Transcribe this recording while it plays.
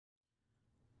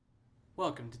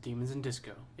Welcome to Demons and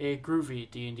Disco, a groovy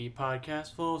D&D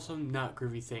podcast full of some not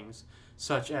groovy things,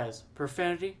 such as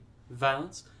profanity,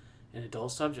 violence, and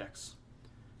adult subjects.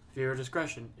 Viewer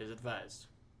discretion is advised.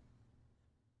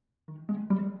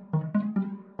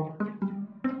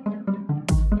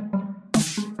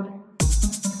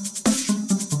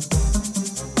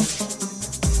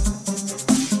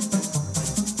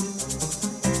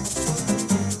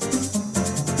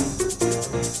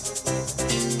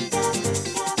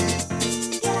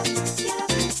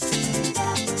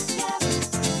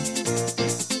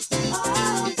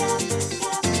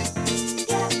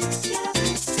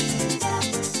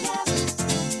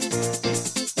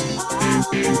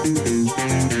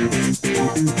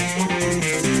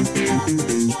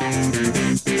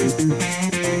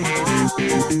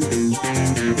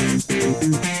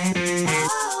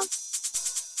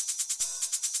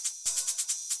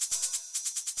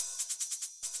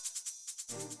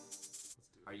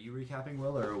 Are you recapping,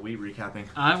 Will, or are we recapping?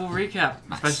 I will recap,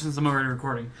 especially since I'm already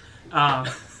recording.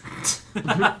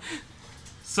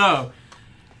 So,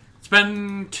 it's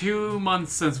been 2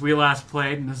 months since we last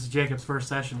played, and this is Jacob's first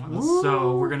session with us. Woo!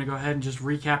 So we're going to go ahead and just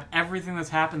recap everything that's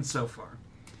happened so far.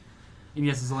 And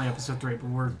yes, it's only episode 3, but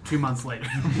we're 2 months later.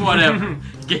 Whatever.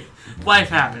 Life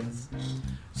happens.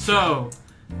 So,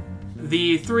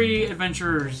 the three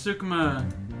adventurers, Sukuma,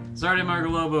 Zarde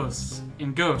Margalobos,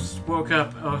 and Ghost, woke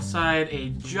up outside a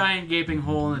giant gaping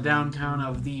hole in the downtown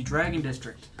of the Dragon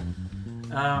District.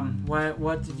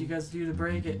 What did you guys do to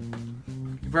break it?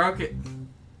 You broke it.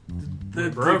 The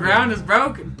ground is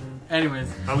broken. Anyways.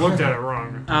 I looked at it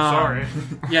wrong. I'm sorry.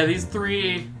 Yeah, these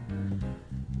three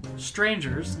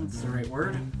strangers, that's the right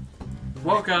word,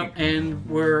 woke up and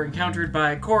were encountered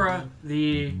by Cora,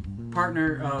 the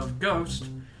partner of Ghost,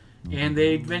 and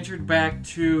they ventured back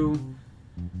to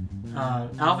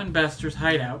Alvin Bester's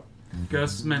hideout,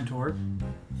 Ghost's mentor,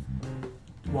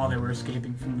 while they were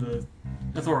escaping from the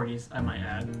authorities, I might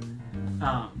add,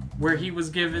 where he was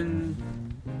given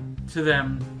to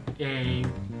them a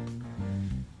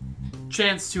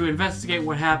chance to investigate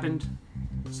what happened.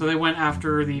 So they went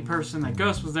after the person that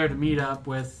Ghost was there to meet up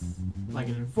with, like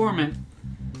an informant.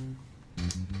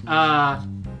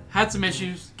 Had some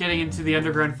issues getting into the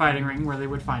underground fighting ring where they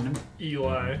would find him.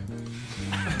 Eli.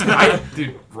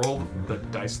 Dude, roll the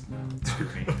dice.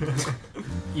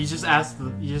 You just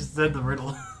said the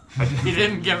riddle. You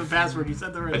didn't give a password. You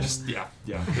said the riddle.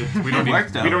 We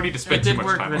don't need to spend too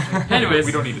much time on it. Anyways,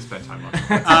 we don't need to spend time on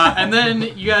it. And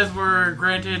then you guys were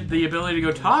granted the ability to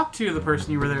go talk to the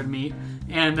person you were there to meet,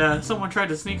 and someone tried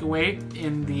to sneak away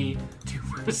in the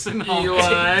two-person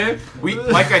hallway.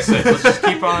 Like I said, let's just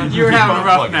keep on. You were having a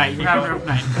rough night.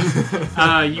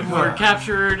 You were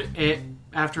captured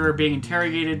after being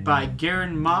interrogated by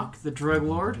Garen Mock, the drug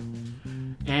lord.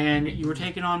 And you were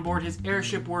taken on board his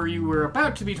airship where you were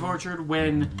about to be tortured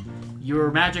when your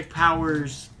magic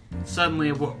powers suddenly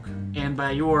awoke. And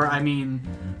by your, I mean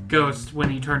Ghost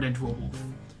when he turned into a wolf.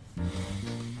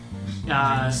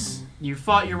 You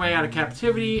fought your way out of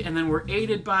captivity and then were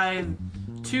aided by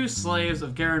two slaves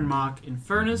of Garen Mock,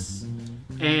 Infernus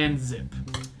and Zip.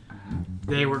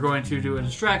 They were going to do a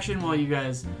distraction while you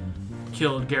guys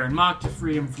killed Garen Mock to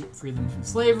free them from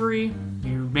slavery.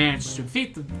 You managed to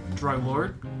defeat the drug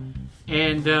lord,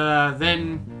 and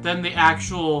then the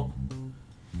actual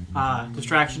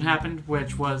distraction happened,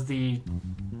 which was the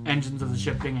engines of the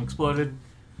ship being exploded.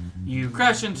 You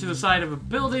crashed into the side of a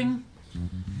building,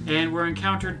 and were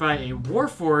encountered by a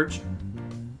warforge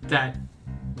that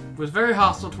was very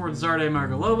hostile towards Zarde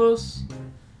Margalobos.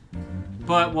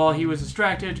 But while he was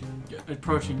distracted,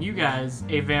 approaching you guys,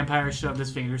 a vampire shoved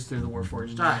his fingers through the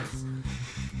warforged eyes.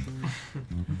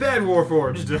 Bad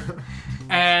Warforged.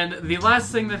 And the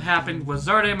last thing that happened was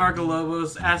Zarde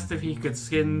Margalobos asked if he could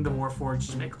skin the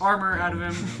warforged to make armor out of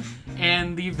him,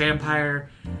 and the vampire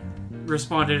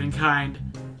responded in kind,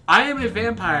 "I am a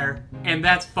vampire, and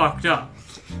that's fucked up."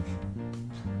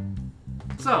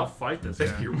 So, I'll fight this guy.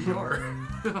 Here we are.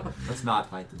 Let's not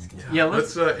fight this guy. yeah,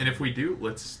 let's and if we do,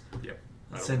 let's.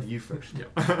 Send you first. Yeah.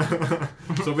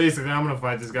 So basically, I'm gonna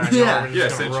fight this guy. Yeah. We're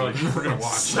just gonna Essentially, run. we're gonna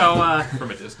watch So,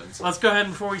 from a distance. let's go ahead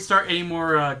and before we start any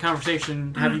more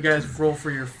conversation, have you guys roll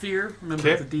for your fear. Remember,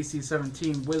 Okay. it's a DC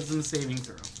 17 Wisdom saving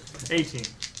throw. 18.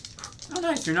 Oh,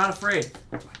 nice. You're not afraid.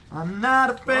 I'm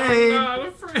not afraid. I'm not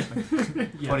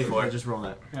afraid. Yeah. 24. Just roll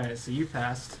that. All right, so you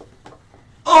passed.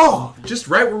 Oh, just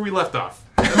right where we left off.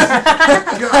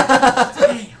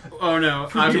 Oh no!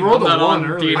 I mean, rolled I'm a not one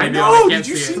on earlier. D&D I now, know. can't Did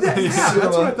you see see it. that? Yeah,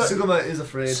 that's what I thought. Sukuma is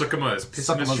afraid. Sukuma is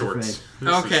pissing his Sukuma's shorts.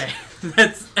 Okay,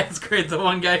 that's great. The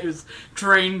one guy who's a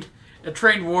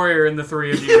trained warrior in the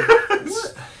three of you.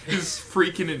 Is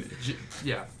freaking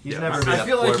yeah. He's yeah. never been I a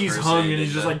feel like poor he's person hung who and he's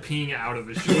did just that. like peeing out of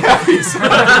his shoe.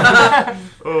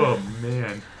 Oh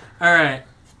man. All right.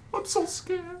 I'm so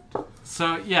scared.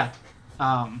 So yeah,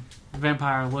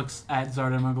 vampire looks at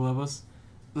Zardomoglobos.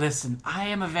 Listen, I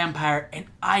am a vampire, and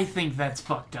I think that's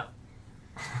fucked up.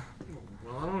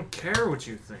 Well, I don't care what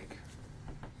you think.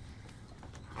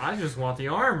 I just want the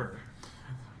armor.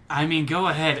 I mean, go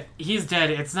ahead. He's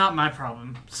dead. It's not my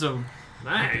problem. So,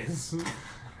 Nice.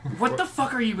 what the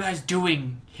fuck are you guys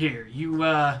doing here? You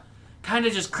kind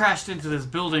of just crashed into this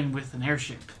building with an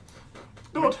airship.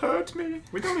 Don't hurt me.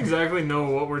 We don't exactly know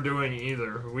what we're doing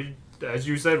either. We, as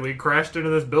you said, we crashed into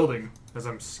this building. As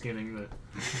I'm skinning the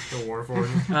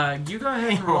Warforged. You go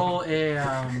ahead and roll a.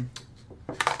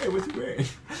 Hey, what's he wearing?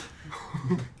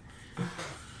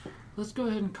 Let's go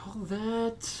ahead and call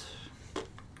that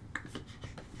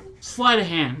sleight of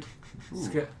hand.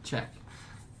 Check.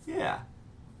 Yeah.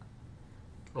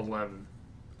 11.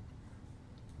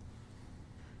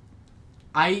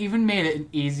 I even made it an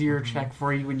easier check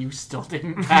for you when you still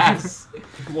didn't pass.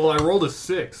 Well, I rolled a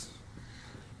 6.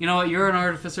 You know what? You're an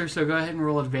artificer, so go ahead and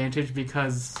roll advantage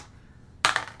because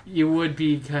you would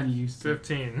be kind of used to it.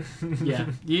 15. Yeah,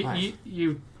 Nice.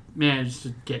 you managed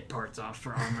to get parts off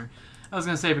for armor. I was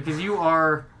gonna say because you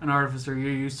are an artificer,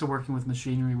 you're used to working with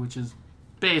machinery, which is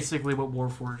basically what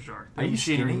Warforged are. Are you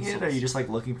Machinery skinning it, or are souls. you just like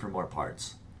looking for more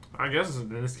parts? I guess in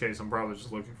this case, I'm probably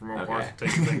just looking for more Okay. parts to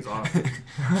take things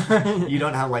off. You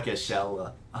don't have like a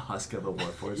shell, a husk of a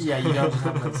Warforged? Yeah, you don't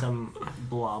have like some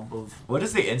blob of. What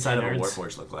does the inside of a Innards.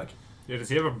 Warforged look like? Yeah, does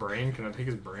he have a brain? Can I take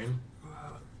his brain?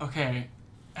 Okay,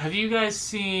 have you guys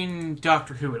seen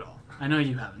Doctor Who at all? I know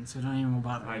you haven't, so don't even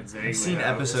bother. I vaguely I've seen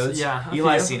have. episodes. Yeah, a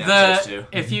Eli's few. seen episodes too.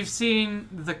 If you've seen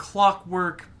the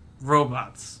Clockwork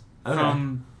Robots Okay.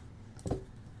 from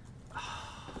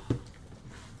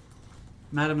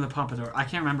Madame the Pompadour, I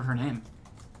can't remember her name.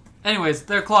 Anyways,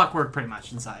 they're clockwork pretty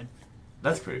much inside.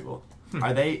 That's pretty cool.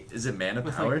 Are they? Is it mana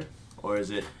With, powered, or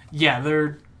is it Yeah,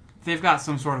 they've got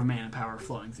some sort of mana power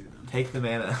flowing through them. take the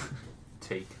mana?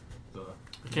 Take the.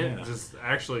 I can't just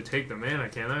actually take the mana,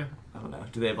 can I? I don't know.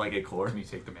 Do they have like a core? Can you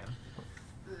take the man?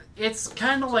 It's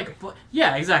kind of like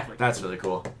yeah, exactly. That's really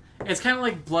cool. It's kind of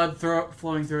like blood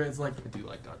flowing through it. It's like I do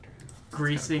like Doctor Who.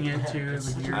 greasing it too.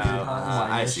 Like you're-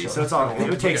 I see. So it's all. It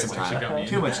would take some time.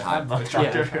 Too much time.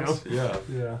 Yeah. Yeah.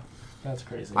 Yeah, that's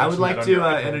crazy. I would like Not to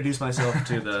under my introduce myself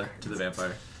to the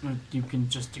vampire. You can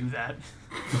just do that.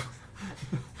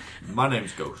 My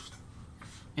name's Ghost.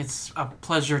 It's a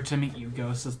pleasure to meet you,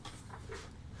 Ghost.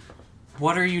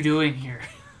 What are you doing here?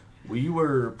 We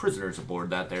were prisoners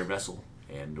aboard that there vessel,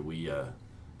 and we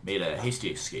made a hasty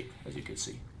escape, as you can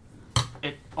see.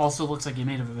 It also looks like you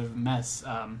made a bit of a mess.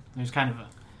 There's kind of a...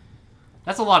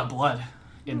 That's a lot of blood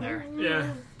in there.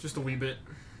 Yeah, just a wee bit.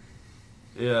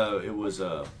 Yeah,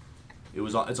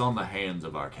 it's on the hands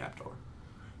of our captor.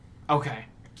 Okay.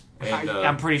 And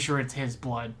I'm pretty sure it's his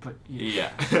blood, but... yeah,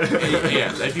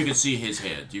 if you can see his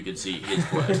hand, you can see his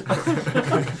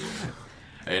blood.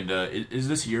 And is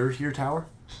this your tower?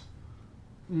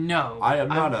 No. I am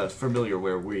not familiar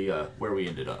where we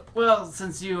ended up. Well,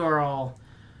 since you are all...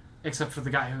 Except for the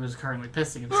guy who is currently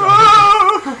pissing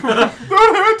himself.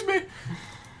 Don't hurt me!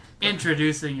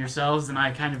 Introducing yourselves, and I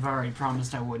kind of already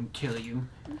promised I wouldn't kill you.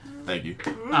 Thank you.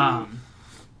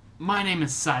 My name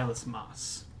is Silas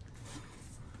Moss.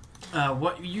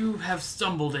 What you have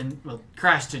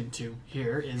crashed into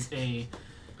here is a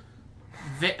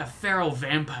feral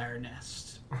vampire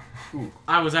nest.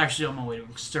 I was actually on my way to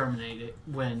exterminate it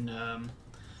when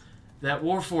that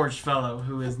Warforged fellow,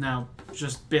 who is now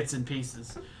just bits and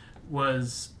pieces,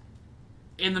 was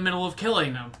in the middle of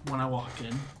killing them when I walked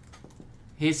in.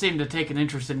 He seemed to take an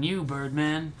interest in you,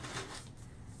 Birdman.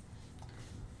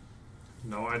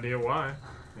 No idea why.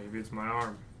 Maybe it's my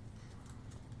arm.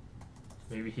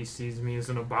 Maybe he sees me as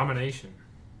an abomination.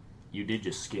 You did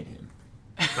just skin him.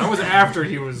 That was after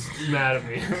he was mad at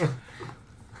me.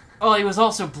 Oh, he was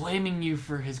also blaming you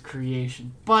for his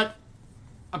creation, but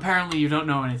apparently you don't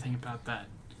know anything about that.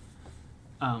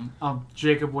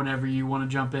 Jacob, whenever you want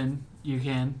to jump in, you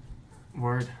can.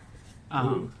 Word.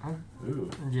 Ooh.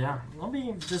 Yeah, I'll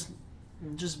be just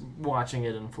watching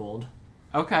it unfold.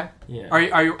 Okay. Yeah.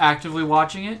 Are you actively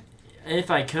watching it? If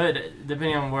I could,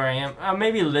 depending on where I am,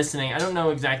 maybe listening. I don't know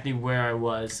exactly where I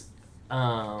was,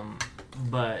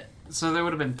 but So there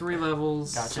would have been 3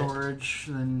 levels: Gotcha. storage,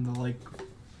 then the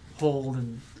hold,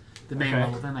 and the main Okay.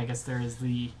 level. Then I guess there is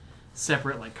the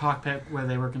separate cockpit where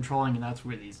they were controlling, and that's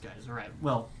where these guys are at.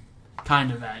 Well,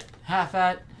 kind of at. Half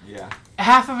at. Yeah.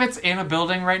 Half of it's in a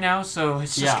building right now, so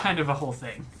it's just Yeah. kind of a whole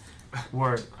thing.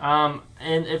 word. And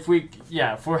if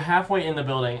we're halfway in the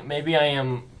building, maybe I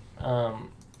am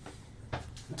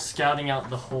scouting out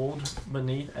the hold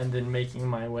beneath and then making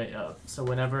my way up. So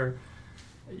whenever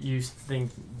you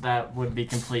think that would be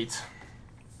complete.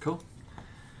 Cool.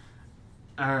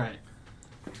 Alright.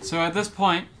 So at this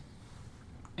point,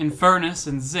 Infernus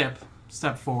and Zip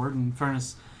step forward, and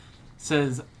Infernus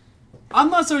says, I'm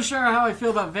not so sure how I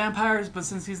feel about vampires, but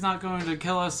since he's not going to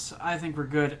kill us, I think we're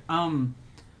good.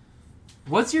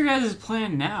 What's your guys'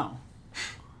 plan now?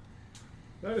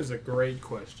 That is a great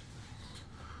question.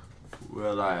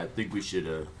 Well, I think we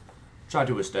should try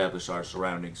to establish our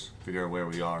surroundings, figure out where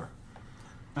we are.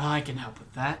 Oh, I can help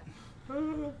with that.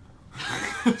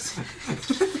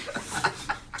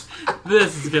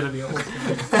 This is going to be a whole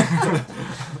thing.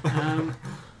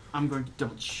 I'm going to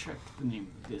double check the name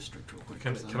of the district real quick.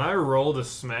 Can I roll to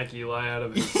smack Eli out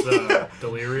of his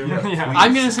delirium? Yeah.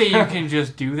 I'm going to say you can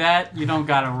just do that. You don't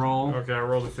got to roll. Okay, I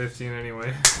rolled a 15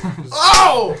 anyway.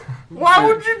 Oh! Why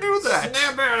would you do that?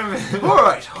 Snap out of it.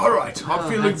 All right. I'm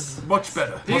feeling much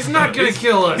better. He's not going to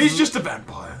kill us. He's just a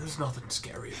vampire. There's nothing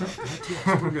scary about that.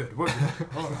 Yes, we're good. All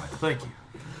right, thank you.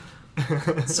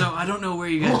 So I don't know where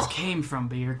you guys came from,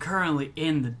 but you're currently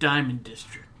in the Diamond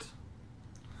District.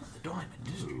 The Diamond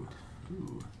District.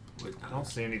 Ooh. I don't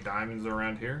see any diamonds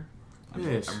around here.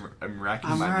 Yes. I'm racking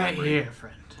I'm my right memory. here,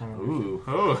 friend. Ooh.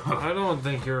 Oh, I don't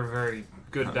think you're a very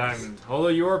good diamond. Although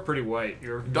you are pretty white.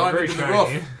 You're Diamond very in the shiny.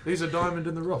 rough. He's a diamond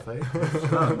in the rough, eh?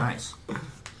 Oh, nice.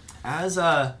 As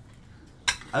a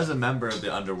member of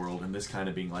the underworld, and this kind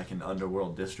of being like an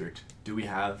underworld district, do I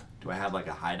have like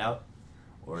a hideout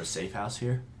or a safe house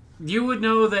here? You would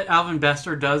know that Alvin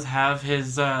Bester does have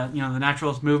his, the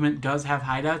Naturalist Movement does have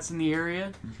hideouts in the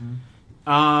area. Mm-hmm.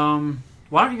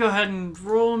 Why don't you go ahead and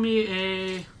roll me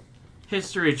a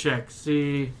history check?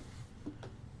 See,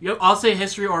 I'll say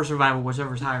history or survival,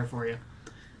 whichever's higher for you.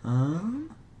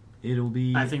 It'll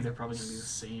be. I think they're probably going to be the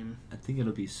same. I think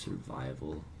it'll be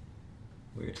survival.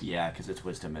 Yeah, because it's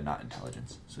wisdom and not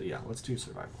intelligence. So yeah, let's do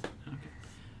survival. Okay.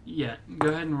 Yeah, go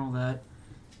ahead and roll that.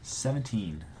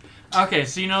 17. Okay,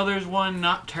 so there's one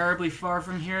not terribly far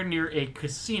from here near a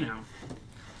casino.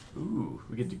 Ooh,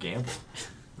 we get to gamble.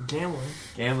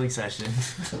 Gambling session.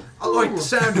 I like the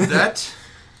sound of that.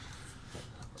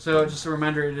 So just a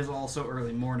reminder, it is also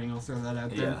early morning. I'll throw that out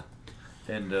there.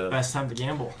 Yeah. And best time to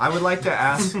gamble. I would like to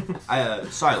ask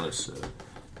Silas,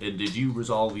 did you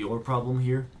resolve your problem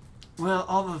here? Well,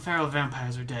 all the feral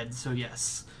vampires are dead, so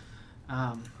yes.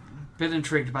 Been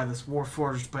intrigued by this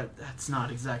Warforged, but that's not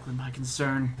exactly my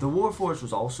concern. The Warforged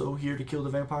was also here to kill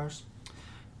the vampires?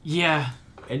 Yeah.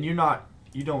 And you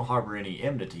don't harbor any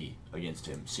enmity against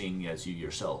him, seeing as you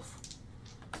yourself.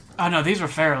 Oh no, these were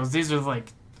pharaohs. These are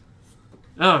like...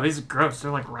 these are gross.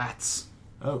 They're like rats.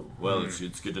 Oh, well,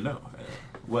 it's good to know.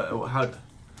 How...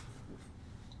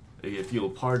 If you'll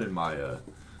pardon my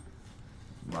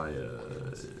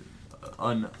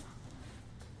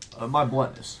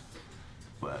bluntness,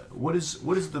 what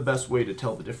is the best way to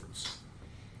tell the difference?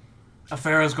 A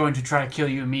pharaoh's going to try to kill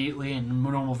you immediately, and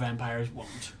normal vampires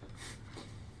won't.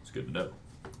 It's good to know.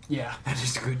 Yeah. That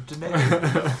is good to know.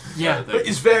 Yeah.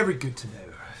 It's very good to know.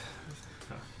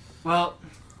 Well,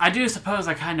 I do suppose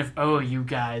I kind of owe you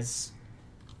guys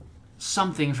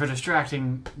something for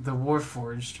distracting the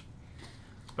Warforged.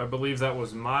 I believe that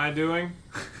was my doing.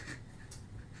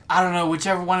 I don't know,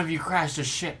 whichever one of you crashed a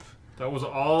ship. That was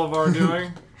all of our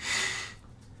doing.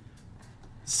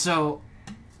 So,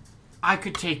 I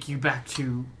could take you back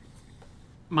to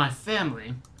my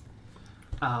family.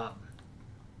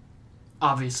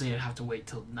 Obviously, I'd have to wait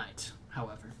till night,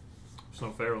 however. There's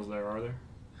no pharaohs there, are there?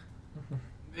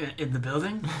 In the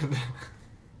building?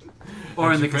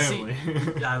 Or in the family.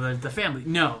 casino? The family.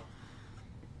 No.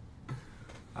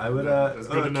 I would, That's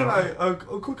good to know. a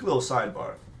quick little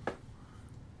sidebar.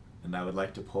 And I would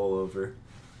like to pull over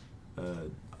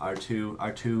our two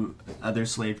other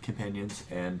slave companions,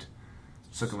 and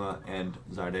Sukuma and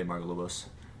Zarde Margalobos.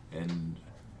 And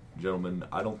gentlemen,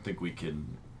 I don't think we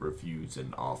can refuse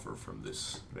an offer from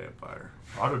this vampire.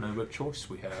 I don't know what choice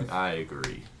we have. I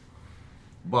agree.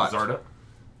 But Zarda?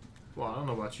 Well, I don't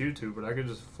know about you two, but I could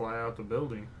just fly out the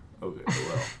building. okay,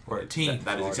 well, We're a team.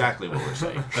 that is exactly what we're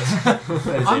saying.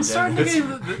 I'm starting to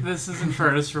get... This is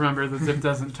Infernus, remember, the Zip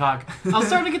doesn't talk. I'm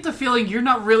starting to get the feeling you're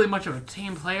not really much of a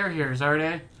team player here,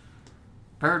 Zarde.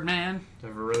 Birdman.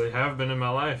 Never really have been in my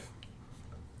life.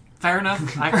 Fair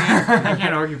enough. I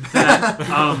can't argue with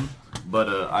that. But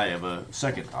I have a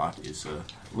second thought. Is a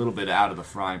little bit out of the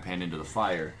frying pan into the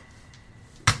fire,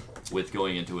 with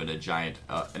going into an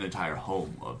entire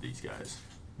home of these guys.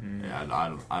 And I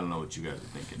don't know what you guys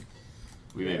are thinking.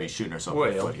 We may be shooting ourselves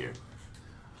in the foot here.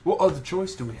 What other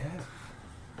choice do we have?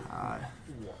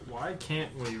 Why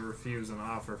can't we refuse an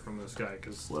offer from this guy?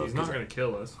 Because Well, he's not going to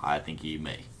kill us. I think he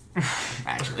may.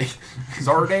 Actually.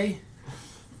 Zarde,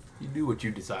 you do what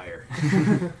you desire.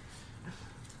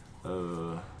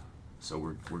 So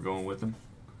we're going with him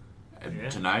Yeah.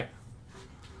 tonight,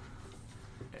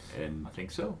 and I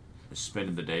think so.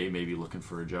 spending the day, maybe looking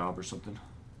for a job or something.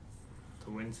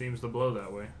 The wind seems to blow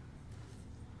that way.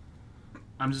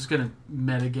 I'm just gonna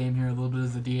metagame here a little bit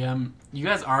as the DM. You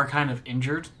guys are kind of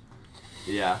injured.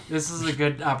 Yeah. This is a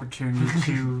good opportunity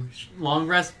to long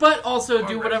rest, but also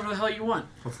do whatever the hell you want.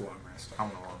 Let's long rest. I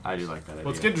want to long. I do like that idea.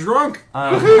 Let's get drunk!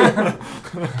 Right.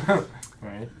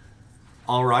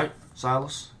 All right,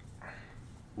 Silas.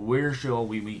 Where shall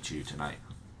we meet you tonight?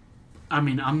 I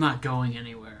mean, I'm not going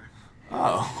anywhere.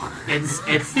 Oh. It's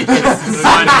the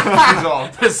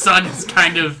sun is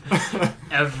kind of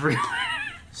everywhere.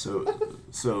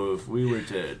 So if we were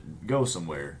to go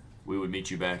somewhere, we would meet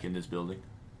you back in this building?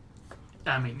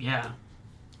 I mean, yeah.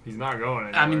 He's not going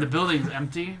anywhere. I mean, the building's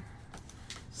empty,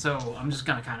 so I'm just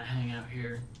gonna kind of hang out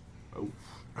here. Oh.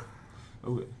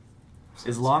 Okay.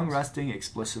 Is long resting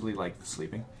explicitly like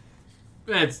sleeping?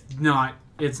 It's not.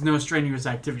 It's no strenuous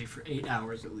activity for 8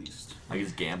 hours at least. Like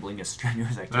is gambling a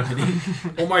strenuous activity?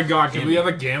 Oh my god, can we have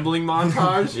a gambling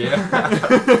montage? Yeah.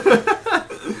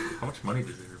 How much money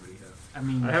does everybody have? I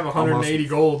mean, I have 180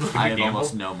 gold. I have gamble?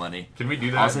 almost no money. Can we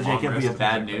do that? Also, in long Jacob, we rest? have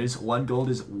bad news. 1 gold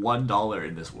is $1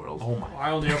 in this world. Oh my.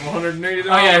 I only have $180. oh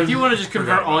yeah, if you want to just Forgot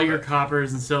convert about all your that.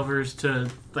 coppers and silvers to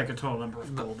like a total number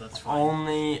of gold, that's fine.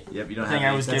 Only Yep, you don't thing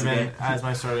have I was that's given okay. as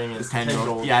my starting is It's 10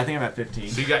 gold. Yeah, I think I'm at 15.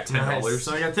 So you got $10. Nice.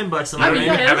 So I got $10 on I I my don't mean,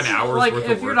 even yeah, have it's an hour's like worth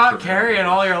of if you're work not for carrying that.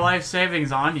 all your life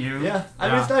savings on you. Yeah, I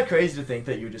mean, Yeah. it's not crazy to think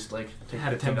that you just like take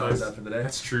Had $10 $10 out for the day.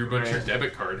 That's true, but Right. your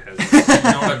debit card has. You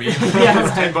know what I mean? Yeah.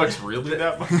 Is $10 really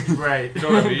that much? Right. You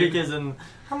know what I mean? Because then,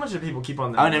 how much do people keep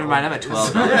on that? Oh, never mind. I'm at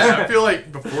 12. Yeah, I feel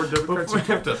like before debit cards, you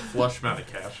kept a flush amount of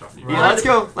cash on you. Yeah, let's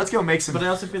go. Let's go make some. But I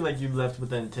also feel like you left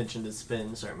with the intention to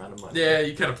spend a certain amount of money. Yeah,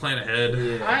 you kind of plan ahead.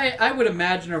 Yeah. I would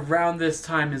imagine around this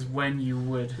time is when you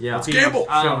would Yeah. be gamble.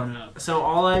 showing up. So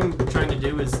all I'm trying to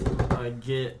do is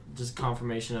get just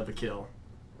confirmation of a kill.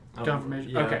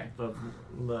 Confirmation? Okay. Of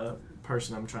the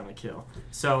person I'm trying to kill.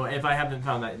 So if I haven't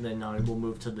found that, then I will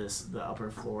move to the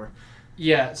upper floor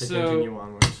Yeah, to so continue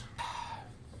onwards.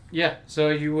 yeah, so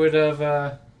you would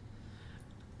have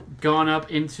gone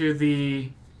up into the.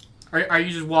 Are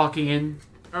you just walking in?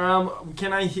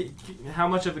 Can I? How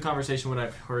much of the conversation would I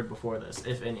have heard before this,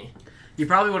 if any? You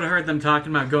probably would have heard them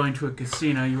talking about going to a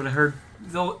casino. You would have heard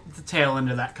the tail end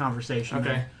of that conversation.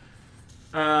 Okay.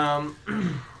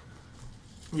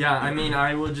 Yeah, I mean,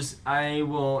 I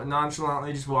will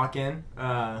nonchalantly just walk in,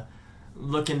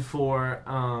 looking for,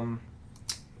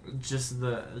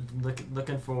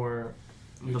 looking for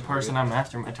the person I'm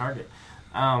after, my target.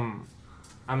 I'm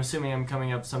assuming I'm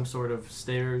coming up some sort of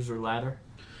stairs or ladder.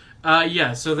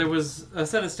 Yeah, so there was a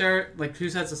set of stairs, like 2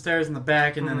 sets of stairs in the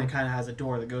back, and then it Mhm. kind of has a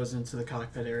door that goes into the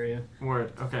cockpit area.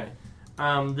 Word. Okay.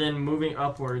 Then moving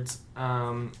upwards,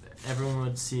 everyone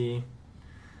would see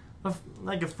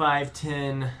like a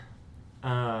 5'10"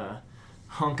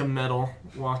 hunk of metal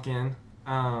walk in.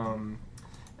 I'm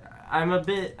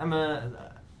a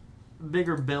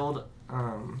bigger build.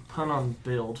 Pun on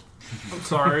build. I'm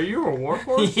sorry, are you a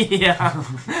warhorse? Yeah.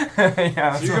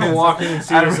 Yeah. So you're going to walk in and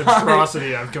see this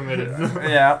atrocity I've committed.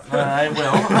 Yeah, I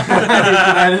will.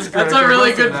 That is correct. That's a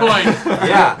really good point.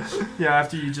 Yeah. Yeah,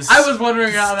 after you just I was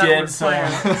wondering how that skid would play someone.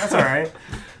 out. That's all right.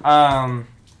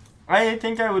 I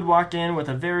think I would walk in with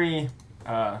a very,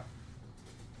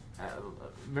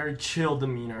 very chill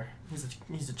demeanor.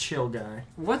 He's a chill guy.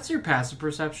 What's your passive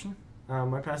perception?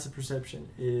 My passive perception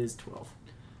is 12.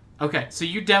 Okay, so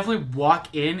you definitely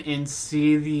walk in and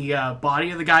see the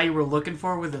body of the guy you were looking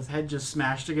for with his head just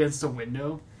smashed against a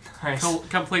window. Nice.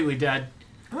 Completely dead.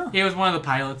 Oh. He was one of the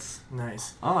pilots.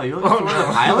 Nice. Oh, you're looking for the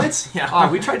pilots? Yeah. Oh,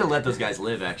 we tried to let those guys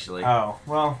live, actually. Oh,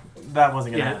 well, that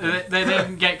wasn't going to Yeah, happen. they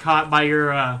didn't get caught by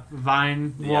your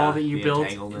vine wall Yeah, that you the built.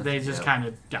 entanglement, They just yeah. kind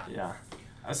of died. Yeah.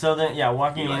 So then, yeah,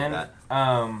 walking We like in. that.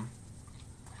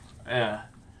 Yeah.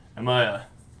 Am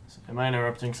I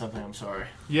interrupting something? I'm sorry.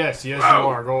 Yes, you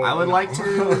are. Go I would like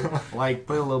to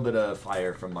put a little bit of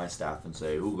fire from my staff and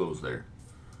say, who goes there?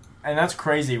 And that's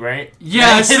crazy, right?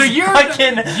 Yeah, That so is you're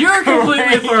fucking completely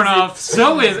crazy. thrown off.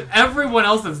 So is everyone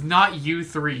else that's not you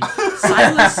three.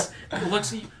 Silas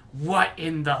looks at you. What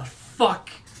in the fuck?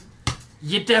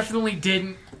 You definitely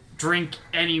didn't drink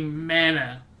any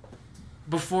mana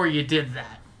before you did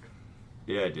that.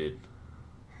 Yeah, I did.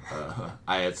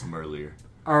 I had some earlier.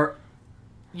 Or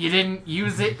you didn't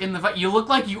use it in the fight. You look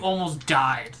like you almost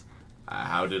died.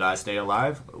 How did I stay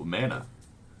alive? Oh, mana.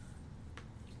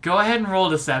 Go ahead and roll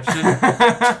deception.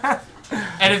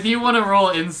 And if you want to roll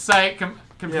insight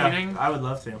competing, Yeah, I would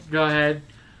love to. go ahead.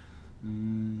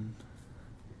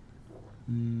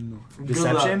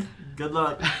 Deception? Good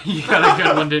luck. You got a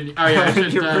good one, didn't you? Oh yeah, I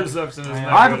should, Your perception is not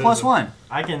I have a good, plus is it? 1.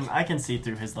 I can see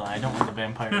through his lie. I don't want the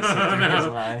vampire to see through his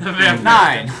lie. The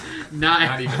vampire. 9. 9.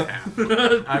 Not even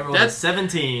half. I rolled a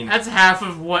 17. That's half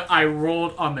of what I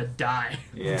rolled on the die.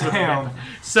 Yeah. Damn.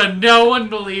 So no one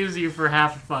believes you for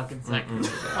half a fucking second.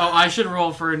 Oh, I should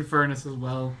roll for Infernus as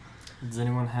well. Does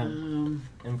anyone have Um,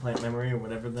 implant memory or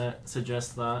whatever that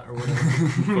suggests that or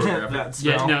whatever? That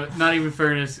yeah, spell? no, not even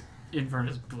Infernus.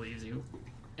 Infernus believes you.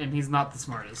 And he's not the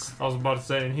smartest. I was about to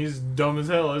say, and he's dumb as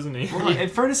hell, isn't he? Well,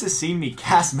 Infernus has seen me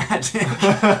cast magic.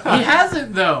 He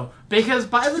hasn't, though, because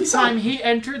by the He's time he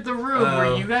entered the room where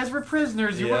Oh. you guys were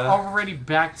prisoners, you were Yeah. already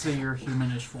back to your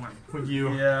humanish form. Would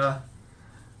you? Yeah.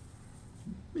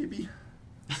 Maybe.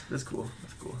 That's cool.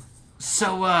 That's cool.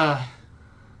 So, yeah,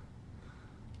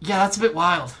 that's a bit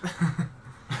wild.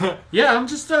 Yeah, I'm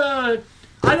just, I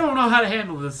don't know how to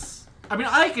handle this. I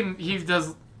mean, he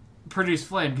does produce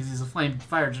flame because he's a flame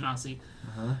fire genasi.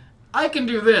 Uh-huh. I can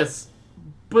do this,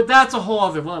 but that's a whole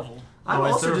other level. I'm Oh,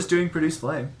 is also there- just doing produce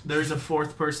flame. There's a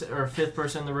fourth person or fifth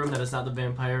person in the room that is not the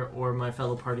vampire or my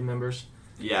fellow party members.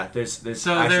 Yeah, there's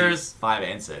So actually there's- 5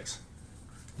 and 6.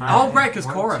 Oh, right, 'cause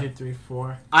 1, Cora. 2, 3,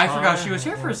 4. I forgot Oh, she was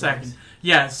here for a yeah, second.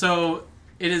 Yeah, so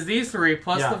it is these 3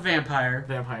 plus Yeah. the vampire.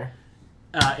 Vampire.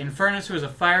 Infernus, who is a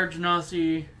fire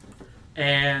genasi,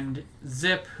 and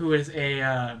Zip, who is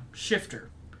a shifter.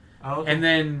 Oh, okay. And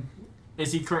then,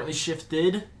 Is he currently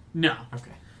shifted? no.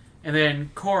 Okay. And then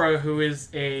Cora, who is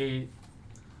a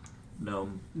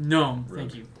Gnome. gnome. Rogue.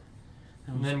 Thank you.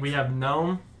 And then we have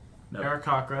Gnome, No.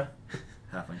 Aarakocra,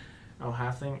 Halfling.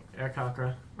 Halfling,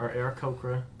 Aarakocra, or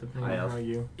Aarakocra, depending High on elf. how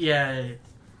you, Yeah,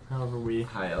 however we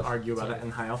High elf. argue about it,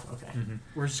 and High Elf. Okay.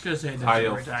 we're just going to say it High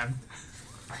every elf. time.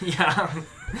 Yeah.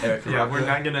 Eric Yeah, we're Rocker.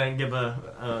 not gonna give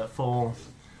a full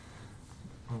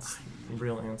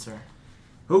real answer.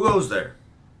 Who goes there?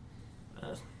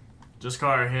 Just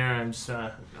Carter here. I'm just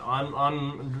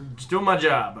on just doing my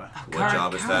job. What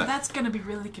job is that? That's going to be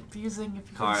really confusing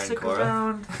if you Car don't and stick Cora?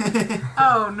 around.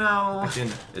 Oh, no. I can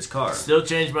It's Car. still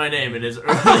change my name. It is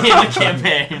early in the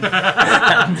campaign.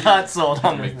 I'm not sold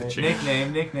on Make the this.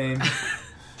 change. Nickname.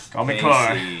 Call me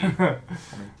Casey. Car.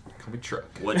 Call me truck.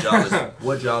 What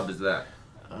job is that?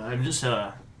 I'm just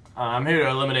I'm here to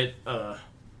eliminate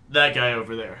that guy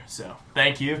over there. So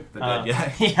thank you. The dead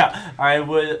guy? Yeah, I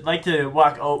would like to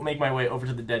make my way over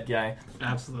to the dead guy.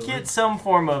 Absolutely. Get some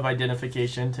form of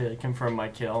identification to confirm my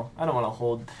kill. I don't want to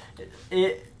hold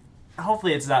it.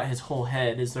 Hopefully, it's not his whole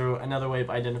head. Is there another way of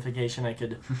identification I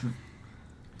could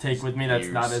take with me that's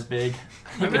Ears. not as big?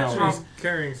 I You bet know, he's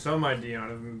carrying some ID on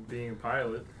him being a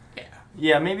pilot.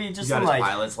 yeah, maybe He's just got some his like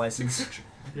pilot's license.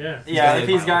 Yeah. yeah, got if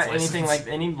a he's got pilot's anything license.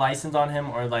 like any license on him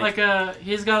or like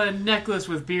He's got a necklace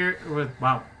with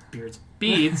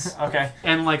beads, okay.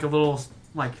 and like a little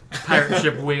like pirate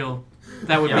ship wheel.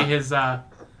 That would Yeah. be his.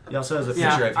 He also has a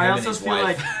Yeah, picture of him I and also his feel wife.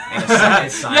 like- And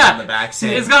his sign Yeah. on the back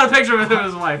saying, It's got a picture of him and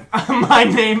his wife. My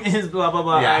name is blah blah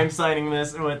blah. Yeah. I'm signing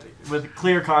this with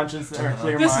clear conscience or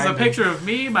clear This mind. is a picture of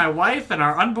me, my wife, and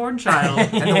our unborn child.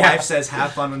 and the Yeah. wife says,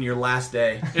 "Have fun on your last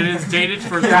day." It is dated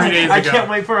for 3 Yeah, days I ago. can't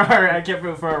wait for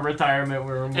our retirement.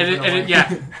 Where we're moving away.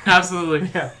 Yeah, absolutely.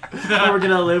 Yeah. We're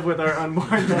gonna live with our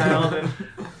unborn child. And,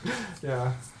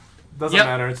 yeah. Doesn't Yep.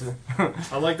 matter. It's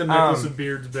I like the necklace Um, of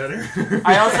beards better.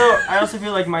 I also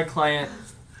feel like my client.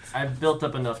 I've built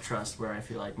up enough trust where I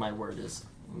feel like my word is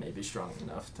maybe strong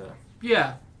enough to.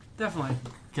 Yeah, definitely.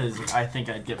 Because I think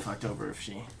I'd get fucked over if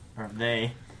she or if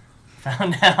they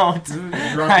found out Drunk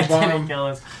I the bomb. didn't kill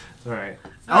us. It's alright.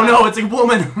 Oh no, it's a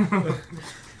woman!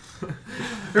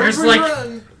 There's like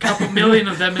a couple million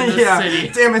of them in this yeah, city.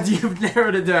 damn it, you've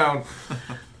narrowed it down.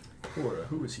 Cora,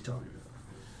 who is he talking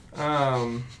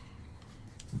about?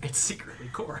 It's secretly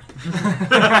Cora.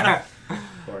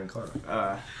 Cora and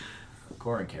Clara.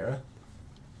 Cora and Kara.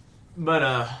 But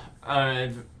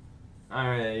I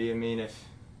mean, if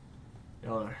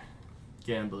y'all are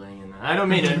gambling, and I don't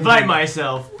mean to invite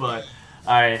myself, but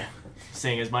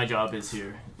seeing as my job is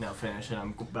here now finished, and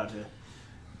I'm about to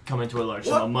come into a large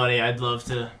sum of money, I'd love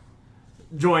to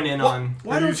join in on.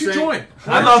 Why don't you join?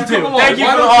 I'd love to. Come along? Thank you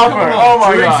Why for the don't you offer. come Oh along?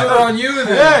 my Drinks god. are on you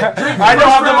then. I don't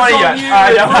have the money yet.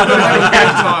 I don't have the money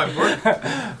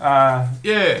yet. Time.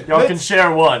 Yeah. Y'all can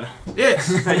share one Yes.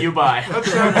 that you buy.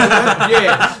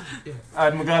 Yeah.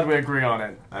 I'm glad we agree on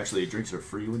it. Actually, drinks are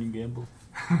free when you gamble,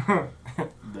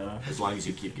 Duh. as long as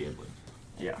you keep gambling.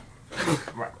 Yeah.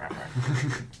 Right.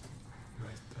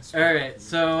 All right,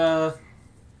 so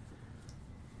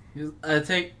I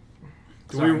take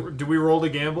Do we roll to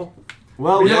gamble?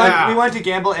 Well, Yeah. we want to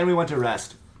gamble and we want to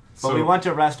rest. But So- we want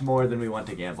to rest more than we want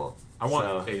to gamble. I want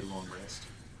So, a long rest.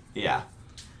 yeah.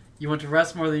 You want to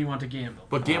rest more than you want to gamble.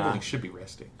 But gambling should be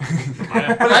resting.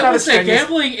 I would say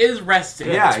gambling is resting.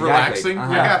 Yeah, It's exactly. relaxing.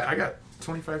 Uh-huh. I got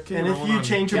 25K. And if rolling you on-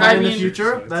 change your Yeah, I mind in mean- the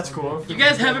future, that's cool. You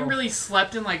guys haven't really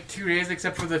slept in like 2 days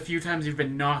except for the few times you've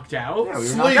been knocked out. Yeah, we were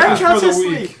Sleep knocked That out. counts for as the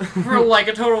sleep. For like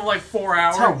a total of like 4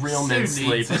 hours. That's how real men Who sleep.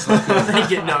 needs it? They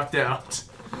get knocked out.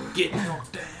 Get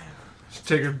knocked down. Just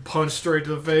take a punch straight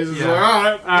to the face. And Yeah.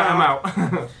 like, all right, I'm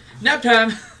out. Nap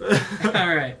time.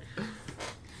 All right.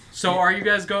 So are you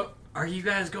guys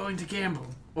going to gamble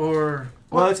or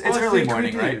Well, it's I early think we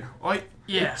morning, do. right?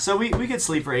 yeah? So we could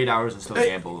sleep for 8 hours and still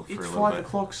gamble for a It's little 5 bit.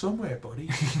 o'clock somewhere, buddy.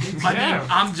 I mean,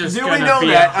 I'm just Do gonna we know be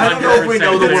that? I don't know if we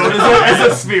know the 100% world clear.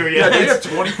 as a sphere Yeah, yet. do you have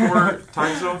 24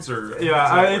 time zones or? Yeah,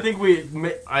 I think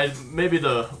maybe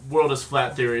the world is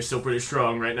flat theory is still pretty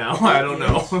strong right now. I don't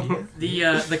know.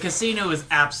 The casino is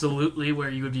absolutely where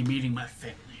you would be meeting my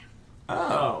family.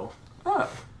 Oh. Oh.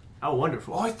 Oh,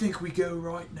 wonderful. I think we go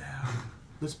right now.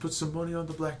 Let's put some money on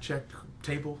the blackjack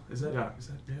table. Is that? Yeah. Is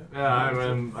that? Yeah.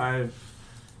 Yeah,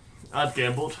 I've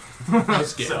gambled.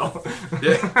 Let's gamble.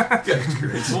 Yeah.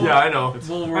 Yeah, I know.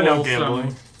 We'll I know roll gambling.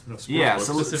 No sports Yeah, books.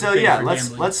 so Specific so things yeah, for let's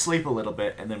gambling. let's sleep a little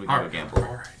bit and then we can All go right. gamble.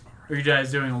 All right. Are you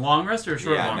guys doing a long rest or a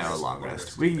short Yeah, long no, rest? long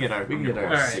rest. We can get our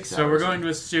All right, 6 so hours we're going in. to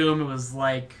assume it was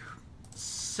like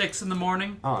 6 in the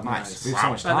morning Oh, nice. Nice. We have so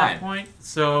Wow. much by that time. point.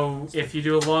 So if you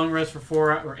do a long rest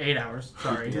for 8 hours,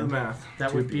 sorry, Do the math.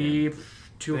 that 2 would be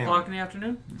 2 Damn. o'clock in the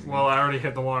afternoon. well, I already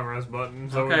hit the long rest button,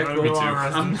 so Okay, we better cool. be Me long too.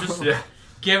 resting. I'm just Yeah.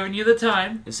 giving you the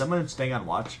time. Is someone staying on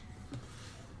watch?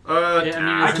 Yeah, I mean, it's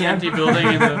I an can. empty building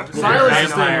in the Silas the is staying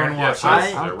Vampire. on watch.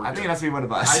 I think it has to be one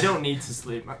of us. I don't need to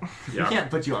sleep. We Yeah.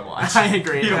 can't put you on watch. I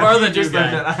agree. You are the just new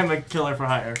guy. that I'm a killer for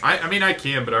hire. I mean, I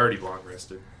can, but I already long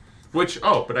rested.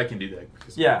 But I can do that.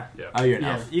 Because, Yeah. Yeah. Oh, you're an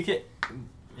Yeah. elf. You can.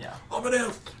 Yeah. I'm an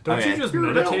elf. Don't Okay. you just You're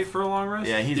an meditate elf. for a long rest?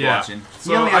 Yeah, he's Yeah. watching. So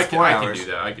he only has 4 I hours. can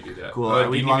do that. I can do that. Cool. Do Are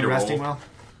we you need long me to resting roll? well?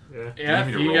 Yeah. Yeah, Do you if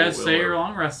need me you to guys roll, say Will, you're or-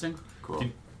 long resting Cool. Do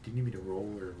you need me to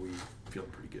roll, or are we feeling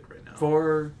pretty good right now?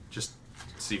 for. Just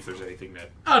see if there's anything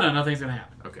that. Oh no, nothing's gonna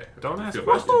happen. Okay. Don't I ask feel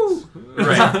questions. You're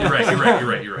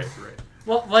right. You're right.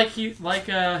 Well,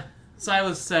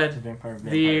 Silas The said, vampire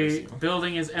the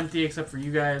building is empty except for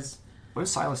you guys. What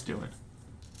is Silas doing?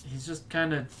 He's just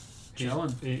kind of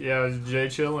chilling. Yeah, Jay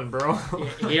chilling, bro.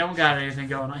 He don't got anything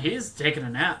going on. He's taking a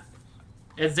nap.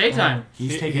 It's daytime.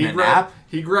 He's He- taking he a grabbed- nap?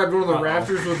 He grabbed one of the Uh-oh.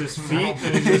 rafters with his feet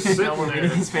and he's just sitting there.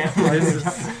 His family.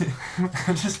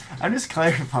 I'm just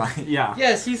clarifying. Yeah.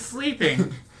 Yes, he's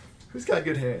sleeping. Who's got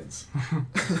good hands?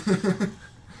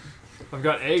 I've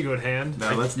got a good hand.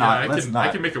 No, let's Yeah, not. I Let's can. not.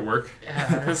 I can make it work.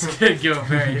 Yeah, this could go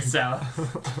very south.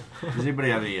 Does anybody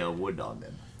have any wood on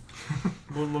them?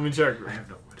 Well, let me check. I have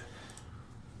no wood.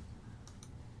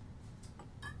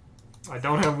 I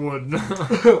don't have wood.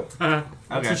 What's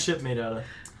Okay. the ship made out of?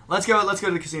 Let's go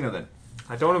to the casino then.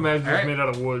 I don't imagine Alright. it's made out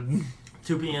of wood.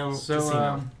 2 p.m. So,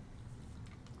 casino.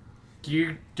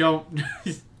 you don't.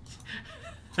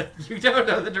 You don't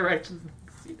know the directions.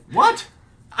 What?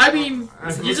 I mean,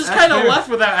 That's- you just that's kind of fair. left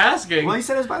without asking. Well, he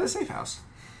said it was by the safe house.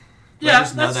 Yeah,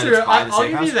 just know that's that true. it's by the I'll safe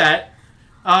give house? you that.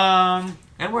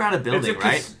 And we're at a building, It's a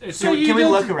right? cas- it's So you Can we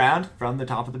don't- look around from the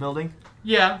top of the building?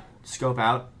 Yeah. Scope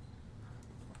out?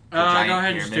 The Go giant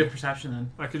ahead and just do a pyramid. perception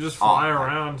then. I could just fly Oh.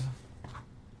 around.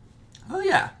 Oh,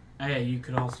 yeah. Oh, yeah, you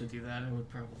could also do that. It would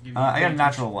probably give you. I got a advantage.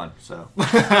 natural 1, so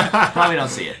probably don't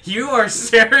see it. You are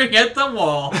staring at the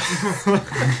wall.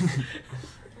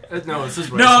 No, it's this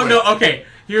way. No, this way. no. Okay.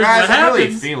 Here's Guys, what I'm really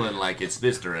happens. feeling like it's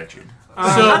this direction. So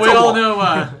that's we a all wall.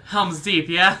 know Helm's Deep,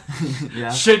 yeah?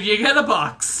 Yeah. Should you get a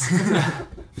box?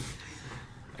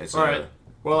 It's, Alright.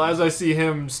 Well, as I see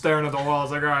him staring at the wall, I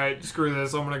was like, alright, screw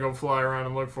this. I'm going to go fly around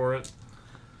and look for it.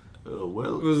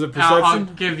 well, Was it I'll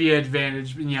perception? give you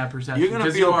advantage. Yeah, perception. you're gonna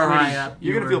 'cause feel you are pretty. high up.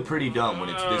 You're You gonna were- feel pretty dumb when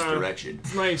it's this direction.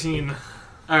 It's 19.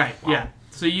 All right, yeah.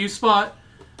 So you spot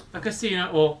a casino.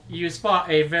 Well, you spot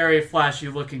a very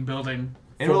flashy-looking building.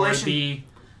 In for relation- the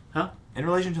In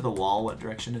relation to the wall, what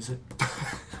direction is it?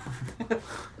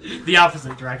 the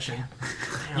opposite direction.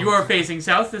 You are facing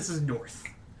south. This is north.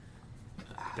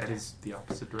 That is the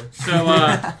opposite direction.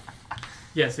 So,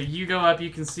 yeah. So you go up. You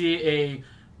can see a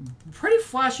pretty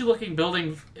flashy-looking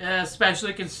building,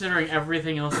 especially considering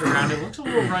everything else around it. It looks a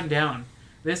little run down.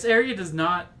 This area does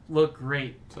not look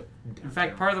great. It's like In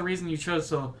fact, part of the reason you chose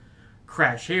to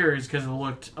crash here is because it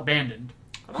looked abandoned.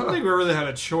 I don't think we really had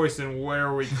a choice in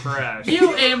where we crashed.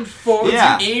 You aimed for.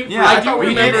 Yeah, You aimed yeah, for, I I do thought we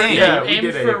remember did aim. you Yeah, we aimed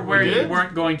did for aim. where We you did?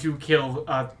 weren't going to kill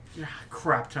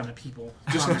crap ton of people.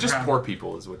 on the Just ground. poor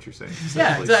people is what you're saying.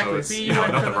 Yeah, essentially. exactly. So it's, See, you know, you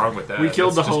went for nothing the- wrong with that. We killed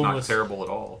It's the just homeless. Not terrible at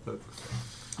all. But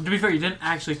To be fair, you didn't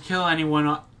actually kill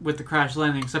anyone with the crash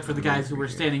landing, except for the guys who were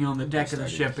standing on the deck of the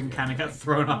ship and kind of got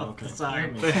thrown off the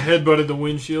side. They headbutted the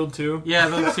windshield too. Yeah,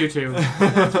 those two too.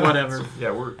 It's whatever.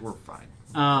 yeah, we're fine.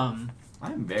 I'm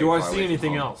very Do I far see away from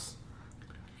anything home. else?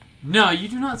 No, you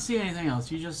do not see anything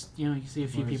else. You just, you see a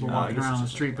few people No, I walking guess around it's on the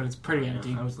just street, but it's pretty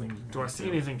empty. I was thinking. Do I see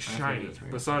anything shiny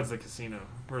besides the casino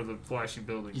or the flashy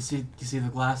building? You see the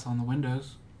glass on the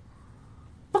windows.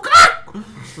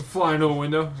 The fly into a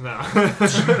window? No.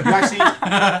 Actually,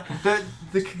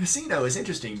 the casino is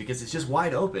interesting because it's just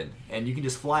wide open and you can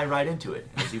just fly right into it.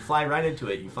 As you fly right into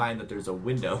it, you find that there's a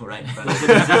window right in front of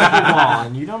There's you. a wall,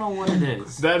 and you don't know what it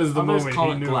is. That is the Others moment call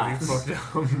he it knew glass. he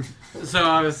fucked up. So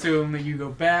I assume that you go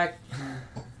back.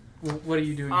 What are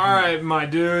you doing? Alright, my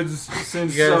dudes.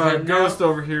 Since You guys heading Ghost out?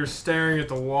 over here is staring at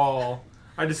the wall,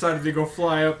 I decided to go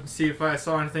fly up and see if I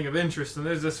saw anything of interest. And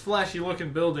there's this flashy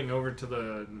looking building over to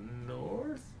the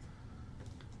north?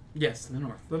 Yes, to the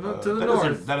north. To the that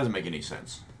north. That doesn't make any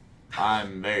sense.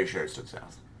 I'm very sure it's to the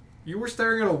south. You were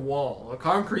staring at a wall, a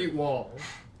concrete wall.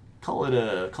 Call it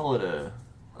a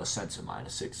sense of mine, a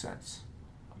sixth sense.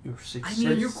 You're 6 I mean,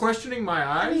 Are you questioning my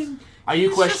eyes? Are you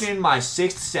It's questioning my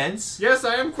sixth sense? Yes,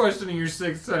 I am questioning your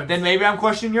sixth sense. Then maybe I'm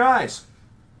questioning your eyes.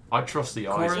 I trust the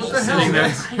eyes. Cora's What the just hell, sitting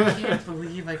there. man? I can't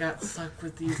believe I got stuck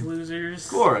with these losers.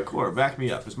 Cora, back me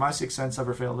up. Has my sixth sense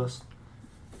ever failed us?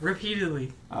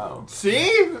 Repeatedly. Oh.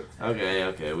 See?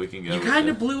 Okay, we can go. You with kind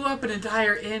it. of blew up an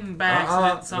entire inn by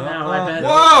accident somehow, I bet.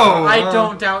 Whoa! I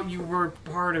don't doubt you were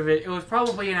part of it. It was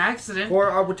probably an accident.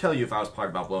 Or I would tell you if I was part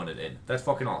about blowing it in. That's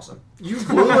fucking awesome. You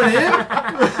blew it in?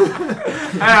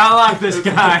 Hey, I like this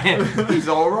guy. He's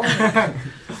alright.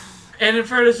 And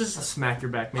Inferno's I'll just, smack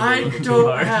your back. Maybe a I little too don't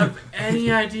hard. have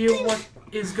any idea what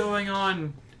is going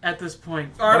on at this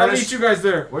point. Alright, I'll But meet you guys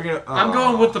there. We're gonna. I'm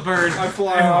going with the bird. I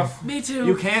fly off. Me too.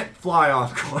 You can't fly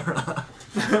off, Cora.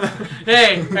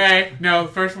 Hey, no,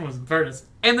 the first one was Inferno's.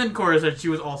 And then Cora said she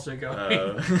was also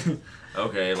going.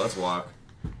 Okay, let's walk.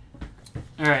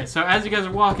 Alright, so as you guys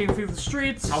are walking through the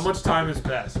streets, How much time has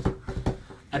passed?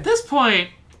 at this point,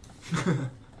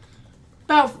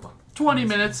 about 20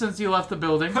 minutes since you left the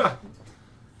building,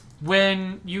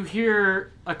 when you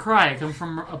hear a cry come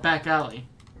from a back alley.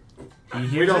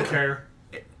 We don't care.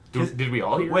 Did we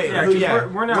all hear? Wait, Yeah, who, 'cause yeah.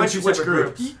 we're now which, two which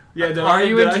separate groups? Yeah, did Are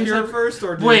you did in I two hear it separate- first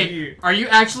or did Wait, you? are you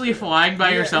actually flying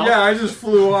by yourself? Yeah, I just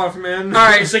flew off, man.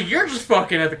 Alright, so you're just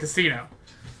fucking at the casino.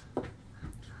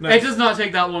 Nice. It does not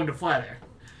take that long to fly there.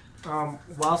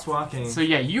 Whilst walking, So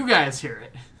yeah, you guys hear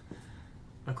it.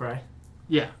 a cry.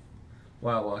 Yeah.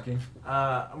 While walking.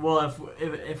 Well,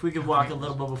 if we could walk a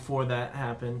little bit before that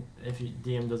happened, if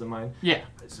DM doesn't mind. Yeah.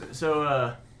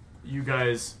 So, you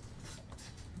guys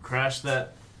crashed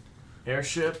that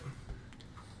airship.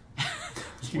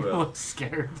 You Well. look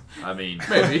scared. I mean,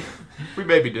 Maybe. We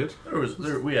maybe did.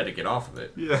 we had to get off of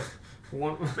it. Yeah.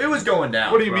 One, It was going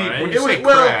down. What do you mean? Right. When you It was, say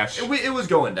well, crash? it was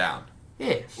going down.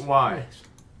 Yes. Why?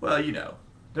 Well, you know,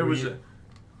 there Were was you-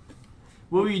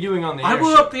 What were you doing on the I airship?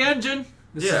 blew up the engine.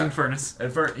 This is Yeah. Infernus.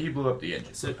 at first he blew up the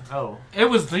engine. Oh, It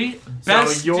was the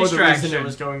best so you're the distraction. reason it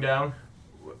was going down.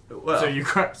 Well, So you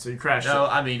crashed no, it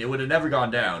I mean it would have never gone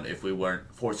down if we weren't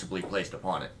forcibly placed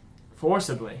upon it.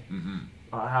 forcibly. Mm-hmm.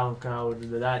 How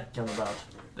did that come about?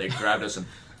 They grabbed us and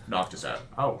knocked us out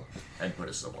Oh, and put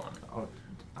us upon it.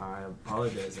 I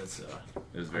apologize. That's It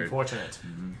was very. unfortunate.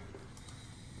 Mhm.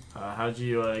 How'd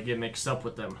you get mixed up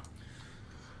with them?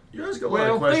 You guys got a lot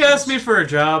Well, of they questions. asked me for a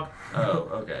job.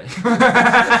 Oh, okay.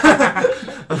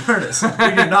 Ernest,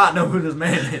 we do not know who this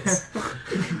man is.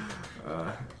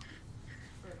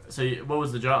 So what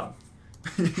was the job?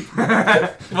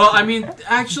 Well, I mean,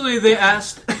 actually, they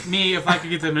asked me if I could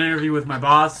get them an interview with my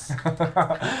boss. I'm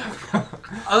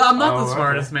not the okay.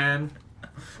 smartest man.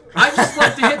 I just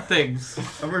like to hit things.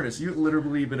 Ernest, you've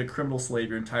literally been a criminal slave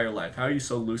your entire life. How are you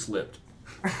so loose-lipped?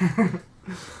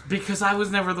 Because I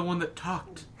was never the one that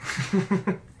talked.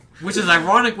 Which is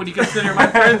ironic when you consider my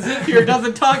friend Zip here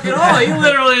doesn't talk at all. He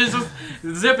literally is just...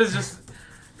 Zip is just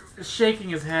shaking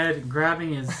his head and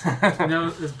grabbing his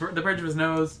nose, the bridge of his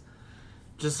nose.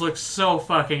 Just looks so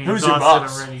fucking Who's your exhausted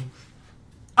boss? already.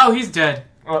 Oh, he's dead.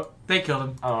 Oh. They killed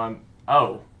him.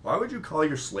 Oh. Why would you call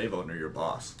your slave owner your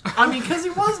boss? I mean, because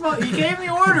he gave me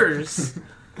orders.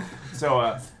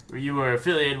 So, you were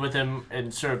affiliated with him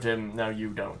and served him. Now you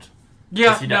don't.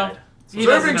 Yeah, 'Cause he no. died. He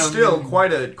doesn't Serving's know. still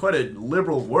quite a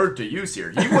liberal word to use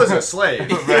here. He was a slave.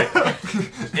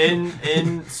 Right.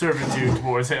 In servitude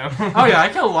towards him. Oh yeah, I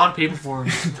killed a lot of people for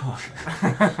him.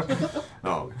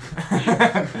 Oh.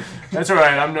 That's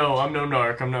alright. I'm no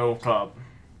narc. I'm no cop.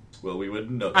 Well, we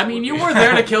wouldn't know. I mean, you were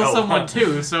there to kill Oh, someone wow.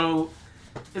 too, so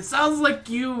it sounds like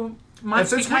you might And be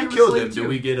since kind we of killed asleep him, do too.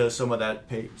 we get some of that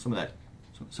pay? Some of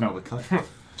the cut?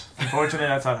 Unfortunately,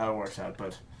 that's not how it works out,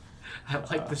 but... I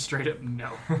like the straight up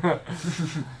no.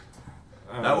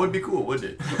 That would be cool,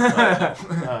 wouldn't it?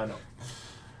 No.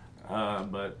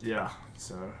 But yeah,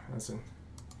 so that's an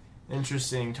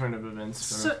interesting turn of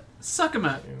events. For,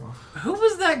 Sukima, you know. who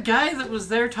was that guy that was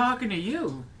there talking to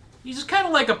you? He just kind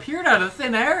of like appeared out of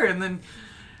thin air and then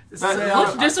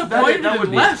looked disappointed that would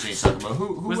and be left. interesting, Sukima.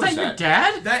 Who Was that your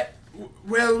dad? That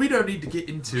well, we don't need to get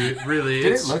into it really.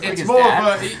 Did it It's look like it's his more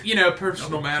dad? of a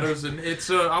personal matters, and it's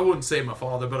I wouldn't say my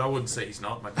father, but I wouldn't say he's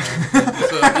not my dad.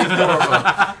 He's more of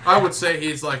a, I would say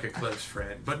he's like a close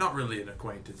friend, but not really an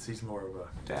acquaintance. He's more of a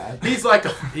Dad? He's like a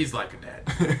dad. He's like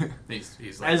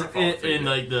As my father in figure.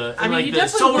 like the I mean, like he the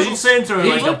definitely social sense or he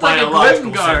like the looked like a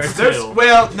biological Grimguard. sense There's, too.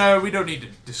 well, no, we don't need to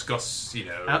discuss, the okay,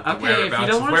 if you whereabouts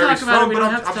don't of wanna where talk he's about it, from, we but don't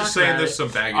I'm, have to I'm just talk saying about there's it. some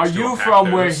baggage Are to you unpack from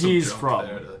there. where There's some he's junk from?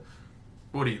 there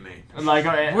what do you mean? Like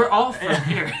We're all from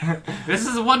here. This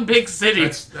is one big city.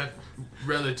 That's that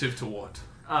relative to what?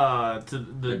 to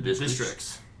the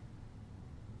districts.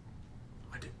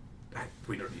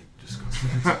 We don't need to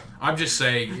discuss that. I'm just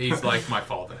saying he's like my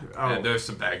father. Oh. And there's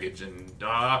some baggage and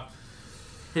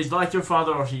He's like your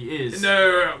father, or he is.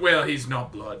 no, well, he's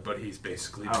not blood, but he's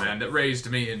basically the Oh. man that raised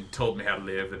me and told me how to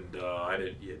live, and I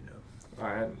didn't, All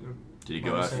right. Did he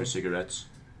go out for cigarettes?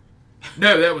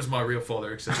 No, that was my real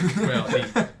father, except, well,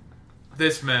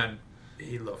 this man,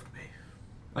 he loved me.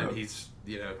 And Oh. he's,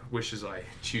 wishes I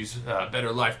choose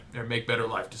better life, or make better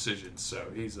life decisions, so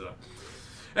he's,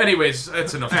 Anyways,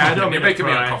 that's enough. I don't talking. mean You're to making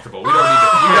me cry. uncomfortable. We don't need to,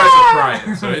 you guys are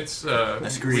crying, so it's, I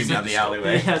screamed down the He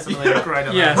alleyway. has something like right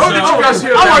on Yeah, that. Oh, did so- you guys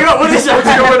hear Oh that? my god, what is that?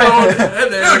 What's going on?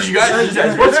 Hello, you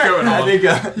guys- what's going on? I think,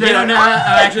 I'm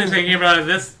actually thinking about it.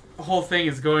 This whole thing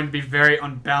is going to be very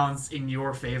unbalanced in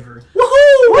your favor.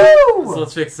 Woohoo! So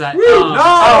let's fix that.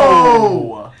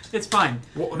 Oh! It's fine.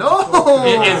 No!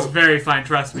 It is very fine.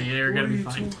 Trust me, you're gonna be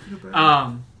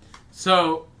fine.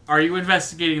 So are you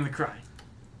investigating the crime?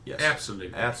 Yes.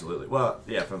 Absolutely. Absolutely. Well,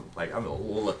 yeah,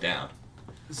 we'll look down.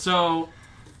 So,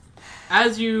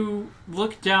 as you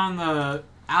look down the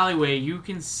alleyway, you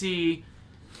can see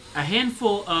a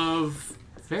handful of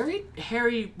very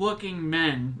hairy-looking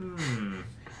men,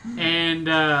 and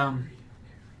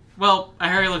well, a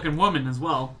hairy-looking woman as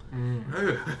well.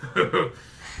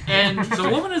 And the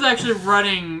woman is actually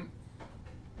running.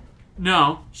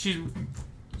 No, she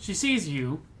sees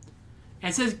you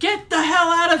and says, "Get the hell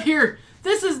out of here!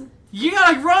 You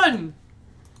gotta run!"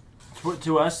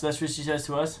 To us? That's what she says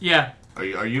to us? Yeah.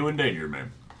 Are you in danger,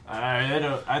 man?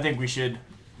 I think we should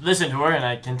listen to her and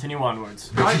I continue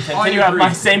onwards. I Continue at agree.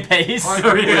 my same pace. I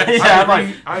agree. Yeah, I'm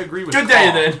like, I agree with good day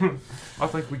Paul. then. I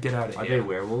think we get out of Are here. they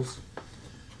werewolves?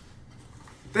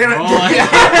 Damn it.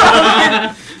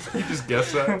 Oh, You just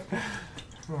guessed that?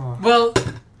 well,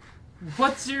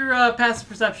 what's your passive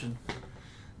perception?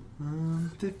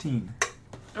 15.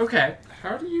 Okay.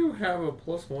 How do you have a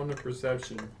 +1 to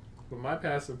perception? But my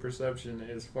passive perception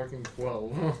is fucking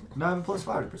 12. No, I'm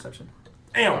 +5 to perception.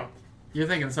 Damn. You're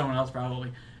thinking of someone else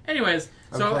probably. Anyways,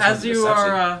 I'm so plus as one to you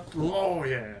are Oh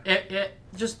yeah.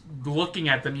 just looking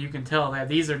at them, you can tell that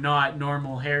these are not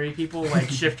normal hairy people like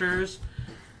shifters.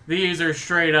 These are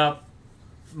straight up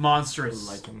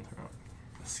monstrous.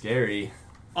 Scary.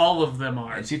 All of them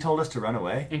are, And she told us to run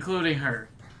away? including her.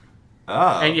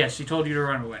 Oh. And yes, she told you to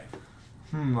run away.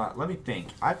 Let me think.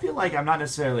 I feel like I'm not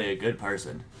necessarily a good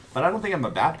person, but I don't think I'm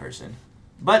a bad person.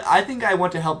 But I think I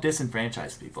want to help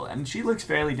disenfranchise people, and she looks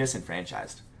fairly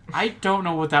disenfranchised. I don't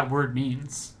know what that word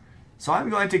means. So I'm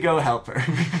going to go help her.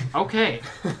 Okay.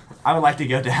 I would like to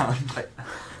go down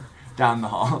the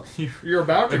hall. You're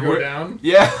about to go down.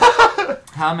 Yeah.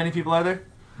 How many people are there?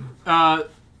 How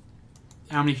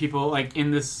many people like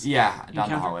in this? Yeah, down the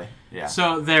Encounter? hallway. Yeah.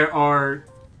 So there are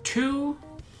 2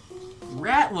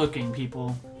 rat-looking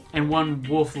people and 1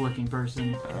 wolf-looking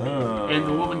person, Oh. and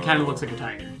the woman kind of looks like a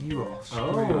tiger. You are.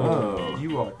 Oh.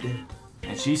 You are dead.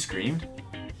 And she screamed?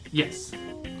 Yes.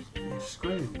 You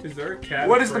screamed. Is there a cat?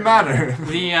 What is the afraid? matter?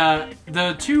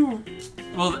 The 2,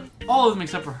 well, all of them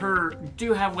except for her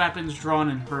do have weapons drawn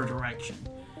in her direction,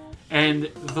 and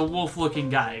the wolf-looking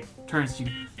guy turns to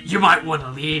you. You might want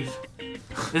to leave.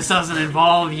 This doesn't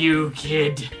involve you,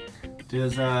 kid.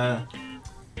 Does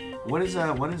what is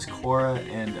Cora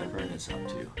and Avernus up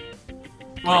to?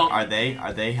 Well, Like,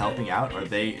 are they helping out, or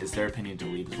is their opinion to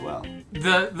leave as well?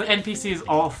 the NPCs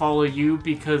all follow you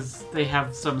because they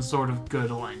have some sort of good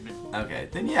alignment. Okay,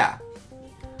 then yeah.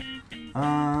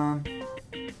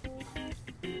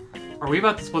 Are we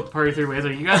about to split the party 3 ways?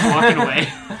 Are you guys walking away?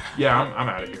 Yeah, I'm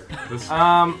out of here. This,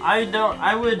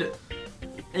 I would,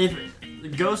 if the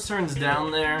ghost turns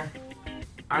down there,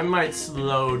 I might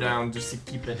slow down just to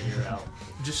keep an ear out.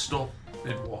 Just stop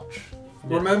and watch.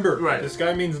 Remember, Right. this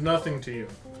guy means nothing to you.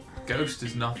 Ghost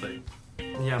is nothing.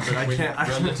 Yeah, but I When can't.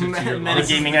 relative to your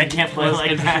Metagaming, I can't play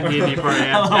like that. D&D party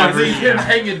Otherwise, ever you again.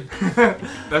 hanging.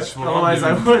 That's what Otherwise,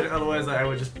 I'm I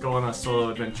would just go on a solo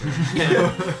adventure.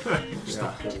 Just a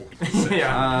hole.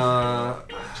 Yeah.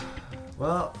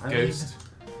 Well, I Ghost.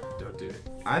 Don't do it.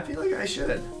 mean, I feel like I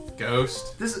should.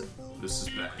 Ghost. This is. This is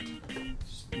bad.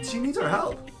 She needs our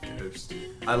help. Ghost.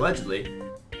 Allegedly.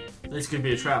 This could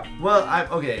be a trap. Well,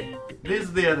 okay. This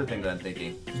is the other thing that I'm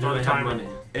thinking. Do they have money?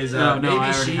 Is No, I maybe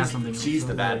already have something else. she's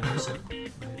the bad person.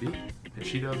 Maybe. If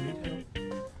she doesn't need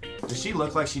help. Does she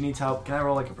look like she needs help? Can I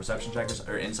roll like a perception check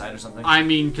or insight or something? I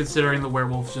mean, considering the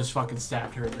werewolf just fucking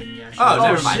stabbed her, then yeah. Oh,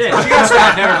 never mind. shit. She got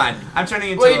stabbed. Never mind. I'm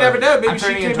turning into. Well, you never know. Maybe I'm she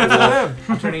turning came into a after wolf.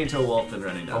 them. I'm turning into a wolf and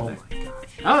running down there. my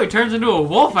gosh. Oh, he turns into a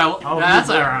wolf. That's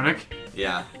you- ironic.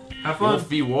 Yeah. Have fun. Wolf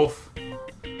v. Wolf.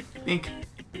 Bink.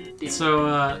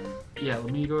 So, yeah,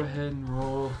 let me go ahead and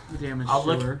roll the damage I'll to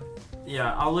look- her.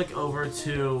 Yeah, I'll look over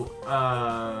to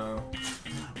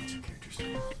what's your character's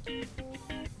name?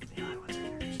 Yeah, what's her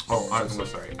character's name? oh, I'm so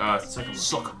sorry.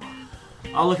 Sakuma.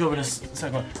 I'll look over to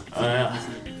Sakuma.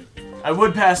 I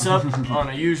would pass up on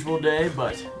a usual day,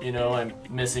 but you know I'm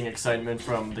missing excitement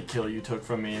from the kill you took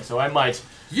from me, so I might.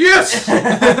 Yes!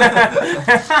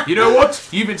 You know what?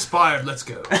 You've inspired. Let's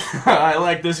go. I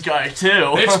like this guy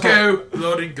too. Let's go.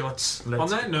 Blood and guts. On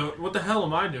that note, what the hell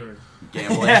am I doing?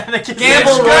 Gambling. Yeah, the kid-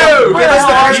 Gamble Let's roll. go! Give us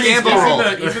the Where first the hell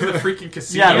gamble roll. Even the freaking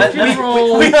casino. Yeah, You can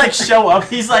roll- we like show up.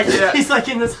 He's like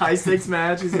in this high stakes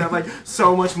match. He's got like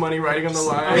so much money riding on the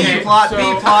line. Okay, B plot. so- B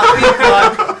plot. B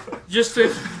plot. Just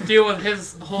to deal with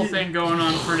his whole thing going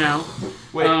on for now.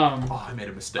 Wait. Um, Oh, I made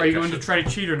a mistake. Are you I going to should- try to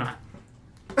cheat or not?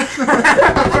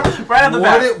 Right on the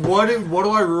back. What do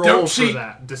I roll Don't for cheat.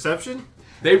 that? Deception?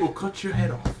 They will cut your head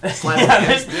off. Sleight Yeah, of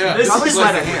hand. this Yeah. Probably is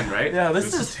sleight of hand, right? yeah, this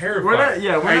This is is terrifying. We're not,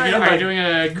 yeah, we're Are not you, in, are you like, doing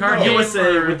a card game?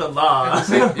 USA or- with the law.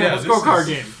 Yeah, Let's this go card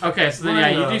is- game. Okay, so then We're yeah,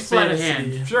 in you a do sleight of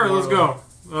fantasy hand. Sure, let's world.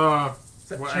 go.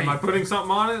 Am I putting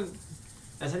something on it?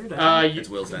 Is that your dice? You, It's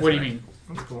Will's what do you dice, mean?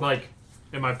 That's cool. Like,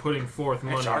 am I putting forth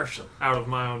money It's arson. out of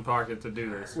my own pocket to do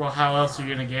this? Well, how else are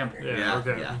you gonna gamble? Yeah, Yeah,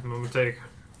 okay. yeah. I'm gonna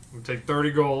take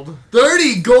 30 gold.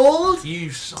 30 gold? You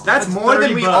son. That's more than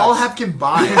 30 we bucks. all have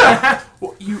combined.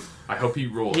 Well, I hope he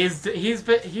rolled. He's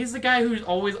the guy who's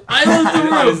always I love the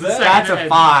room. the second That's a ahead.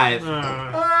 5.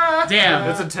 Damn.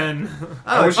 That's a 10. Oh,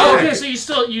 Oh, shit. okay,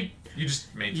 so you You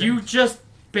just made you just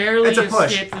barely It's a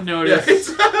push. escaped the Yeah, notice,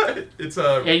 it's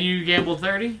a. and you gambled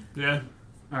 30. Yeah.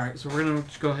 All right, so we're gonna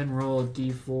just go ahead and roll a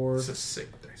d4 It's a sick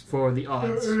dice. for the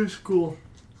odds. It's cool.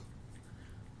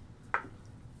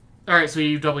 All right, so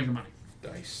you double your money.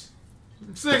 Dice.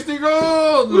 60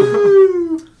 gold!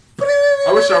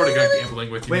 I wish I would have gone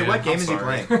gambling with you. Wait, man. what game I'm is he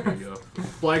sorry. playing? There you go.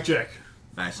 Blackjack.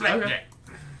 Nice. Okay.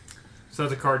 So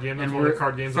that's a card game. That's And one of we're the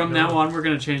card games. from I know. now on, we're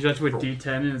gonna change that to a d10,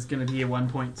 and it's gonna be a 1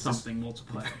 point something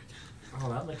multiplier. Oh,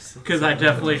 that looks. Because I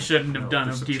definitely shouldn't have done a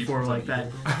there's some cheap d4 ones like on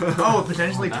that. Oh,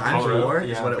 potentially times Colorado? war is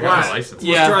Yeah. what it I got was. a license.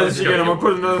 Yeah. Let's try this Let's again. go. I'm gonna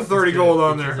put another 30 gold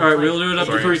on there. All right, we'll do it up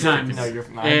to Sorry. 3 times. No, you're.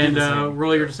 And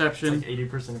roll your deception. It's like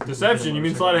 80% of Deception? You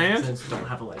mean sleight of hand? Don't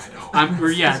have a license.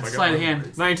 Yeah, it's sleight of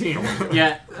hand. 19.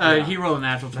 Yeah, he rolled a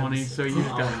natural 20, so you just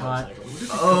got caught.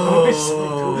 Oh,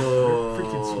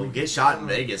 get shot in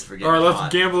Vegas for getting Alright, let's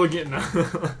caught. gamble again now.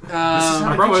 I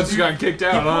Um, probably just got kicked He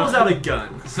out, pulls huh? out a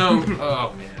gun. so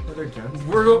Oh man. Other guns.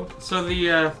 so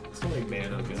the Something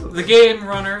man. Okay. the game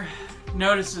runner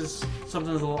notices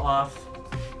something's a little off,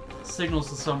 signals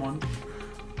to someone,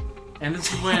 and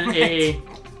this is when a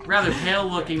rather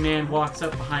pale-looking man walks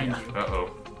up behind you. Uh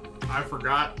oh. I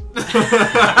forgot.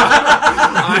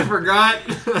 I forgot.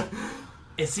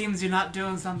 It seems you're not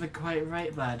doing something quite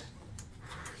right, lad.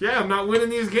 Yeah, I'm not winning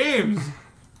these games.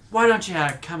 Why don't you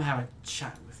come have a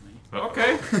chat with me?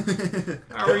 Okay.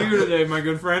 How are you today, my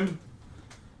good friend?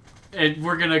 And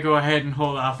we're gonna go ahead and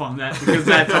hold off on that because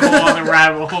that's a whole other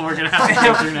rabbit hole we're gonna have to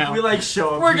go through now. We like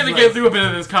show up. We're he's gonna like, get through a bit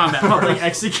of this combat. public first.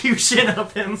 execution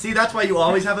of him. See, that's why you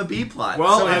always have a B plot.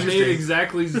 Well, So I made interesting.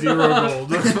 exactly 0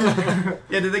 gold. Yeah,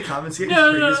 did they compensate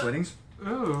No, his no, previous no. winnings?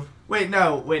 Ooh. Wait,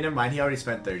 never mind. He already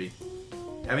spent 30.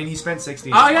 I mean, he spent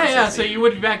 60. Oh yeah. So you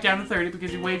would be back down to 30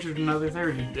 because you wagered another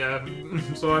 30. Yeah,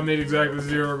 so I made exactly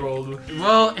 0 gold.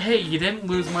 Well, hey, you didn't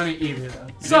lose money either, though.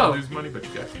 You So didn't lose money, but you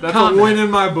got. That's Combat. a win in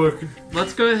my book.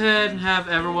 let's go ahead and have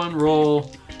everyone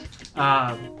roll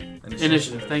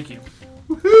initiative. Thank you.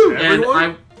 And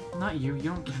Everyone? Not you. You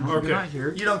don't count. Okay. You're not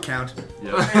here. You don't count.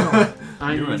 Yeah.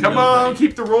 I You're a Come on,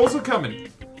 keep the rolls a coming.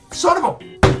 Son of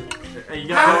a.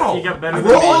 You How? got better.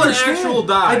 Roll an understand. actual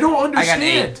die. I don't I got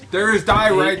understand. There is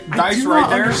dice I right do there.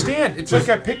 not understand. It's like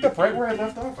I picked up right where I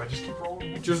left off. I just keep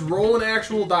rolling. Just roll an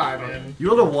actual die, man. You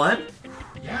rolled a 1?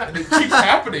 Yeah, and it keeps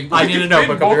happening. I need a It's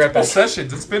notebook. been I'll be right multiple back.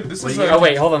 sessions. It's been. This is. Wait, a- Oh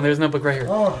wait, hold on. There's a notebook right here.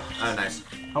 Oh, Oh, nice.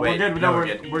 Oh, Wait, we're good. no, No, we're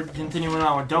good. we're continuing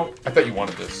on. Don't. I thought you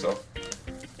wanted this. So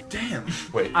Damn.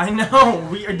 wait. I know.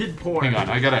 We did poor. Hang on.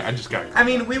 I just got. I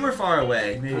mean, we were far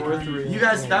away. Maybe. 4-3. You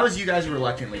guys, that was you guys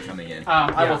reluctantly coming in.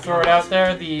 I will Yeah. throw it out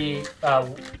there. The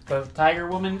tiger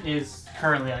woman is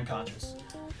currently unconscious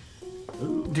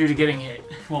due to getting hit.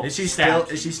 Well, Is she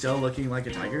stabbed. still looking like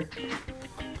a tiger?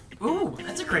 Ooh,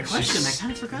 that's a great question. I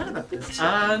kind of forgot about this.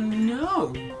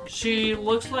 No. She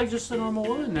looks like just a normal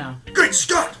woman now. Great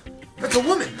Scott! That's a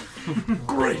woman!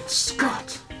 Great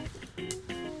Scott!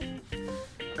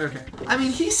 Okay. I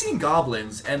mean, he's seen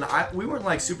goblins, and we weren't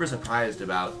like super surprised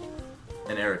about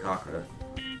an Aarakocra.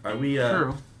 Are we?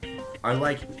 True.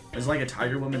 Is like a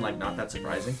tiger woman like not that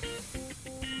surprising?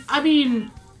 I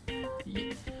mean,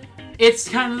 it's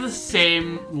kind of the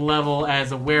same level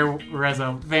as a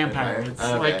vampire. It's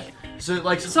Okay. like So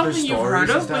like something there's you've stories heard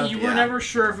and of, but stuff? you were Yeah. never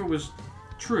sure if it was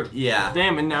true. Yeah,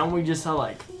 Damn, and now we just saw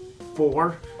like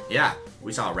 4 yeah.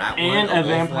 We saw a rat and one, a wolf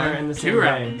vampire one, in the 2 same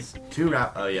rat day. ones. 2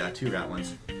 rat. Oh yeah, 2 rat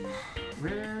ones.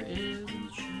 Where is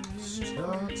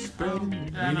Start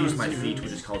spreading. I You know use my it's feet, yours.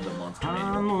 which is called the monster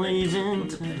I'm manual. leaving Flip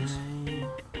the things.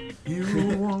 today.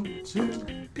 You want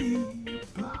to be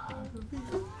part of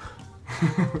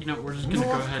it. You know, we're just gonna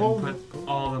go ahead and put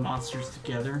all the monsters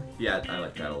together. Yeah, I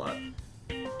like that a lot.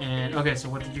 And okay, so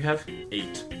what did you have?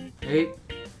 8. 8.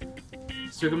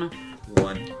 Sugama.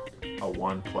 1. A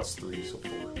 1 plus 3, so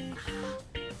 4.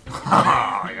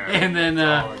 And then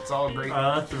It's all great.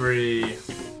 3. 3.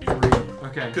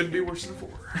 Okay. Couldn't be worse than 4.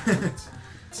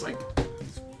 It's like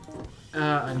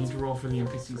I need to roll for the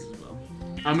NPCs as well.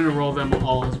 I'm gonna roll them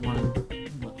all as one.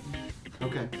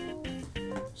 Okay.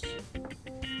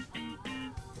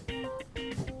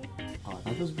 Oh, I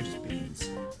thought those were just beans.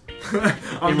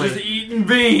 I'm Anyway. just eating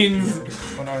beans.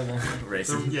 What are they?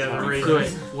 Racist. Yeah, So they're wait,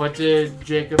 what did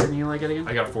Jacob and Eli get again?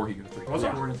 I got a 4, he got a 3. What's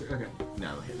up? 4 and 3. Okay. No,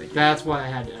 okay, thank you. That's why I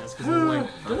had to ask. 'Cause I'm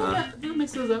like, did I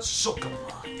mix those up?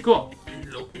 Cool.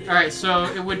 Alright, so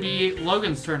it would be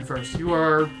Logan's turn first. You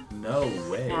are No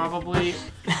way. probably.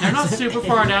 They're not super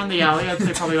far down the alley. I'd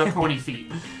say probably about 20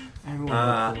 feet.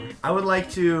 I would like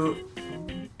to.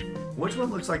 Which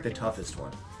one looks like the toughest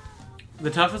one? The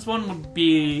toughest one would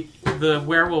be the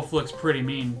werewolf looks pretty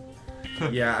mean.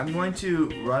 Yeah, I'm going to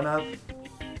run up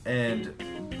and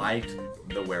bite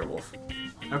the werewolf.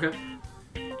 Okay.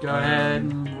 Go ahead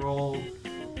and roll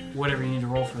whatever you need to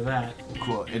roll for that.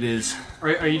 Cool. It is.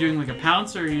 Are you doing like a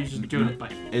pounce or are you just doing a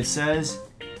bite? It says.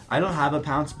 I don't have a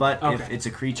pounce, but if Okay. it's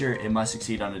a creature, it must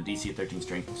succeed on a DC 13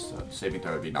 strength so saving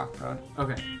throw would be knocked prone.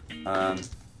 Okay.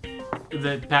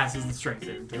 That passes the strength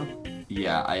saving throw.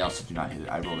 Yeah, I also do not hit it.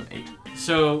 I rolled an 8.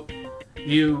 So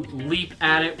you leap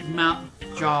at it, mouth,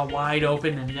 jaw wide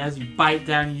open, and as you bite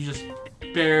down, you just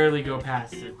barely go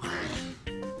past it.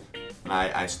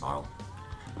 I snarl.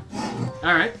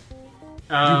 All right.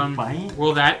 bite?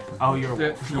 Roll that. Oh, you're.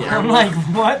 Yeah. I'm like,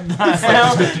 what the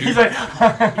hell? He's like,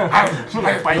 So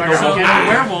the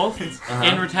werewolf,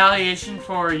 in retaliation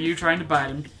for you trying to bite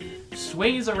him,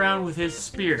 sways around with his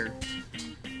spear,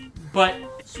 but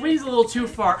sways a little too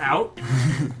far out,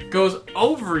 goes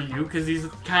over you because he's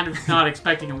kind of not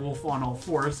expecting a wolf on all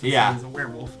fours. Since Yeah. he's a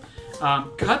werewolf.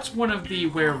 Cuts one of the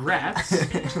were-rats.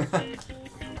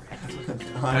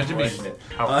 Imagine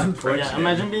being yeah,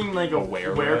 imagine being like a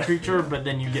were were creature, but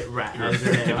then you get rat.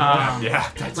 yeah,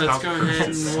 that's Let's go ahead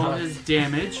and roll his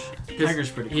damage. 'cause Tiger's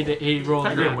pretty he rolled a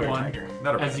Tiger nat were one, tiger.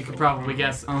 not a as bad you could one. probably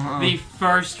guess. Uh-huh. The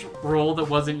first roll that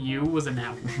wasn't you was a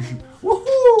nat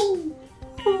one.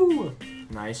 Woohoo!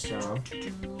 Nice job.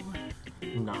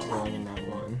 Not rolling in that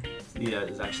one. Yeah,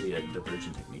 it's actually a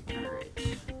diversion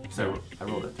technique. So I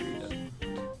rolled a 3 then.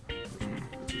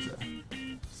 Which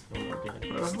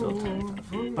is Still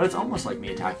good. but it's almost like me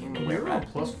attacking the You're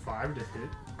were-rat +5 to hit.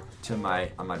 to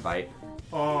on my bite.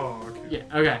 Oh, okay.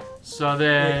 Yeah. Okay. So It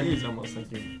then is almost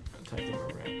like you're attacking a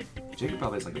rat. Jacob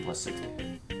probably has like a +6 to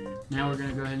hit. now we're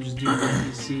gonna go ahead and just do the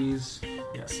NPCs.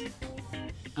 Yes.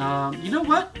 You know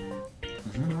what?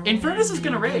 Infernus is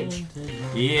gonna rage.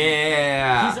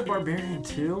 Yeah. He's a barbarian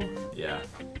too. Yeah.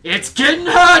 It's getting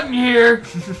hot in here.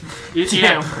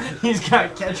 Yeah. He's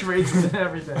got catchphrases and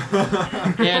everything.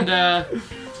 And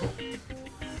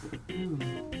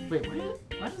wait,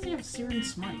 why does he have Searing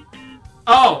Smite?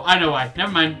 Oh, I know why.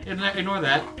 Never mind. Ignore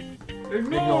that.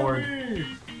 Ignored. me!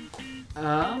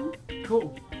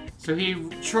 Cool. So he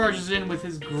charges in with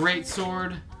his great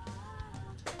sword.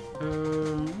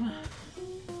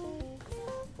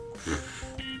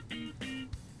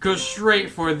 Goes straight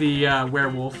for the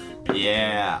werewolf.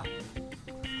 Yeah.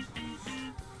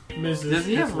 Misses. Does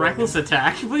he have reckless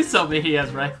attack? Please tell me he has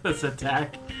reckless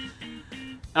attack.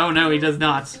 Oh no, he does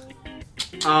not.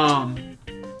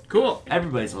 Cool.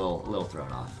 Everybody's a little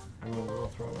thrown off. I'm a little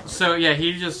thrown off. So yeah,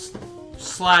 he just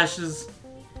slashes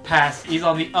past. He's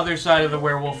on the other side of the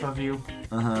werewolf of you,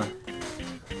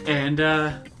 and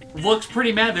looks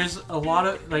pretty mad. There's a lot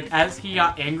of as he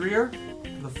got angrier,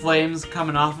 the flames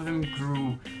coming off of him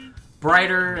grew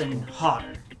brighter and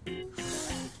hotter.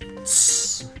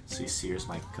 So he sears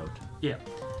my coat. Yeah.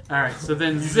 All right. So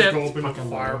then You just Zip go open a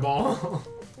fireball.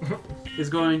 is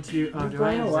going to. Oh, do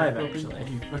I have alive, Zip open? actually. I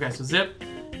do. Okay. So Zip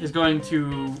is going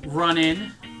to run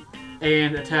in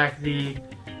and attack the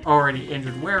already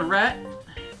injured were-rat.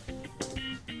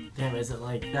 Damn, is it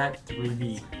like that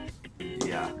 3v?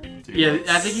 Yeah. Dude, Yeah,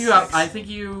 like I think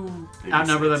you Maybe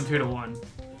outnumber them 6. 2-1.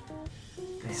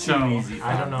 Too So easy.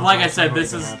 I don't know. Like how I said,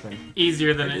 it's this gonna is happen.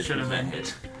 easier than I it did should have been,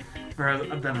 hit. or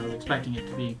than I was expecting it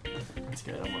to be. That's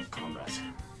good. I want combat.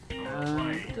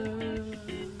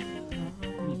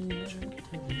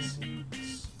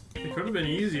 It could have been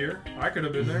easier. I could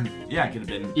have been there. Yeah, it could have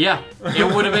been Yeah,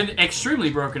 it would have been extremely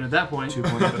broken at that point.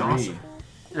 2.3.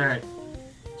 All right,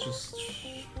 just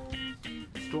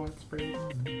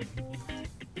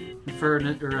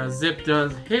Zip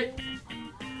does hit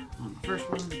on the first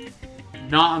one,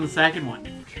 not on the second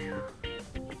one.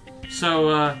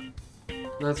 So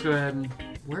let's go ahead and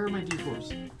where are my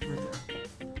d4s? Right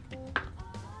there.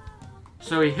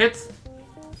 So he hits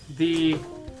the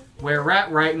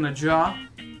were-rat right in the jaw,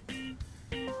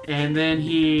 and then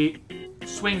he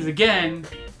swings again,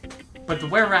 but the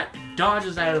were-rat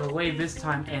dodges out of the way this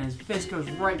time, and his fist goes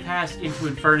right past into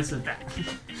Infernus's back.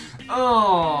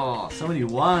 Oh, so many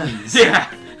ones.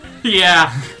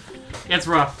 Yeah, it's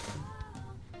rough.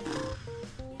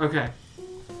 Okay.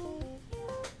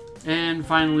 And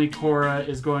finally, Cora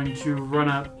is going to run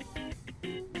up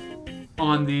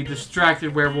on the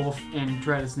distracted werewolf and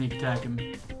try to sneak attack him.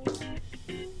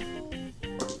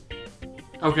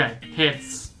 Okay,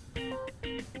 hits.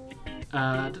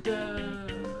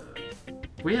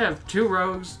 We have 2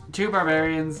 rogues, 2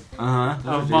 barbarians,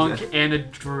 a monk, and a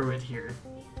druid here.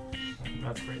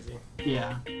 That's crazy.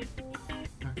 Yeah.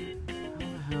 Okay. How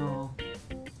the hell?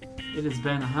 It has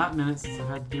been a hot minute since I've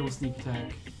had to deal with sneak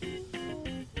attack.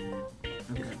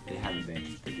 Okay. They have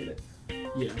advantage to get it.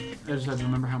 Yeah. I just have to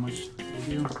remember how much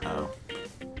they do. Oh.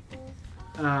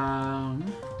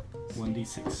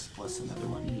 1d6 plus another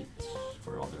one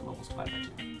for all their levels divided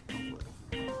by 2.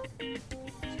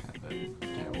 It's kind of a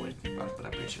terrible way to think about it, but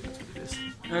I'm pretty sure that's what it is.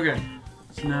 Okay.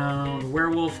 So now the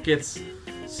werewolf gets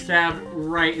stabbed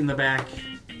right in the back.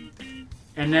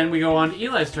 And then we go on to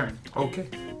Eli's turn. Okay,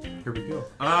 here we go.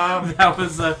 That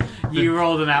was you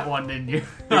rolled in that one, didn't you?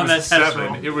 It On was that a test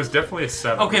 7. roll. It was definitely a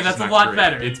 7. Okay, which that's is a not lot great.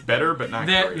 better. It's better, but not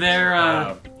They're- great.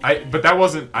 they're, but that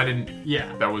wasn't. I didn't.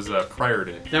 Yeah. That was prior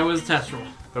to. That was a test roll.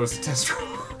 That was a test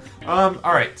roll.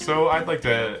 All right. So I'd like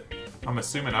to. I'm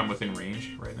assuming I'm within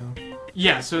range right now.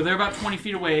 Yeah, so they're about 20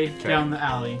 feet away down the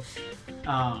alley.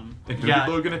 And who yeah.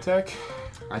 did Logan attack?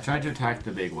 I tried to attack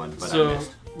the big one, but I So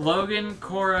missed. Logan,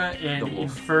 Cora, and The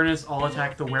wolf. Infernus all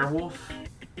attack the werewolf,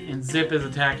 and Zip is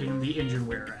attacking the injured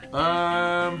were-rat.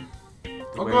 I'll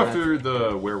go were-rat. after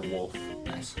the werewolf.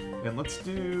 Nice. And let's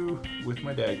do with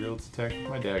my dagger. Let's attack with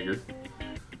my dagger.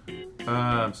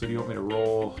 So do you want me to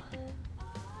roll?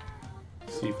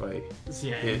 See if I So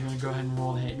yeah, hit I'm gonna go ahead and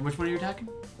roll the hit. Which one are you attacking?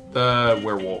 the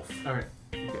werewolf. Okay.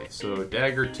 Okay, so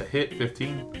dagger to hit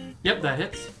 15. Yep, that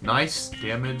hits. Nice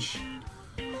damage.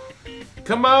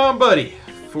 Come on, buddy.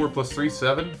 4 plus 3,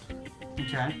 7.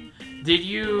 Okay. Did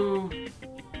you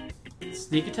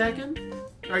sneak attack him?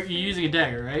 Or you're using a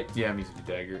dagger, right? Yeah, I'm using the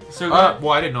dagger. So Well,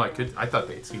 I didn't know I could. I thought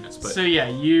they had seen us, but so yeah,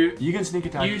 you You can sneak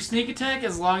attack. sneak attack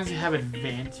as long as you have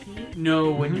advantage.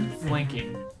 No, when you're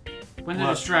flanking. When they're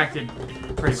What? distracted,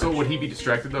 pretty so much. would he be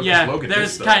distracted though? 'Cause Yeah, Logan there's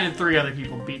missed, though. kind of 3 other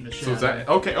people beating the shit So is out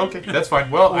of that okay? That's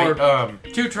fine. Well, Or-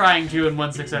 2 trying to and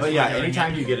 1 successful. But yeah,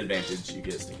 anytime you get advantage, you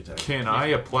get a sneak attack. can I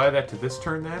apply that to this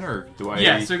turn then, or do I?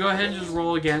 Yeah, so go ahead and just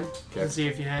roll again Okay. and see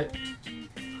if you hit.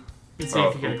 And see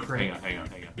if you get a crit. Hang on.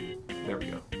 There we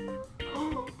go.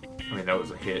 I mean, that was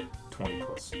a hit. 20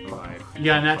 plus 5. You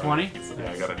got a nat 20?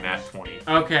 Yeah, I got a nat 20.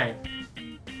 Okay.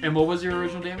 And what was your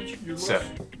original damage? Your 7.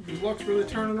 Your luck's really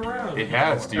turning around. It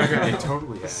has, dude. Okay. It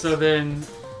totally has. So then,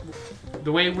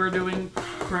 the way we're doing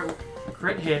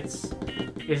crit hits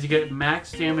is you get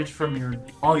max damage from your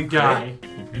Oh, you die.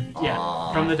 Yeah,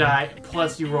 Aw. from the die,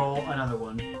 plus you roll another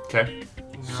one. Okay.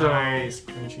 So, Nice.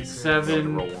 Crunchy crits.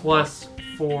 7 roll one plus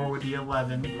 4 would be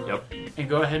 11. Yep. And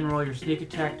go ahead and roll your sneak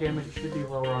attack damage. It should be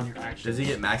lower on your action. Does he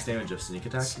get max damage of sneak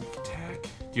attack? Sneak attack. Do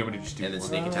you want me to just do And then one?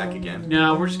 sneak attack again?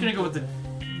 No, we're just going to go with the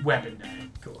weapon die.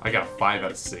 I got 5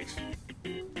 out of 6.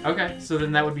 Okay, so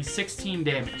then that would be 16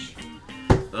 damage.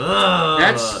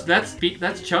 Ugh.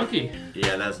 That's chunky.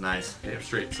 Yeah, that's nice. Damn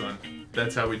straight, son.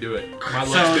 That's how we do it. My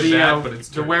So luck's been bad, but the it's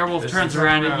the werewolf this turns is-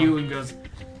 around at you and goes,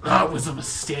 "That was a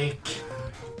mistake."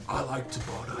 I like to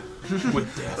bother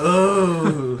with death.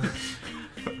 Oh.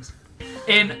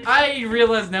 And I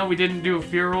realize now we didn't do a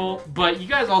fear roll, but you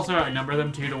guys also outnumber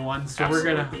them 2-1, so we're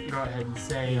gonna go ahead and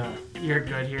say you're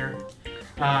good here.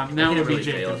 Now I it'll can't be really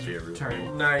fail a Jacob's fear roll.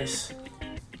 turn. Nice.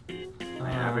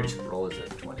 My average roll is at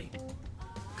 20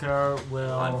 Car on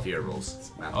will fear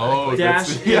rolls. Oh, dash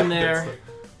that's- in yeah, there,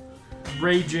 that's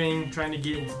raging, trying to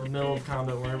get into the middle of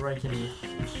combat wherever I can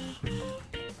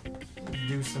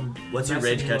do some. What's your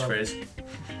rage messing up. catchphrase?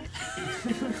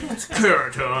 It's clear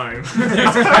time.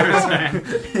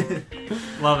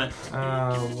 Love it.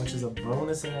 Which is a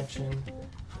bonus action,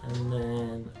 and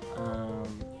then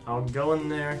I'll go in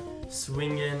there,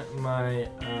 swing in my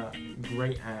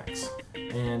great axe,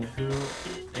 and who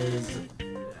is?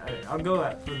 I'll go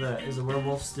at for the. Is a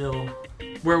werewolf still?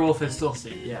 Werewolf is still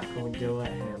safe. Yeah, I'll go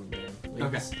at him then.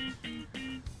 Okay.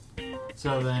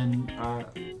 So then,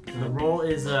 The roll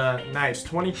is nice,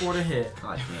 24 to hit.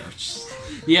 God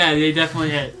damn. yeah, they definitely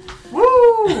hit.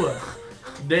 Woo!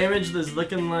 Damage is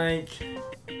looking like.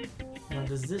 Now,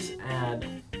 does this add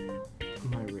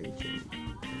my raging?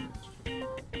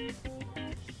 I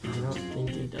don't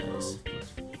think it does.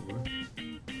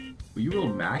 Well, you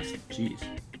rolled max? Jeez.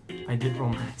 I did roll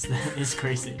max. That is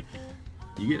crazy.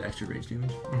 You get extra rage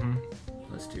damage? Mm-hmm.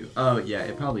 Plus 2. Oh, yeah,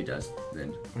 it probably does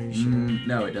then. Are you sure?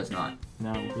 No, it does not.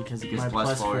 No, because Because my plus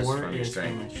plus 4 is 4 from your is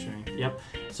strength. from my strength. Yep.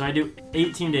 So I do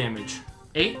 18 damage.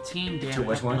 18 damage. To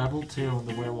which one? Level 2,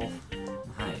 the werewolf.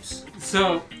 Nice.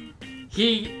 So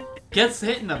he gets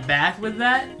hit in the back with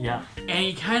that, Yeah. and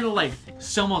he kind of like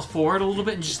stumbles forward a little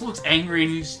bit and just looks angry,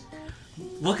 and he's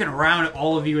looking around at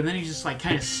all of you, and then he just like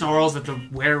kind of snarls at the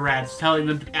were-rats, telling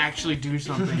them to actually do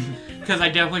something. Because I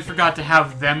definitely forgot to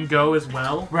have them go as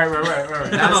well. Right.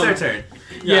 Now it's their turn.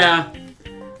 Yeah.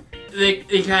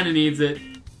 He kind of needs it.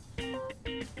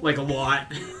 Like a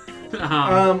lot.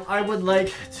 I would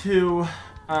like to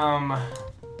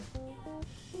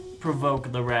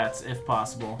provoke the rats if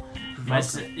possible.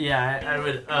 I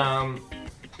would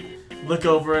look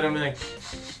over at him and like,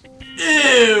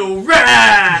 ew,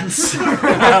 rats!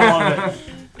 I love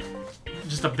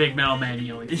Just a big metal man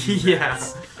yelling. it.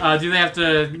 Yes. Do they have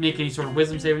to make any sort of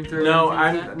wisdom saving throw? or No,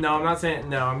 anything like I'm not saying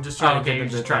no. I'm just trying Oh, okay, to you're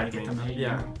get just them trying to get them to hit you.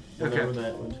 Yeah. Okay. Whatever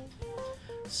that would. that?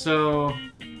 So,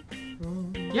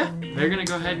 yeah, they're gonna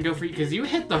go ahead and go for you because you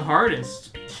hit the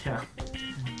hardest Yeah.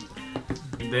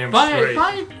 Damn by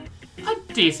straight. a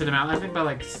decent amount. I think by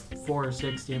like 4 or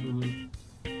 6.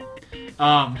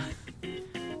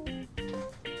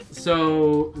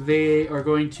 So they are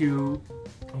going to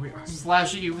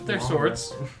slash at you with their Long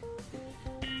swords.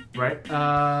 Right?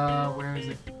 Where is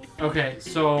it? Okay,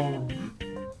 so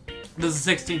this is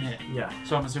 16 hit. Yeah,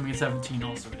 So I'm assuming 17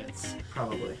 also hits.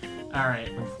 probably. All right.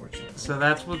 Unfortunately. So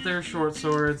that's with their short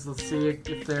swords. Let's see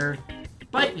if their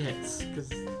bite hits.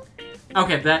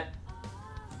 Okay, that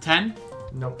 10.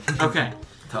 Nope. Okay,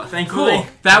 Thankfully, cool.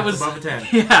 That was above a 10.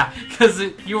 yeah, because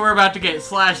you were about to get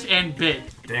slashed and bit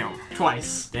Damn.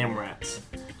 twice. Damn rats.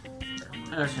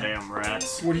 Okay. Damn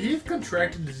rats. Would he have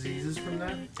contracted diseases from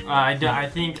that? I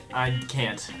think I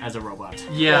can't as a robot.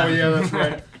 Yeah. Oh, yeah, that's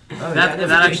right. That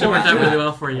actually worked out really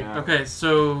well for you. Yeah. Okay,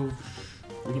 so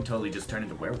We can totally just turn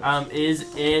into werewolves.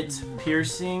 Is it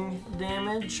piercing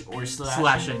damage or slashing?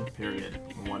 Slashing. Period.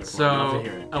 Wonderful. Love to so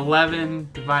hear it. 11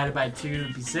 divided by 2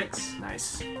 would be 6.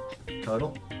 Nice.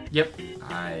 Total? Yep.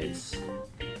 Nice.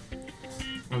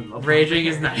 Raging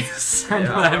is nice. I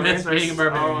know I miss being a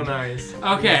barbarian. Oh, nice.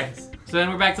 Okay, so then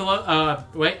we're back to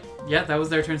wait. Yeah, that was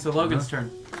their turn. So Logan's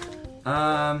turn.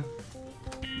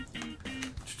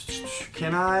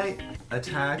 Can I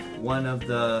attack one of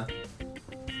the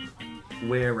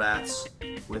were-rats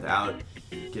without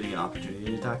getting an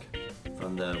opportunity attack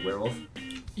from the werewolf?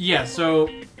 Yeah. So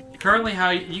currently,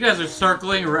 how you guys are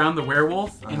circling around the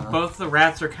werewolf, and Uh-huh. both the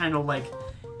rats are kind of like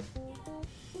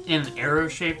in an arrow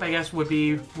shape. I guess would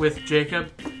be with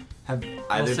Jacob. Have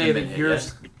I'll either say of them that been hit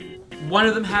yours. One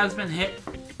of them has been hit.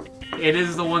 It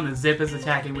is the one that Zip is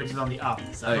attacking, which is on the opposite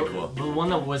yet? side. Okay, cool. The one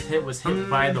that was hit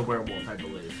by the werewolf, I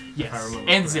believe. Yes. I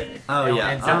remember And correctly. Zip. Oh yeah.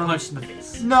 And Zip punched in the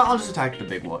face. No, I'll just attack the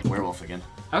big werewolf again.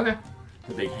 Okay.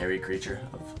 The big hairy creature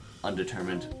of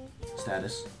undetermined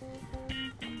status.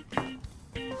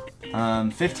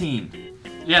 15.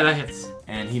 Yeah, that hits.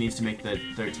 And he needs to make the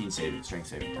 13 strength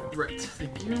saving throw. Right.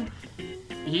 Thank you.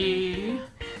 He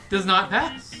does not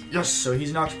pass. Yes, so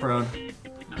he's knocked prone.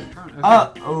 Not prone.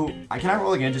 Okay. Can I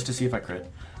roll again just to see if I crit?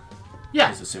 yeah.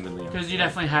 Just assuming Because you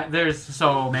definitely have. There's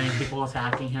so many people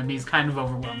attacking him. He's kind of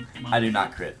overwhelmed. I do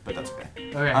not crit, but that's okay.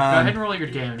 Okay. Go ahead and roll your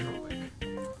damage real quick.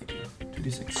 Thank you.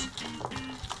 2d6.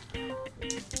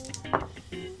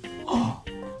 Oh!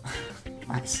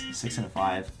 Nice. 6 and a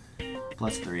 5.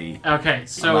 Plus 3. Okay.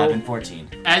 So 11,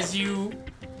 14. as you,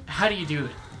 how do you do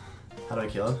it? How do I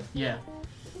kill him? Yeah.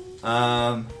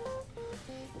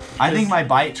 I think my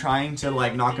bite trying to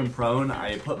like knock him prone,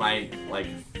 I put my like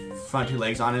front 2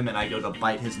 legs on him and I go to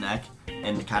bite his neck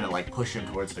and kind of like push him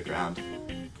towards the ground.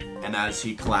 And as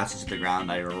he collapses to the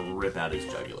ground, I rip out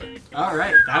his jugular. All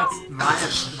right.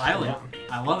 That's violent.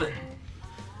 I love it.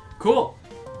 Cool.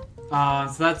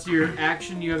 So that's your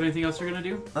action. You have anything else you're gonna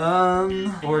do,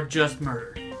 or just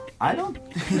murder? I don't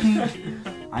think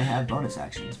I have bonus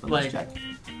actions, but let's check.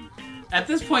 At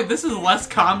this point, this is less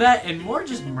combat and more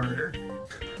just murder.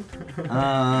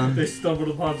 They stumbled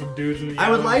upon some dudes in the I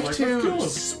would alley, like "Let's kill to 'em."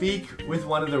 speak with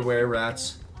one of the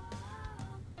were-rats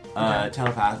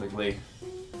telepathically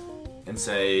and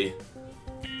say,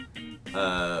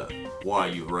 why are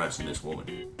you harassing this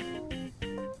woman?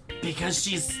 Because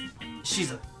she's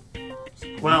a.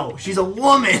 Well, she's a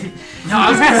woman! No, I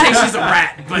was gonna say she's a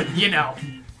rat, but you know.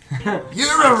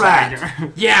 You're a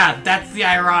rat! Yeah, that's the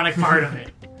ironic part of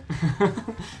it.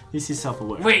 He's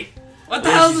self-aware. Wait, what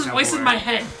the hell is this voice in my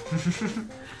head?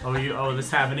 Oh, this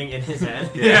happening in his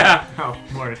head? Yeah. Oh,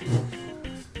 word.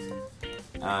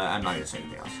 I'm not gonna say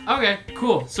anything else. Okay,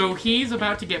 cool. So he's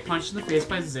about to get punched in the face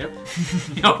by Zip.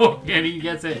 Oh, and he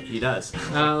gets hit. He does.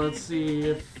 Let's see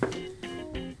if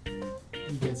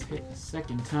he gets hit the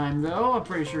second time, though. I'm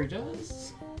pretty sure he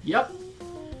does. Yep.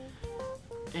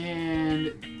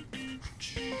 And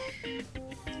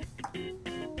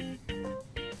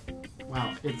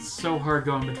wow, it's so hard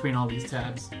going between all these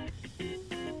tabs.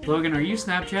 Logan, are you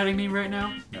Snapchatting me right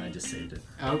now? No, I just saved it.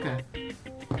 Okay.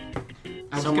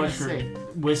 I was So gonna much for say.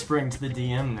 whispering to the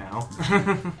DM now.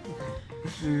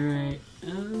 Alright.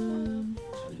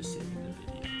 I just saved the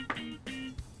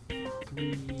video.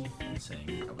 3. I'm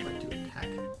saying I would like to attack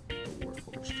the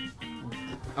Warforged.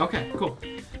 Okay, cool.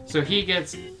 So he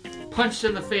gets punched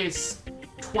in the face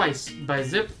twice by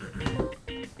Zip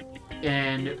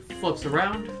and flips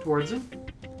around towards him.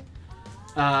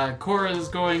 Cora is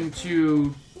going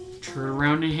to turn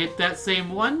around and hit that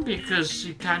same one because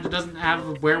she kind of doesn't have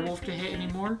a werewolf to hit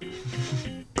anymore.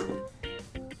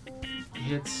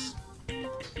 Hits.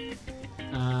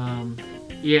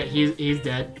 Yeah, he's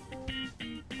dead.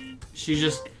 She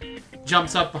just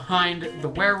jumps up behind the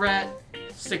were-rat,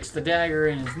 sticks the dagger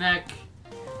in his neck.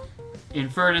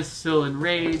 Infernus still in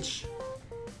rage.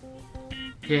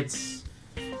 Hits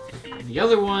the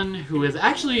other one, who is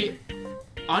actually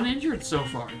uninjured so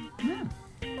far.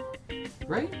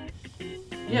 Right?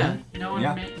 Yeah. No one.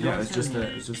 Yeah, no yeah, one's it's just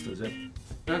hit me. the zip.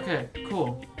 Okay,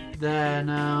 cool. Then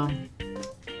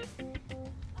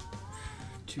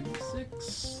 2,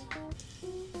 6.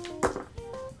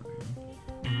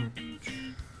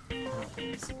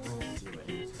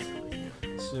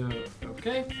 So,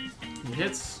 okay. He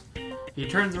hits. He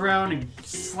turns around and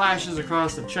slashes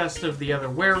across the chest of the other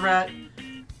were-rat,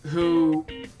 who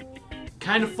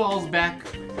kind of falls back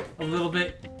a little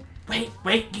bit. Wait,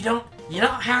 you don't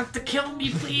have to kill me,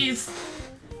 please.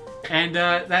 And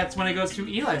that's when it goes to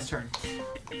Eli's turn.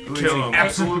 Kill him.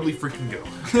 Absolutely freaking go.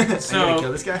 I'm gonna So,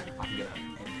 kill this guy.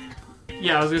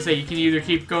 yeah, I was gonna say you can either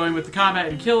keep going with the combat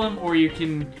and kill him, or you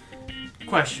can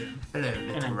question Hello, and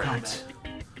little then rat. combat.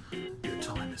 Your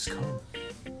time has come.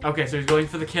 Okay, so he's going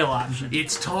for the kill option.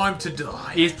 It's time to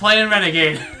die. He's playing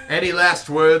Renegade. Any last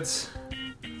words?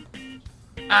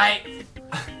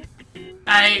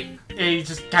 He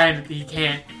just he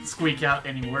can't squeak out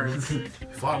any words.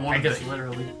 If I I wanted guess to,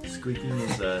 literally. Squeaking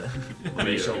is a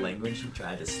racial language.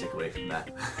 Try to stick away from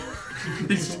that.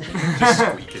 he's just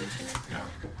squeaking.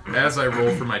 As I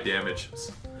roll for my damage.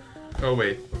 Oh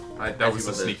wait, that was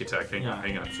a sneak attack. Hang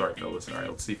on. Sorry, fellas. All right,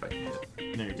 let's see if I can hit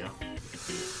it. There you go.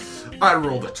 I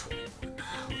rolled a 21.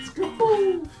 Let's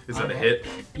go. Is that a hit?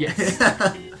 Yes.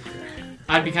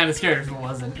 I'd be kind of scared if it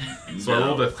wasn't. So I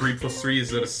rolled a 3 plus 3.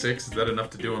 Is that a 6? Is that enough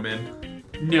to do him in?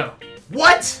 No.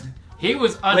 What? He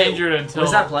was uninjured until.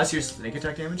 Was that plus your sneak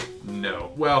attack damage?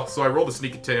 No. Well, so I rolled a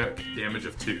sneak attack damage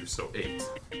of 2, so 8.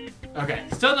 Okay,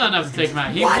 still not enough to take him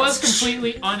out. He was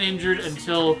completely uninjured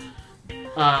until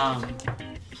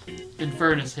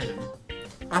Infernus hit him.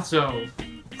 So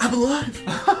I'm alive.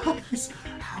 How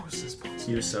is this possible?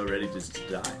 He was so ready just to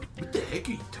die. What the heck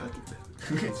are you talking about?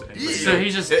 so he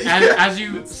just as you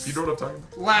You know what I'm talking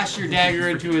about? lash your dagger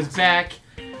into his back,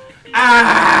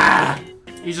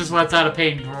 he just lets out a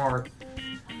pain roar.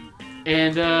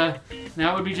 And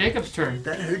now it would be Jacob's turn.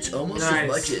 That hurts almost Nice. as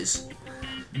much as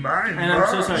mine. And I'm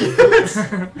so sorry.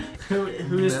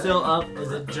 Who is still up?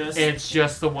 Is it just... It's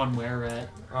just the one were rat.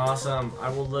 Awesome. I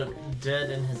will look dead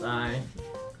in his eye.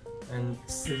 And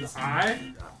His eye?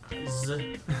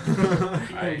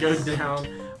 and go down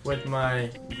with my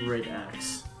great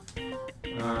axe.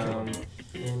 And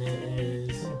it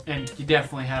is... And you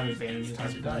definitely have advantage at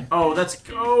this point. Oh, let's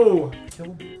go!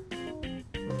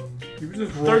 You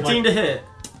just roll 13 to hit.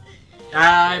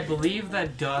 I believe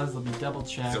that does. Let me double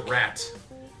check. He's a rat.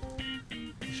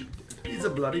 He's a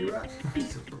bloody rat.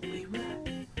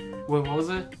 Wait, what was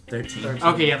it? 13.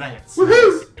 Okay, yeah, that hits.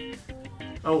 Woohoo!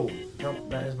 Oh, nope,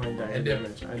 that is my die And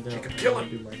damage. I don't Jacob, kill him.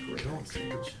 do my great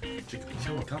damage.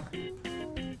 Kill him, come.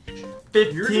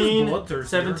 15, bloodthirsty.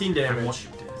 17 damage.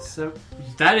 So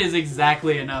that is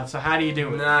exactly enough. So how do you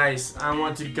do it? Nice. I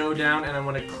want to go down and I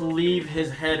want to cleave his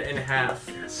head in half.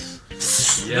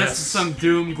 This is some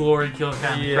Doom Glory kill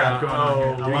kind of crap going on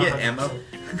here. Do I we love get it. ammo?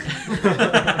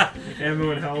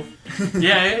 ammo and health.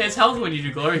 Yeah, it's health when you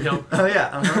do Glory kill. Oh,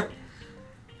 yeah.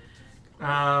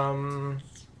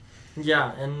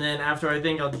 Yeah, and then after I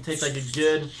think I'll take like a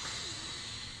good,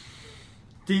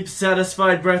 deep,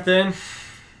 satisfied breath in.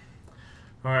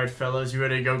 Alright, fellas, you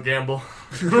ready to go gamble?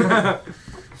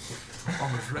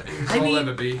 Almost ready. I I'll mean- let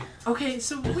it be. Okay,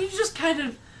 so we just kind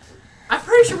of... I'm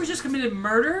pretty sure we just committed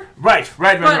murder, Right.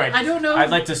 but I don't know... I'd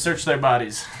like to search their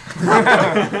bodies.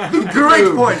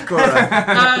 Great point, Cora.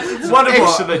 Wonderful.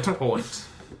 Excellent point.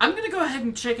 I'm gonna go ahead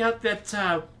and check out that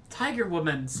tiger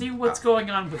woman, see what's going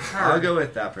on with her. I'll go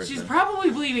with that person. She's probably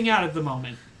bleeding out at the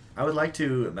moment. I would like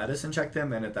to medicine check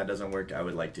them, and if that doesn't work, I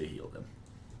would like to heal them.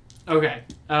 Okay,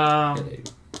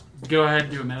 go ahead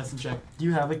and do a medicine check. Do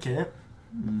you have a kit?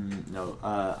 No,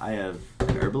 I have an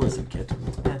herbalism kit.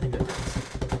 I think that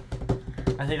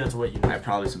does. I think that's what you I need. have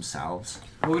probably some salves.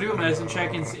 We'll do a medicine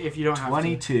check and see if you don't have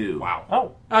 22. Wow. Oh,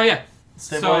 to. Oh, yeah.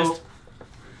 stabilized. So,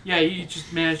 yeah, you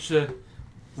just managed to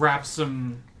wrap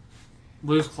some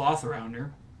loose cloth around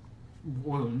her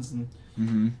wounds, and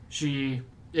Mm-hmm. she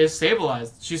is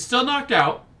stabilized. She's still knocked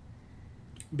out,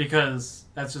 because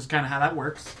that's just kind of how that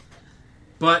works.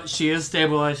 But she is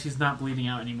stabilized. She's not bleeding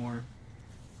out anymore.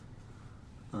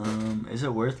 Is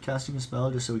it worth casting a spell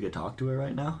just so we could talk to her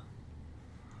right now?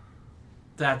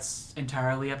 That's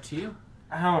entirely up to you.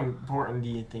 How important do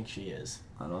you think she is?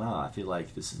 I don't know. I feel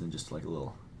like this isn't just like a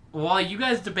little... While you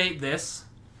guys debate this,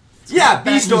 Yeah,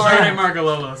 back to Jardine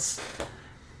Margololos.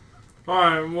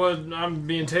 Alright, what? I'm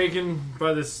being taken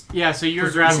by this. Yeah, so you're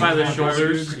grabbed by the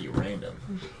shoulders. Pretty random.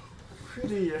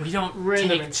 Pretty. We don't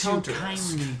Random take too encounter.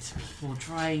 kindly to people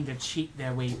trying to cheat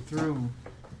their way through,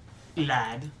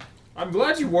 lad. I'm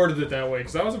glad you worded it that way,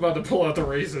 because I was about to pull out the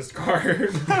racist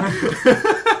card.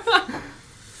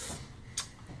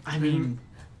 I mean,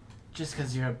 just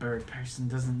because you're a bird person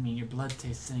doesn't mean your blood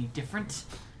tastes any different.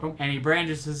 Oh. And he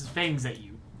brandishes his fangs at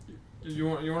you. You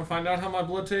want to find out how my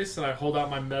blood tastes? And I hold out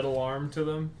my metal arm to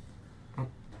them.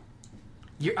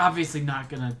 You're obviously not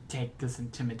gonna take this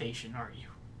intimidation, are you?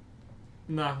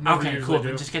 No, never Okay, usually cool. do.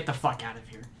 Then just get the fuck out of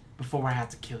here before I have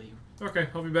to kill you. Okay,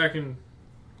 I'll be back in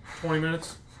 20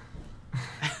 minutes.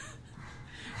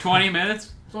 20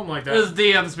 minutes? Something like This is that.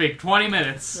 DM speak. 20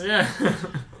 minutes. Yeah.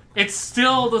 It's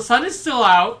still, the sun is still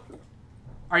out.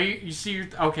 Are you see your,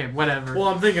 okay, whatever. Well,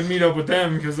 I'm thinking meet up with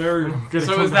them, because they're...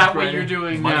 So is that what you're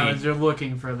doing now? Money. Is you're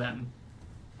looking for them?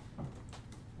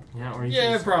 Yeah, or you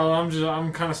Yeah, can- probably.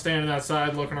 I'm kind of standing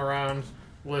outside, looking around,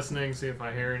 listening, see if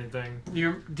I hear anything. Do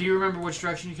you remember which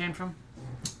direction you came from?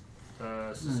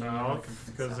 South,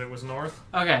 because it was north.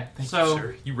 Okay, Thank so you,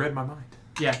 sir. You read my mind.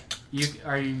 yeah,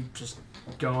 are you just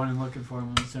going and looking for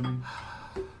them? I'm assuming.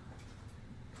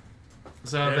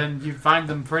 So Yeah. then you find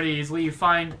them pretty easily. You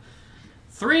find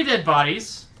 3 dead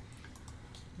bodies.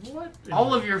 What?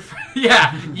 All of your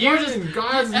yeah, you What just in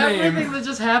God's everything name? that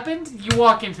just happened. You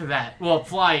walk into that. Well,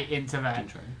 fly into that.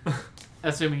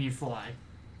 Assuming you fly.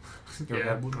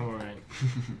 Yeah. Alright.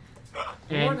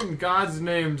 And What in God's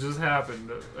name just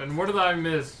happened? And what did I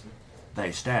miss?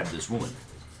 They stabbed this woman.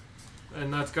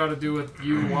 And that's got to do with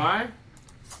you. Why?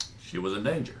 She was in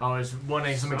danger. I was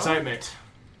wanting some So? excitement.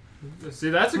 See,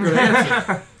 that's a good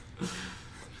answer.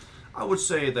 I would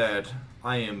say that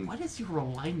I am what is your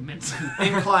alignment?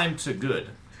 inclined to good.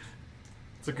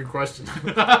 It's a good question.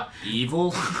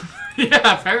 Evil?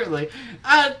 Yeah, apparently.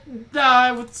 No,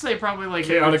 I would say probably like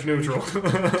Chaotic neutral.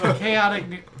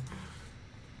 Chaotic.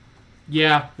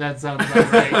 Yeah, that sounds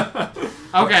about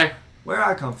right. Okay. Where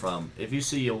I come from, if you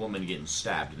see a woman getting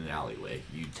stabbed in an alleyway,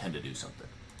 you tend to do something.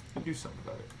 Do something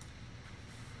about it.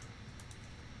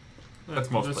 That's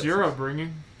most That's places. your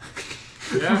upbringing.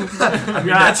 Yeah. I mean,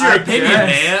 that's your opinion,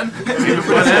 man.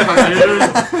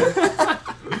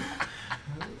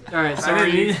 All right.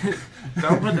 Sorry.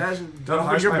 Don't put that. Don't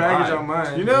put your baggage on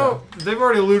mine. You know, they've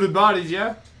already looted bodies,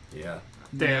 yeah? Yeah.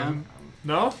 Damn.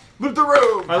 No? Loot the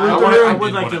room! I loot the I room.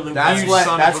 would like to loot. That's You what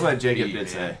son that's of a what Jacob bee, did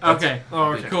say. man. Okay.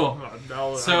 Oh, okay. Cool.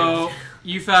 I'll- So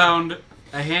you found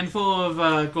a handful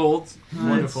of gold.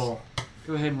 Wonderful.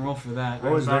 Go ahead and roll for that.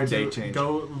 What was About their to date change?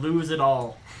 Go lose it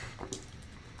all.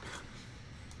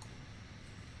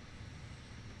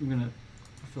 I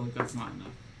feel like that's not enough.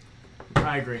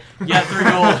 I agree. Yeah, 3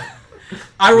 gold.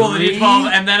 I rolled a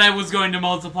d12, and then I was going to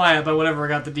multiply it by whatever I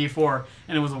got the d4,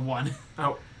 and it was a 1.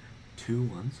 2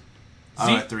 ones?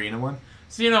 See- 3 and a 1?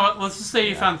 So you know what? Let's just say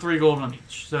you found 3 gold on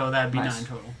each, so that'd be Nice. 9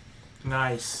 total.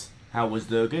 Nice. How was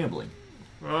the gambling?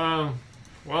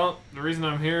 Well, the reason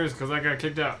I'm here is because I got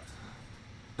kicked out.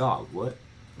 Dog, what?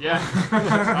 Yeah.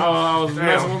 I was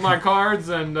messing with my cards,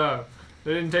 and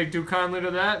they didn't take too kindly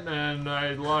to that, and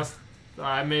I lost.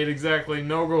 I made exactly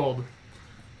no gold.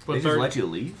 They just let you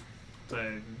leave?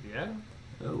 Yeah.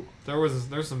 Oh.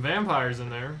 There's some vampires in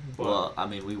there. But Well, I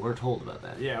mean, we were told about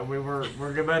that. Yeah, we're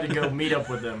about to go meet up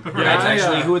with them. Yeah, That's I,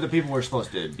 actually who are the people we're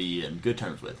supposed to be in good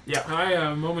terms with.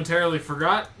 I momentarily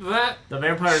forgot that. The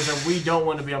vampires that we don't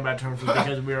want to be on bad terms with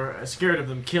because we're scared of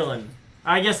them killing.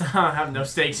 I guess I have no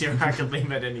stakes here. I could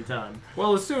leave at any time.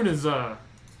 Well, as soon as our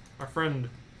friend,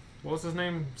 what's his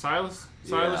name, Silas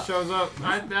Yeah. shows up,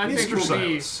 I think Mr. we'll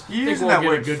Silas. You're think using we'll that get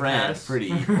a word good friend pass. pretty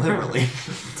liberally.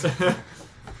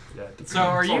 Yeah, So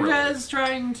are it's all you relative. guys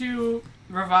trying to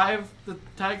revive the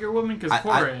tiger woman? Because I-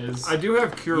 Cora is. I do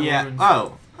have cure yeah. wounds.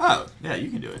 Oh, yeah, you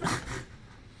can do it.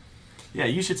 Yeah,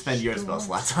 you should spend your spell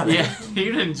slots on it. Yeah,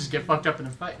 you didn't just get fucked up in a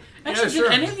fight. Actually, sure.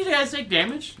 did any of you guys take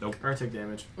damage? I took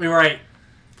damage, We were right.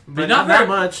 but not not that very-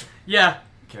 much. Yeah.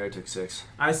 Kara took 6.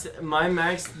 My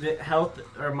max health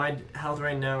my health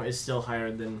right now is still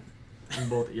higher than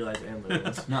both Eli's and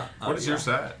Logan's. No. What is your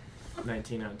stat?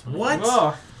 19 out of 20. What?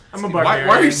 Oh, I'm a Why barbarian.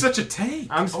 are you such a tank?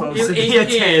 I'm supposed it, to it be a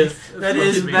is. tank. That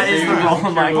is the role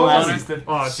of my Cure classes. wounds.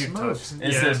 Oh, dude, Smokes. touch.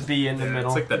 It Yeah. says B in the Yeah, middle.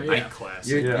 it's like the Yeah. night class.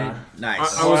 Yeah.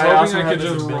 Nice. I was I also hoping I have could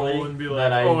this just ability roll and be like,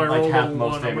 that I oh, I like rolled half a most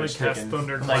 1, I'm gonna damage cast taken.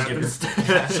 Thunderclap Like it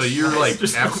instead. So you're like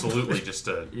absolutely just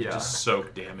a Yeah. just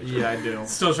soak damage. Yeah, I do.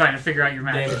 Still trying to figure out your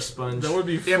magic. Damage sponge. That would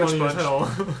be Damage funny as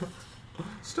sponge. hell.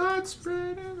 Start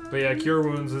spreading. But yeah, cure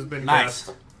wounds has been Nice.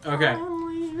 cast. Okay.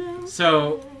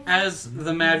 So as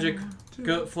the magic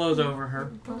flows over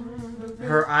her,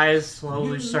 her eyes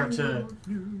slowly start to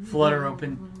flutter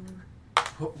open.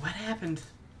 What happened?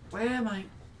 Where am I?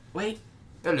 Wait.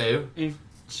 Hello. And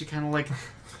she kind of like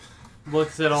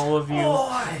looks at all of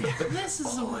you. This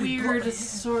is a weird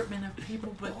assortment of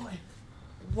people, but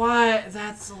why?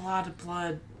 That's a lot of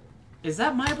blood. Is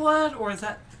that my blood, or is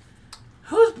that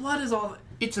whose blood is all?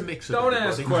 It's a mix of Don't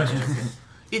ask everybody. questions.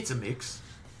 It's a mix.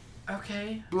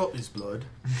 Okay, Blood is blood.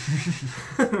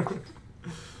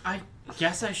 I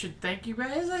guess I should thank you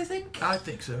guys. I think. I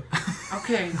think so.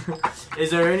 Okay.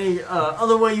 Is there any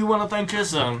other way you want to thank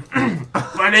us?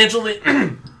 Financially? I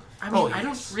mean, Oh, I yes.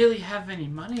 don't really have any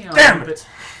money on Damn it, but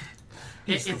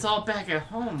it's all back at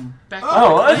home. Back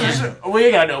Oh, at the that's clan. just,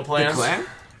 we got no plans. Clan?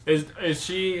 Is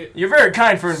she You're very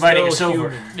kind for inviting us still over.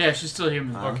 human? Yeah, she's still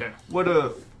human. Okay.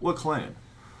 What clan?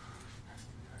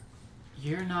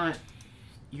 You're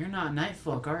not night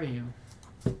folk, are you?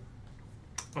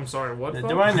 I'm sorry, what?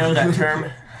 Do I know that term?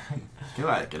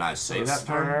 Can I say that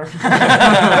term?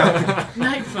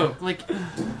 Night folk, like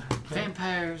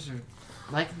vampires or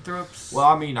lycanthropes. Well,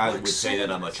 I mean, I would say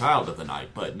that I'm a child of the night,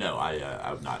 but no,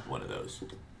 I'm not one of those.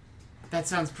 That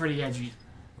sounds pretty edgy.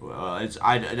 Well,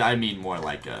 I mean more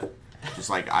like just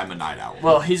like I'm a night owl.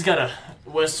 Well, he's got a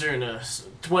western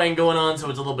twang going on, so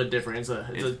it's a little bit different. It's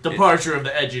a departure of the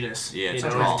edginess. Yeah, it's you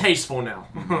a know, draw. it's tasteful now.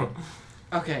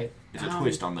 Okay. It's a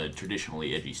twist on the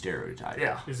traditionally edgy stereotype.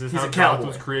 Yeah. Is this He's how a Goth cowboy.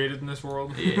 was created in this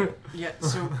world? Yeah. Yeah,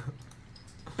 so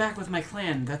back with my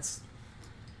clan, that's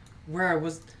where I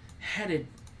was headed.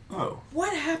 Oh.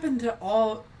 What happened to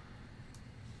all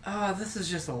this is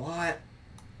just a lot.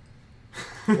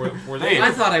 Were they?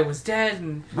 I thought I was dead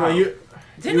and Well, you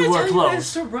didn't you I were tell you close.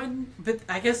 guys to run? But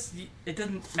I guess it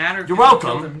didn't matter. if You're you killed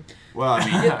welcome. them. Well, I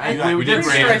mean, I- we I'm did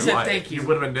pretty sure I brand said life. thank you.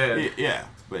 would have been dead. Yeah,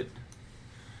 but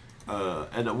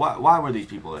and why were these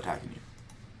people attacking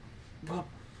you? Well,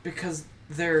 because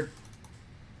they're...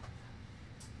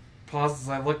 Pause as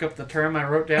I look up the term I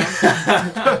wrote down.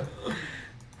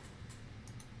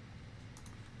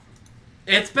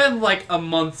 It's been like a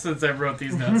month since I wrote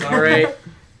these notes, alright?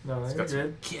 No, It's you're got some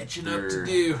good. catching up to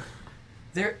do.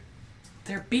 They're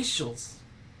bestials.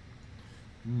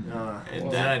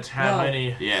 And That how well-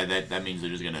 many? Yeah, that means they're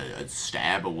just gonna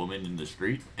stab a woman in the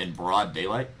street in broad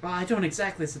daylight. Well, I don't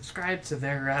exactly subscribe to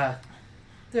their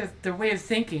way of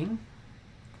thinking.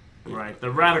 Right, the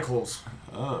radicals.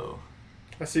 Oh.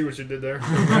 I see what you did there.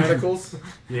 The radicals.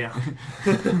 Yeah.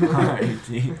 Alright.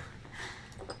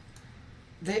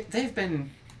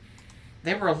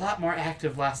 They were a lot more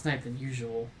active last night than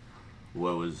usual.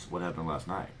 What happened last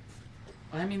night?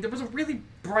 I mean, there was a really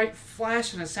bright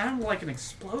flash and it sounded like an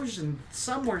explosion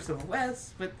somewhere to the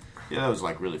west, but... Yeah, that was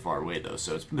like really far away though,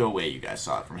 so it's no way you guys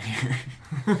saw it from here.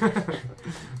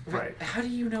 Right. How do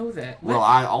you know that? Well,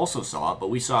 I also saw it, but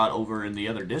we saw it over in the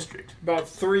other district. About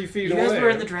 3 feet You away. guys were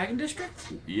in the Dragon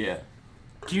District? Yeah.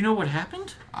 Do you know what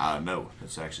happened? I don't know.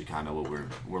 That's actually kind of what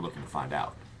we're looking to find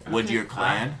out. Would your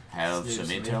clan have some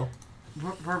Seriously. intel?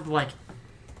 We're like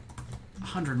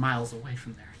 100 miles away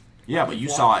from there. Yeah, but you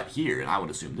saw it here, and I would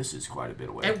assume this is quite a bit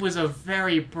away. It was a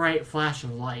very bright flash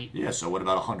of light. Yeah, so what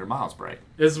about 100 miles bright?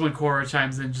 This is when Cora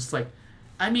chimes in, just like,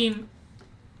 I mean,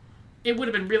 it would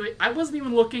have been really... I wasn't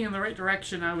even looking in the right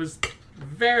direction. I was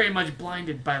very much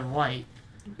blinded by the light.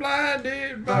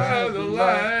 Blinded by the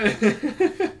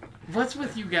light. What's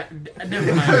with you guys?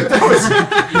 Never mind. That's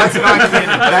not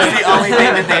canon. That's the only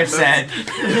thing that they've said.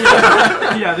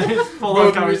 Yeah, they full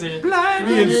on conversation. Me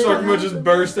and Sukma just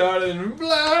burst out and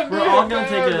blinded. We're all gonna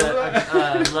by take the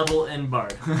light. a level in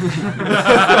bard.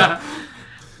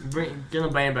 Get the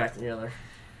band back together.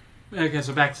 Okay,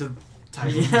 so back to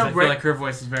Titan. Yeah, I feel right. like her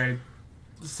voice is very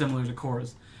similar to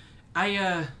Cora's.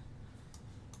 I'm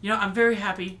very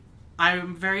happy.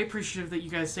 I'm very appreciative that you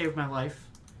guys saved my life.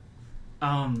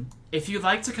 If you'd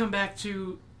like to come back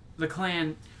to the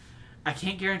clan, I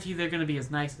can't guarantee they're going to be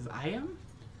as nice as I am,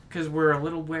 because we're a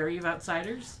little wary of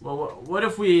outsiders. Well, what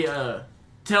if we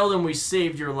tell them we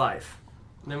saved your life?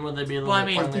 Then will they be a little Well, I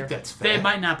bit mean, friendlier? that's They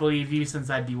might not believe you since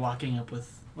I'd be walking up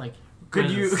with, like, Could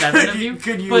what is you? it, 7 of you?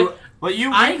 Could you? But Well,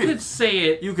 you I could say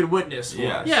it. You could witness. for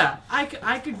Yeah. us. Yeah,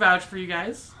 I could vouch for you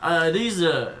guys. These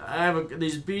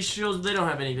these beast shields. They don't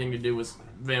have anything to do with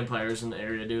vampires in the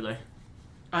area, do they?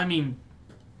 I mean,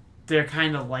 they're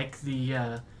kind of like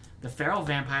the feral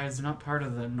vampires. They're not part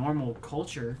of the normal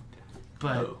culture,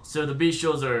 but Oh. So the beast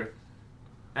shields are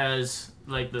as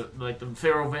like the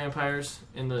feral vampires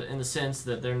in the sense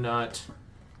that they're not.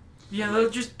 yeah, they'll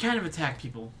just kind of attack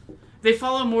people. They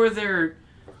follow more their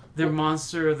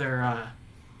monster, their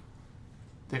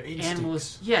They're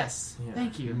animals. Yes, Yeah.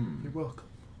 thank you. You're welcome.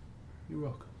 You're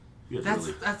welcome. You guys That's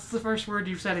really- that's the first word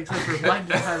you've said except for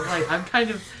blinded by the light. I'm kind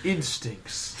of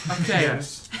Instincts. okay.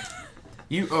 Yes.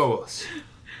 You owe us.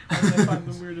 I'm gonna find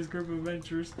the weirdest group of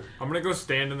adventurers. I'm gonna go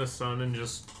stand in the sun and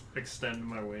just extend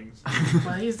my wings.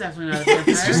 Well, he's definitely not a vampire.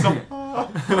 It's just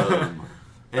a...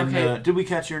 and Okay. did we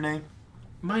catch your name?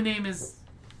 My name is.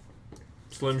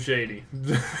 Slim Shady.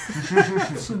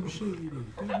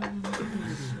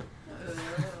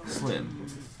 Slim.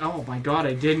 Oh my god,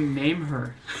 I didn't name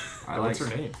her. What's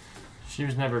her name? She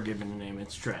was never given a name.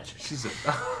 It's tragic. She's a...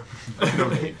 no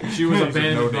name. She was She's a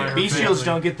abandoned no by name. her Bee shields family.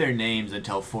 don't get their names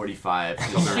until 45.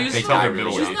 She's They not- die she's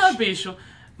really She's young. not bestial.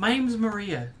 My name's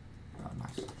Maria. Oh,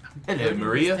 nice. Hello, Write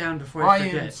Maria. this down before I I am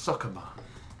forget. Sukama.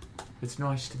 It's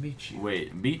nice to meet you.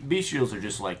 Wait, bee shields are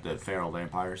just like the feral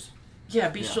vampires.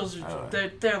 Yeah, bestials are Oh.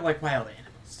 they're like wild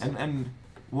animals. And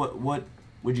what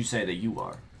would you say that you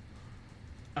are?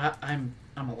 I'm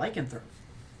a lycanthrope.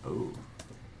 Oh,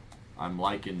 I'm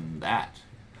liking that.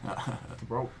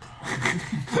 Rope.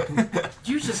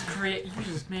 You just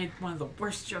made one of the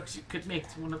worst jokes you could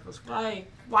make to one of us.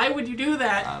 Why would you do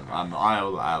that?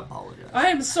 I apologize. I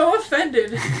am so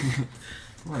offended.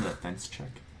 Want a fence check?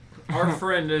 Our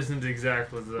friend isn't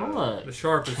exactly What? the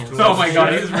sharpest tool. Oh my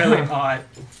god, he's really hot.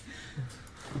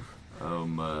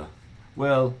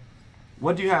 Well,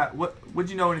 what do you have? Would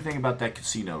you know anything about that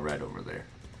casino right over there?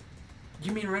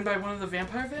 You mean run by one of the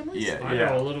vampire families? Yeah. I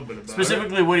know a little bit about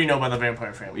Specifically, what do you know about the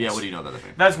vampire family? Yeah. What do you know about that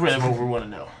thing? That's really what we want to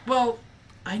know. Well,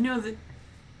 I know that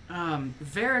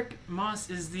Varric Moss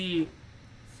is the.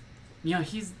 You know,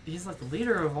 he's like the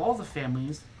leader of all the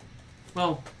families.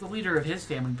 Well, the leader of his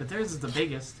family, but theirs is the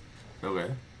biggest.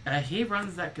 Okay. He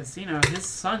runs that casino. His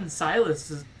son Silas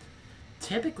is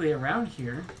typically around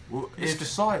here. Well, Mr.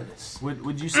 Silas.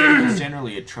 would you say he's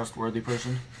generally a trustworthy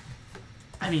person?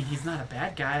 I mean, he's not a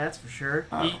bad guy, that's for sure.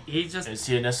 Oh. He just Is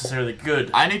he necessarily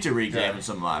good? I need to re-examine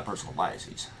some of my personal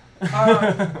biases.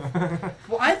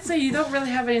 Well, I'd say you don't really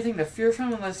have anything to fear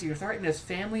from unless you threaten his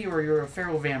family or you're a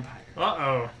feral vampire.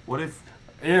 Uh-oh. What if?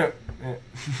 Yeah.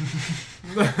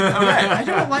 I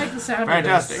don't like the sound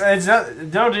Fantastic. of this. It's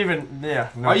not, don't even. Yeah.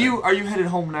 No. Are you headed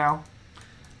home now?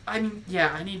 I mean,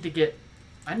 yeah, I need to get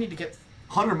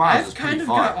 100 miles is I've pretty kind of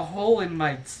far. got a hole in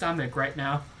my stomach right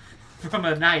now from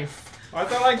a knife. I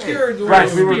thought I cured the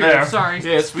Right, we were Spear, there. Sorry.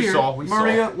 Yes, we Spear. saw.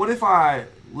 Maria, what if I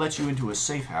let you into a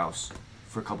safe house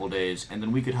for a couple days, and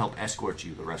then we could help escort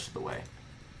you the rest of the way?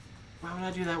 Why would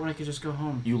I do that when I could just go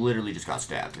home? You literally just got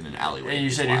stabbed in an alleyway. And you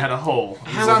said you had a hole.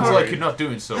 How Sounds far- like you're not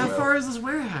doing so How well. far is this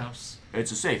warehouse?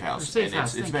 It's a safe house, A safe and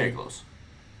house, it's thank very you. close.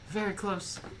 Very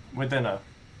close. Within a.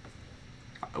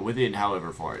 Within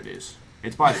however far it is.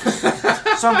 It's by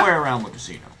the somewhere around the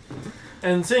casino.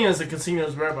 And seeing as the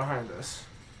casino's right behind us.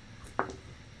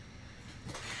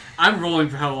 I'm rolling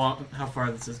for how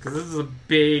far this is because this is a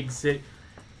big city.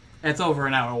 It's over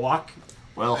an hour walk.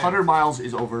 Well, 100 miles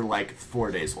is over like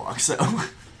 4 days walk, so.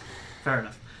 Fair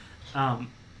enough.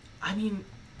 I mean,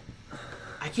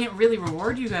 I can't really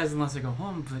reward you guys unless I go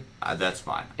home. But That's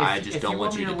fine. if, I just if don't you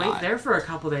want want you me to to wait die. there for a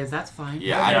couple days, that's fine.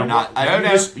 Yeah, I do Yeah, not. no, you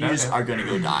no, just no. are gonna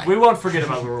go die. We won't forget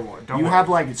about the reward. Don't You worry. have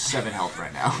like 7 health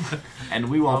right now, and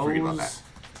we won't forget about that.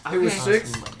 Okay. It was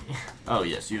 6. Oh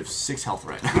yes, you have 6 health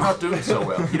right You're now. not doing so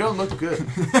well. You don't look good.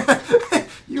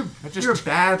 You're You're a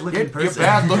bad looking You're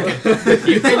bad looking.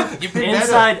 You've been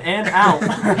Inside and out.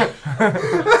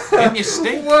 and you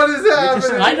stink. What is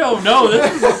happening? I don't know.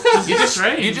 This is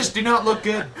strange. You just do not look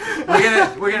good.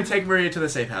 We're gonna take Maria to the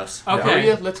safe house. Okay.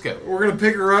 Maria, let's go. We're gonna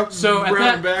pick her up. So at wrap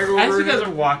that, a bag over as you her guys head.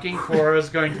 are walking, Cora's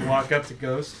going to walk up to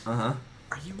Ghost. Uh-huh.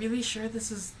 Are you really sure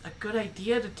this is a good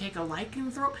idea to take a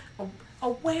lycanthrope? A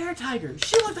were-tiger.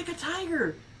 She looked like a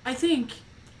tiger, I think.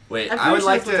 Wait, I'm I would pretty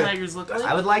like sure that's what to. tigers look like.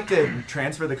 I would like to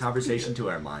transfer the conversation to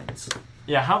our minds.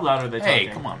 Yeah, how loud are they talking? Hey,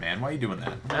 come on, man. Why are you doing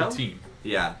that? We're Well, a team.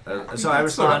 Yeah. So I That's so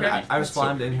respond. okay. I That's so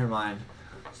respond in her mind,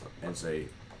 and say,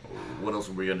 "What else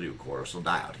are we gonna do, Cora? She'll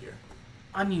die out here."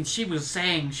 I mean, she was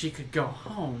saying she could go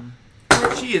home.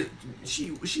 She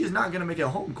is not gonna make it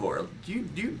home, Cora.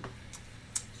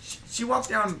 She walks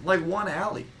down like one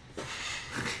alley.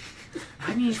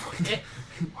 I mean,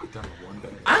 Walk down the one day.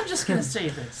 I'm just gonna say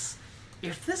this.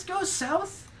 If this goes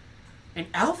south, and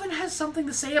Alvin has something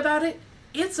to say about it,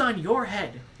 it's on your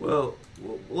head. Well,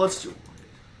 let's.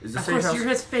 Is the Of safe course, house? you're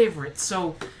his favorite,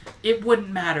 so it wouldn't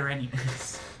matter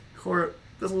anyways. Cora,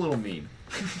 that's a little mean.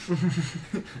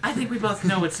 I think we both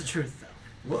know it's the truth,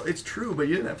 though. Well, it's true, but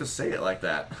you didn't have to say it like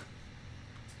that.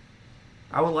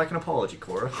 I would like an apology,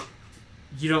 Cora.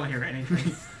 You don't hear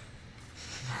anything.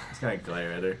 It's gonna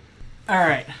glare at her. All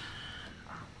right.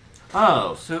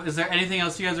 Oh, So, is there anything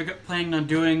else you guys are planning on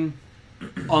doing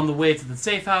on the way to the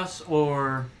safe house,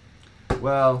 or?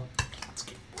 well,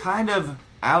 kind of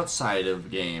outside of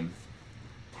game.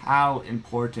 How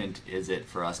important is it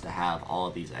for us to have all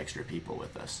of these extra people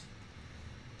with us?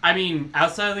 I mean,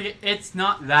 outside of the game, it's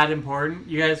not that important.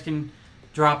 You guys can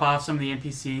drop off some of the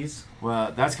NPCs.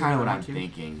 Well, that's kind of what I'm Want to?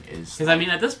 thinking. Is Because, I mean,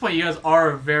 at this point, you guys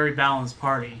are a very balanced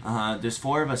party. there's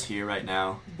 4 of us here right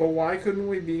now. But why couldn't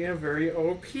we be a very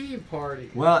OP party?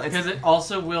 Well, it's Because it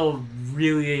also will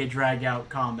really drag out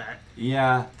combat.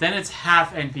 yeah, Then it's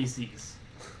half NPCs.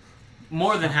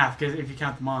 More than half, because if you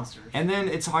count the monsters. and then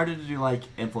it's harder to do like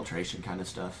infiltration kind of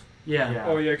stuff. Yeah. Yeah.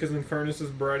 Oh yeah, because Infernus is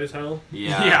bright as hell.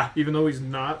 Yeah, Yeah. Even though he's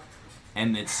not.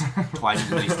 and it's twice as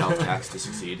many stealth attacks to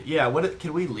succeed. Yeah,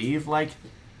 can we leave like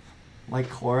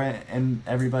Cora and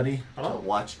everybody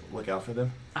to look out for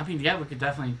them? I mean, yeah, we could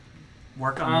definitely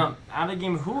work on Out of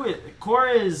game, who is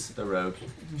Cora? Is The rogue.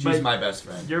 She's But- my best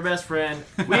friend. your best friend?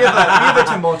 We have a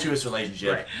tumultuous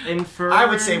relationship. Infernus. I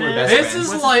would say we're best This friends.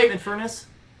 is What's like- his name? Infernus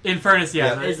Infernus,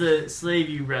 yeah. Yeah. is the slave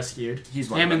you rescued. He's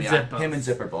Him and Zip both. Him and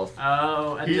Zip are both.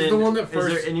 Oh, and He's then the one that Is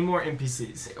first- there any more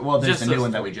NPCs? Well, there's Just the new those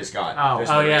one that two. we just got. Oh. There's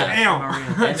Oh, Maria. yeah.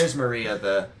 Maria. And there's Maria,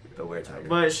 the were-tiger.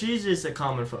 But she's just a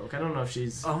common folk. I don't know if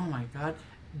she's. Oh my god.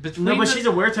 Between No, but the- she's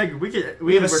a were-tiger. We could.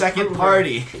 We have a could second recruit her.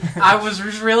 party. I was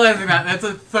just realizing that. That's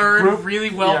a third Group-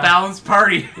 really well-balanced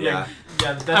party. Yeah.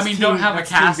 Yeah, that's I mean, don't have a that's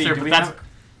Team B. caster, Do but we that's have-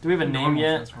 Do we have a name normal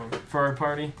yet for this world. for our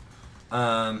party?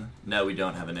 No, we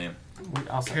don't have a name.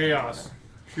 I'll second Chaos.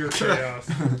 Pure chaos.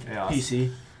 that. Chaos.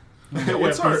 PC. Hey,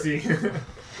 what's Yeah, our? PC. Kind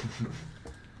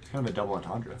of a double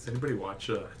entendre. Does anybody watch?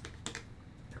 Never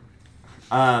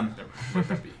Um, let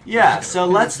that be. yeah, so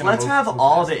let's gonna have move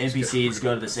all the fast. NPCs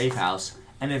go to the safe house,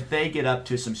 and if they get up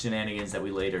to some shenanigans that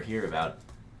we later hear about,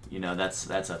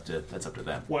 that's up to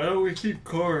them. Why don't we keep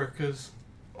Cora? Because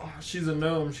she's a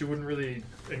gnome. She wouldn't really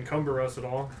encumber us at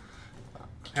all.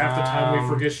 Half the time we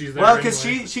forget she's there. Well, because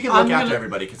anyway. she can look I'm after gonna-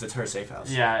 everybody because it's her safe house.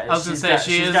 Yeah, I was gonna say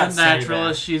she is a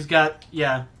naturalist. She's got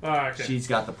Okay. She's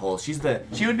got the pull. She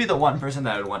would be the one person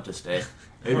that I would want to stay.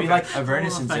 It would be like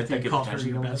Avernus and Zip that could call her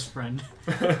potentially your go best friend.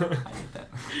 I hate that.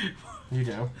 You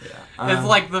do. Yeah. It's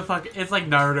like it's like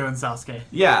Naruto and Sasuke.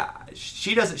 Yeah,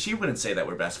 she doesn't. She wouldn't say that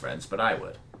we're best friends, but I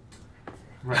would.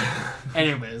 Right.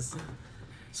 Anyways,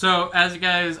 so as you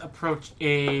guys approach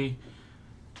a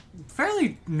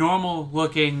fairly normal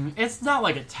looking, it's not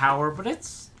like a tower, but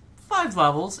it's 5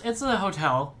 levels. It's a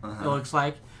hotel. It looks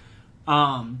like,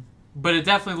 but it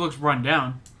definitely looks run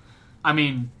down. I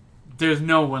mean, there's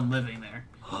no one living there.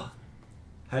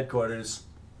 Headquarters.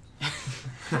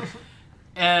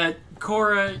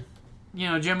 Cora,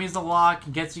 Jimmy's the lock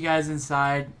and gets you guys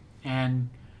inside, and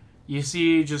you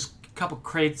see just a couple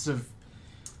crates of,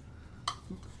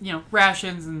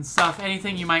 rations and stuff,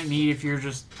 anything you might need if you're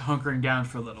just hunkering down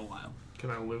for a little while.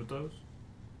 Can I loot those?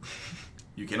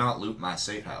 You cannot loot my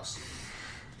safe house.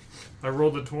 I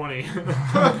rolled a 20. For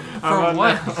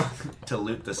what? To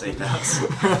loot the safe house.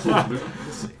 Safe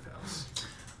house.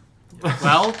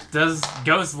 Well, does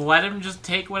Ghost let him just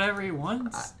take whatever he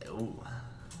wants? I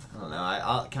don't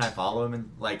know. Can I follow him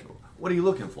and what are you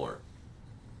looking for?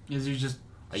 Is he just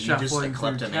Are you just a shuffling through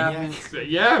kleptomaniac? cabinets?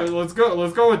 Yeah, let's go.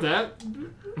 Let's go with that.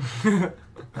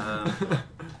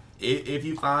 If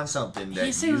you find something that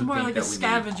He seems you more think like a that we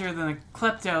scavenger than a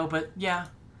klepto, but yeah,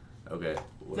 need. Okay.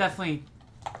 definitely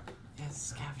a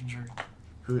scavenger.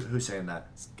 Who's saying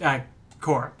that?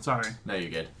 Cora, sorry. No, you're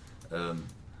good.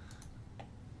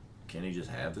 Can he just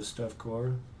have this stuff,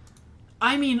 Cora?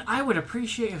 I mean, I would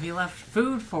appreciate if he left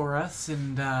food for us,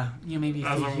 and maybe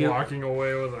As if I'm he walking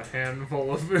away with a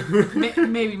handful of food.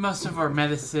 maybe most of our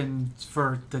medicine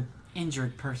for the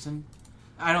injured person.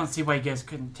 I don't see why you guys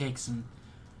couldn't take some.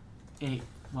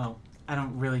 Well, I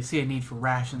don't really see a need for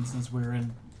rations since we're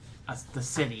in the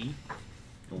city.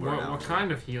 What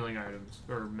kind of healing items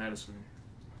or medicine?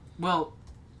 Well,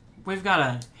 we've got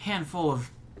a handful of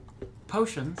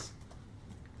potions.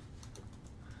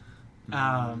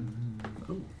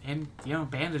 And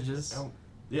bandages. Oh.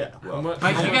 Yeah. Well, much-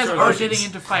 But how you much guys are are those? getting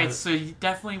into fights, so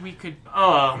definitely we could.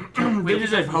 Did you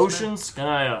say potions? Can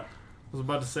I, I was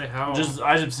about to say how.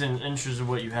 I just in interest in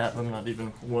what you have. I'm not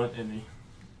even want any,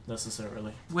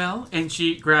 necessarily. Well, and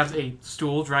she grabs a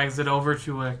stool, drags it over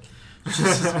to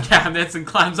just cabinets, and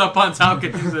climbs up on top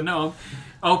because he's a gnome.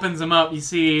 Opens them up. You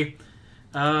see.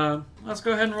 Let's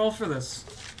go ahead and roll for this.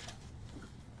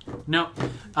 No.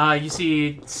 You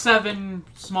see 7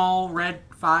 small red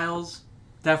vials,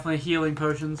 definitely healing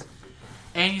potions.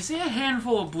 And you see a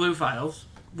handful of blue vials,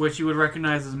 which you would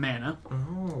recognize as mana.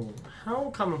 Oh, how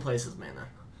commonplace is mana?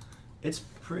 it's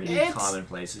pretty It's-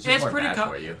 commonplace. It's just It's more pretty bad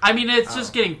for you. I mean, it's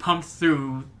just getting pumped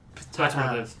through. That's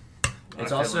what it is.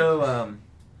 It's I feel also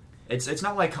it's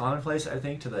not like commonplace. I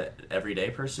think to the everyday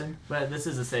person. But this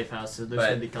is a safe house, so there's But-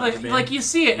 gonna be contraband. Like you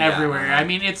see it Yeah, everywhere. I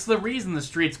mean, it's the reason the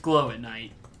streets glow at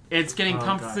night. It's getting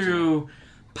pumped gotcha. through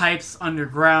pipes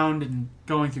underground and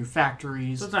going through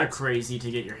factories. So it's not crazy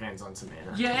to get your hands on some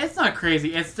mana. Yeah, it's not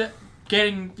crazy. It's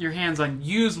getting your hands on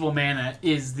usable mana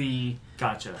is the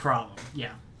Gotcha. problem.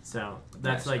 Yeah. So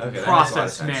that's Nice. like Okay, that process makes a lot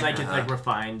of sense. it's like it's like Uh-huh.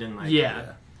 refined and like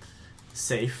Yeah.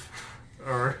 safe.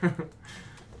 Or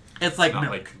It's like Not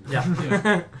milk. like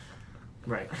yeah.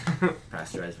 Right.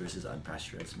 Pasteurized versus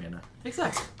unpasteurized mana.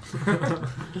 Exactly.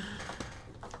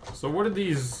 So what are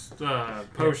these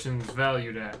potions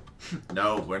valued at?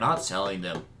 No, we're not selling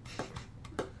them.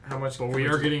 How much? Well, we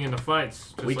are getting into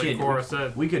fights, just We like can- Cora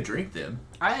said. We could drink them.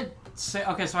 I'd say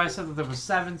so I said that there was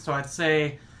 7, so I'd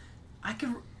say I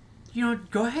could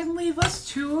go ahead and leave us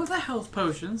 2 of the health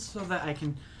potions so that I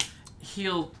can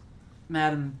heal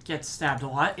Madam gets stabbed a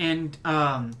lot, and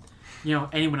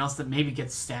anyone else that maybe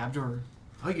gets stabbed or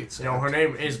I get No, her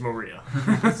name is Maria.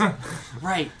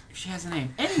 right, she has a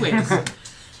name. Anyways,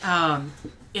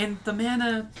 in the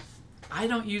mana, I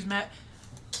don't use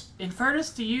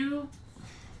Infernus, do you?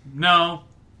 No,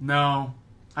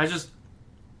 I just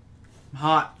I'm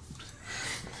hot.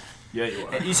 Yeah, you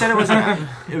are. You said it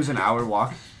was an hour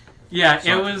walk, Yeah,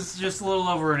 So- it was just a little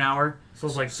over an hour. So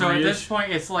it's like So at this 3-ish?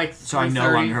 point, it's like so I'm no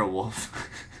 3:30. longer a wolf.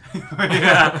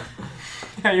 Yeah.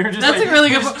 Yeah, you were just That's like, a really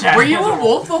you're good. just Were you chatting. a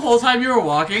wolf the whole time you were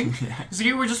walking? Yeah. So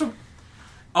you were just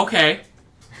okay.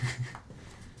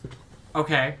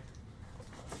 Okay.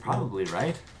 Probably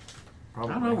right.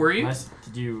 Probably. I don't know, were you?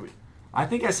 Did you? I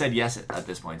think I said yes at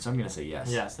this point, so I'm gonna say yes.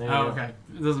 Yes. There you Oh, go. okay.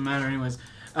 It doesn't matter, anyways.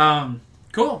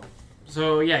 Cool.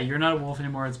 So yeah, you're not a wolf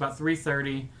anymore. It's about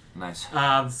 3:30. Nice.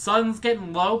 The sun's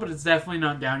getting low, but it's definitely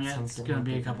not down yet. Sun's It's getting gonna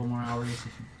be a low. couple more hours.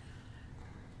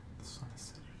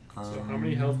 So how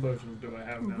many health potions do I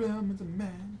have now?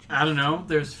 I don't know.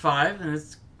 There's 5, and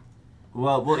it's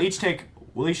Well, we'll each take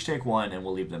one, and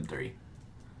we'll leave them 3.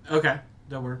 okay.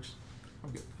 That works.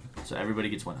 So everybody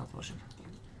gets 1 health potion.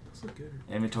 That's not good.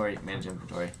 Inventory, manage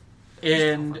inventory.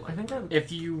 And I think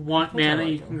if you want think I mana,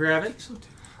 like you them. can grab it.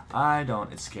 I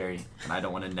don't. It's scary, and I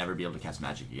don't want to never be able to cast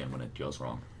magic again when it goes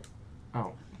wrong.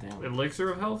 Oh, damn. Elixir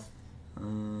of health?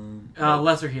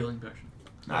 Lesser healing potion,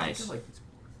 Nice.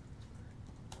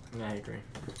 Yeah, I agree.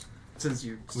 since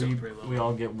you're still pretty low. We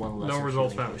all get one less. No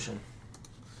results healing found. potion.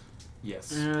 Yes.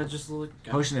 Just look.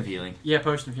 Potion of healing. Yeah,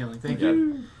 potion of healing. Thank Yeah.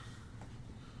 you.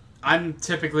 I'm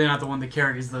typically not the one that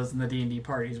carries those in the D&D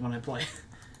parties when I play.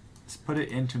 Let's put it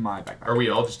into my backpack. Are we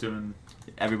all just doing?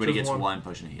 Everybody Just gets one. 1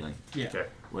 potion of healing, Yeah. Okay.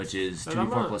 which is And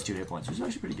 2d4 I'm plus 2 hit points, which is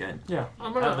actually pretty good. Yeah.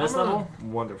 I'm At this gonna, level,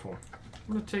 wonderful.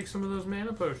 I'm gonna take some of those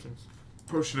mana potions.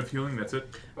 Potion of healing. That's it.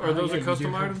 Are those yeah, a you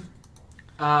custom do have-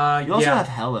 item? You also yeah. have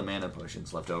hella mana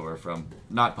potions left over from,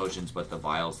 not potions, but the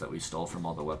vials that we stole from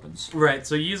all the weapons. Right.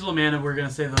 So usable mana, we're gonna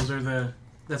say those are the.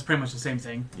 That's pretty much the same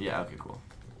thing, Yeah, okay, cool.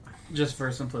 just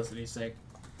for simplicity's sake.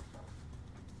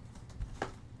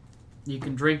 You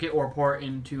can drink it or pour it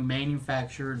into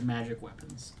manufactured magic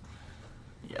weapons.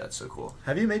 Yeah, that's so cool.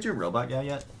 Have you made your robot guy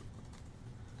yet?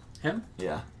 Him?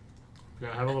 Yeah. Yeah,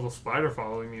 I have a little spider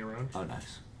following me around. Oh,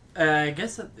 nice. I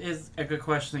guess that is a good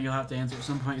question that you'll have to answer at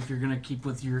some point if you're gonna keep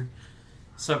with your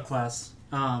subclass.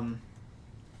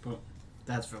 But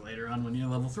that's for later on when you're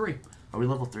level 3. Are we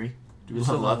level 3? Do we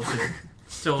Still level up? level 2.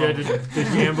 Still Yeah, level did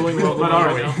gambling level What me are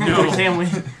right we? now? No. Can we?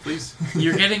 Please.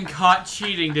 You're getting caught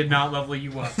cheating did not level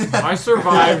you up. I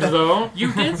survived though.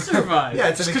 You did survive. Yeah,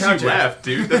 it's Just an because you encounter. left,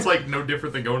 dude. That's like no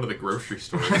different than going to the grocery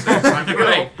store. It's time to go.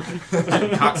 Right.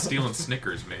 Getting caught stealing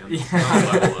Snickers, man.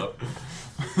 I'll level up.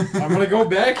 I'm gonna go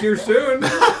back here soon.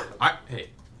 Hey,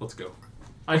 let's go.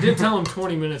 I did tell him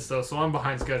 20 minutes though, so I'm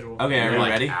behind schedule. Okay, are You're we like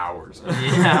ready? hours.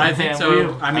 Yeah, I think man,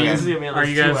 so. we- I mean, easily have at are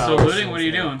least you guys 2 still hours looting? What are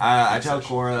you since doing? I tell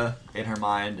Cora in her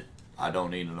mind, I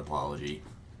don't need an apology.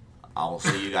 I'll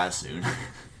see you guys soon. then.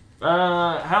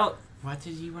 How What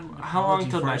did he want an How long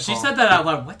apology till for? nightfall? She said that out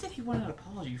loud. What did he want an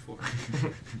apology for?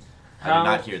 I did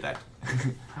not hear that.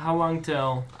 how long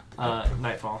till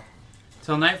nightfall?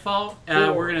 Till nightfall,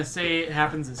 4. we're gonna say it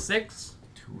happens at 6.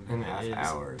 2.5 it's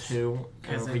hours. 2.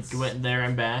 Because And we it's- went there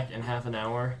and back in half an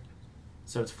hour.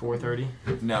 So it's 4:30.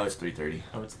 No, it's 3:30.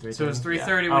 Oh, it's 3:30. So it's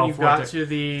 3:30 Yeah. when Oh, you got 4:30. to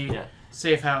the Yeah.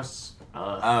 safe house. Oh,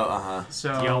 uh-huh.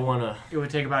 So Y'all wanna? it would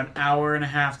take about an hour and a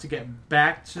half to get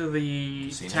back to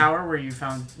the Seen it? tower where you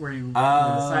were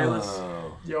the Silas.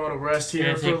 Oh. Y'all wanna rest Gonna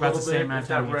here take for a about the little same bit? amount If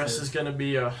of time that you rest said. is gonna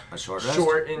be a A short rest?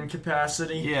 short in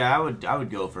capacity. Yeah, I would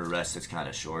go for a rest that's kind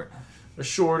of short. A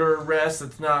shorter rest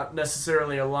that's not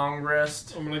necessarily a long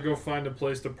rest. I'm gonna go find a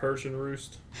place to perch and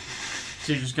roost.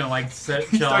 So you're just gonna like sit,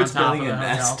 He chill on starts top of building the a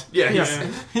hotel. nest. Yeah, he's Yeah.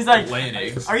 He's like, laying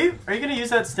eggs. Are you gonna use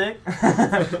that stick?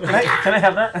 can I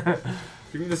have that?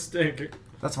 Give me the stick. Do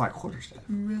That's my quarterstaff.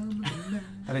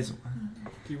 That is.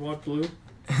 you want blue?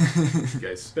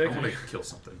 Guys, I want to kill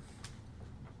something.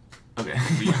 Okay.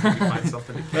 We find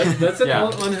something to kill. That's an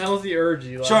Yeah. unhealthy urge.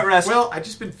 Eli. Short rest. Well, I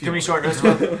just been feeling. Can we short rest?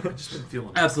 I've just been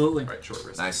feeling. Absolutely. All right, short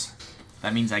rest. Nice.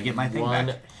 That means I get my thing One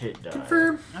back. hit die.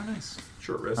 Oh, nice.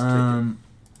 Short rest.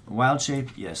 Wild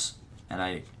shape, yes, and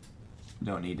I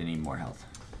don't need any more health.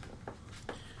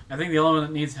 I think the only one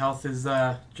that needs health is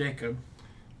Jacob.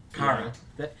 Kara.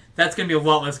 That's gonna be a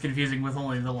lot less confusing with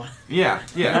only the one. Yeah,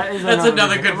 yeah. That is That's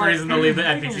another good I'm like, reason to leave the you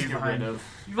can NPCs just get behind. rid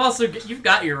of. You've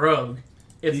got your rogue.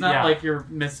 It's not Yeah. like you're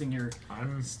missing your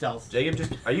I'm. stealth. Jacob,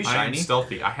 just are you I'm shiny?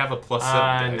 stealthy. I have a +7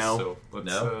 dice, no. so let's.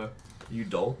 No? You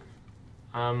dull?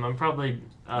 I'm probably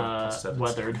Seven.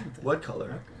 weathered. What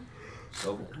color?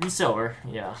 Silver. Silver,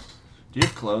 yeah. Do you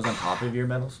have clothes on top of your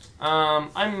medals?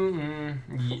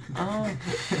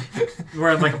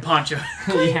 Wearing like a poncho.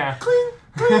 yeah.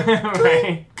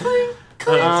 right. That's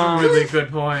a really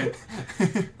good point.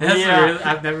 That's Yeah.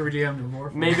 I've never DM'd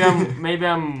before. Maybe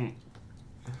I'm.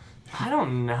 I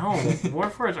don't know.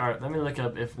 Warforged art. Let me look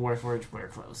up if Warforged wear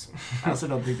clothes. I also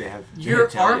don't think they have. Your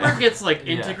can't tell ya. armor gets like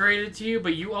Yeah. integrated to you,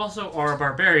 but you also are a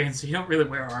barbarian, so you don't really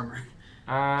wear armor.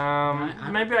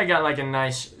 Maybe I got like a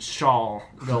nice shawl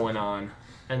going on,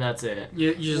 and that's it.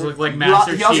 You just look like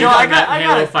Master he also- Chief no, on that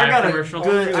Halo 5 a commercial.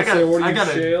 good, I got, Say, what are I you, got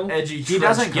Shale? an edgy. He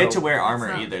doesn't trench get coat. to wear armor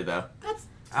not- either, though.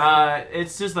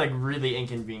 It's just like really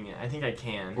inconvenient. I think I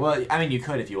can. Well, I mean, you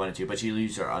could if you wanted to, but you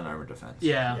lose your unarmored defense.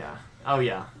 Yeah. Yeah. Oh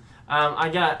yeah. I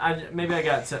got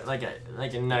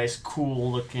like a nice cool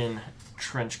looking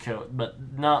trench coat, but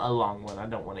not a long one. I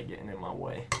don't want it getting in my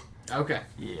way. Okay.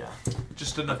 Yeah.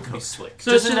 Just enough to be slick.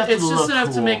 So Just it's enough just, to it's just look enough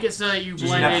to cool. make it so that you Just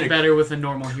blend enough in to better with a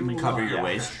normal human. Cover your Yeah.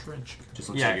 waist. Just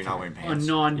looks Yeah, like you're not wearing A pants.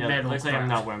 Yeah, non-metal looks like I'm craft.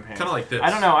 not wearing pants. Kind of like this. I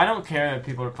don't know. I don't care that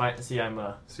people are fighting. See, I'm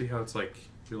See how it's like,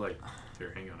 you're like,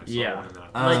 here, hang on. I saw Yeah. one in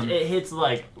that. like it hits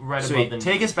like right Sweet. above the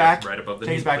Take us back. Right above the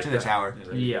Take knee, us back like to the that. tower.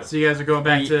 there you Yeah. go. So you guys are going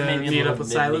back to Maybe a meet little up with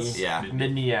mid-knee. Silas? Yeah.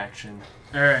 mid-knee action.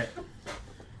 Alright.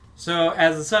 So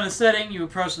as the sun is setting, you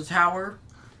approach the tower,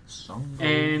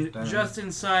 and just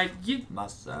inside, it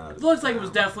looks like it was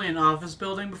definitely an office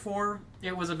building before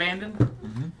it was abandoned.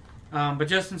 But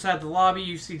just inside the lobby,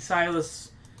 you see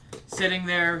Silas sitting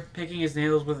there, picking his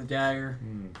nails with a dagger.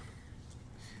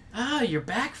 Ah, you're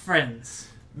back, friends.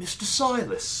 Mr.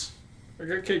 Silas. I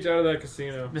got kicked out of that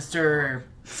casino. Mr.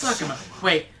 Suck'em.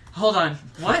 Wait, hold on.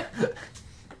 What?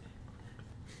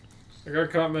 I got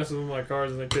caught messing with my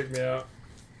cards and they kicked me out.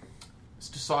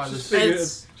 Mr. Silas. Just figured-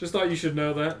 It's- just thought you should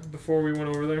know that before we went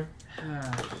over there.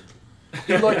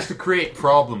 He likes to create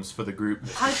problems for the group.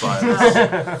 I Silas. can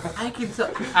tell. I can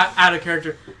tell. Out of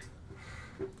character.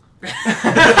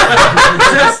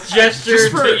 Just gesture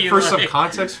Just for, to you. for some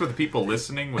context for the people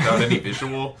listening without any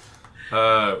visual,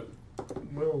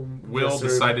 Will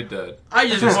decided to I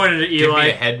just pointed at give me a Eli.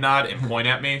 head nod and point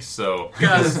at me, so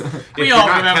Because if we you're all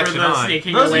not remember catching the on,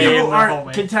 sneaking Those of away you in who the aren't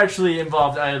hallway. contextually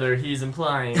involved either, he's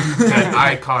implying. that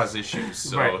I cause issues.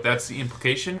 So Right. that's the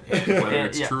implication, and whether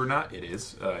it's Yeah. true or not, it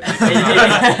is. It does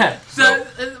not- So,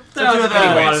 that was a lot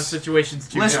of anyways. situations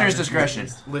too. Listener's discretion.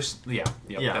 Yeah,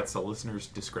 Yeah. that's the listener's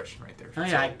discretion right there. Oh yeah,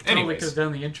 So, I totally could anyways, have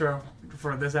done the intro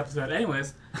for this episode.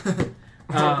 Anyways,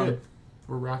 all good.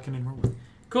 We're rocking and rolling.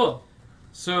 cool.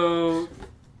 So,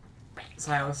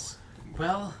 Silas,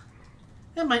 well,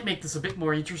 that might make this a bit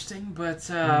more interesting, but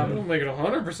It'll make it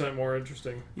 100% more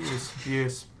interesting.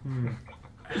 Yes.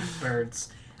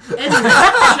 birds. Anyway,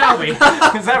 shall we? Is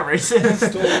that racist?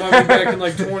 Stole my money back in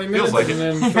like 20 minutes like and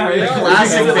it. then 3 hours.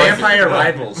 Classic ago. vampire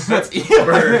rivals. That's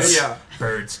Birds. Yeah.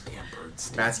 Birds. Damn birds.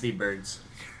 Bats v birds.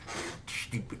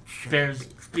 Bears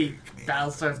speak.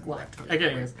 Battlestar's Galactic. Okay,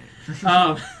 anyways.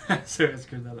 So I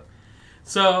screwed that up.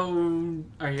 So,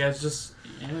 are you guys just...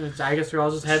 I guess we're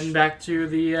all just heading back to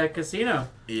the casino.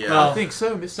 Yeah. Well, I think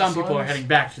so, Mr. Some people are Silas. heading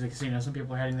back to the casino. Some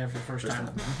people are heading there for the first time.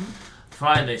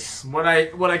 Finally, what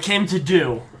I came to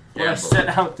do. What I Gamble. set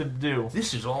out to do.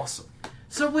 This is awesome.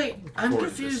 So wait, I'm Forward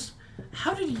confused.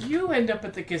 How did you end up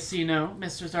at the casino,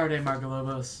 Mr. Zarde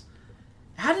Margolobos?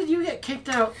 How did you get kicked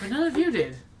out, but none of you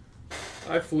did?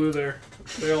 I flew there.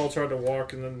 They all tried to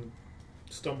walk and then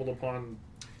stumbled upon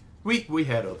We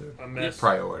had other a mess.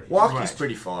 priorities. Walking's Right.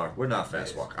 pretty far. We're not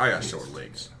fast walk. I got short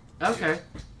legs. Okay.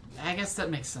 I guess that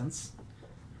makes sense.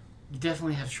 You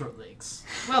definitely have short legs.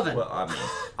 Well then. Well, I mean,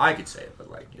 I could say it, but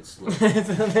like, it's.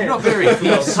 You're not very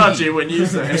touchy when you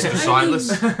say Mr. it.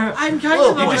 Silas. I'm kind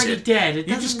Well, of already innocent. dead. It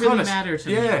You doesn't just really kinda, matter to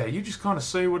me. yeah, you just kind of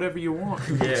say whatever you want.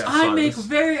 Yeah. I make Silas.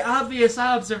 very obvious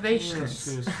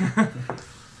observations.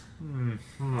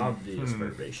 Obvious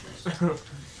perversions.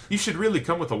 You should really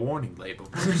come with a warning label.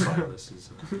 Mr. Silas is.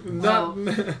 Not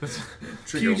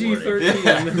Trigger PG-13.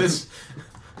 Yeah, this.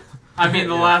 I mean,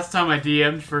 the last time I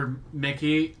DM'd for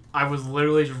Mickey, I was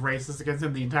literally just racist against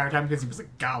him the entire time because he was a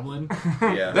goblin.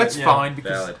 Yeah. That's Yeah. fine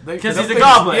because Valid. Because don't he's a they-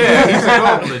 goblin. Yeah, he's a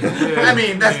goblin. Yeah. I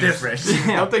mean, that's Yes. different.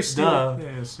 Don't they still? Duh.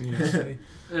 Yes, yes.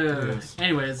 Yes.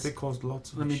 Anyways, They caused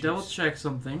lots of let me issues. double check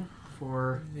something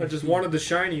for. I just wanted the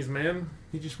shinies, man.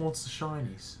 He just wants the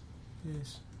shinies.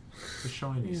 Yes. The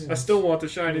shinies. I still want the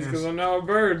shinies because I'm now a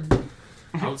bird.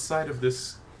 Outside of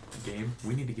this game,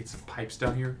 we need to get some pipes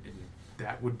down here, and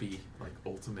that would be like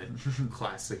ultimate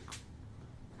classic.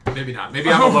 Maybe not. Maybe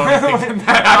I'm alone in thinking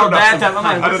that. I don't know. Bathtub, I'm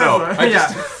like, I don't know. what's I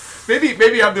up? just,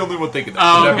 maybe I'm the only one thinking that.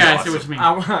 Oh, That'd be okay, I see awesome. what you mean. I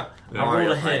Yeah. rolled a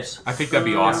Mario hit. pipes. I think that'd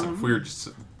be awesome if we were just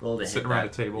Roll to sitting hit around a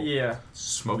that. table, Yeah,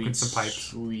 smoking some pipes.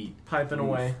 Sweet. piping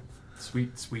away.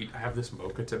 Sweet, sweet. I have this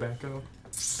mocha tobacco.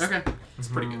 Okay, It's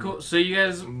pretty good. cool. So you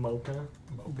guys Mocha.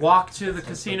 walk to the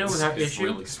casino without It's issue.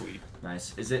 really sweet.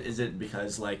 Nice. Is it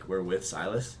because like we're with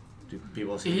Silas? Do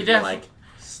people seem He to be def- like That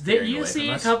staring you away see from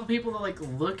a us? couple people that like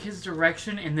look his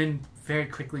direction and then very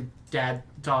quickly dash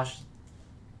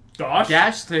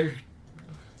their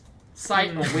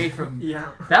sight away from. Yeah.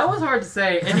 That was hard to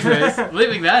say. Anyways,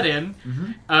 leaving that in.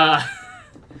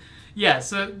 Yeah,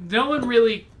 so no one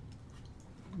really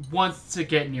wants to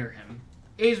get near him.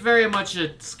 He's very much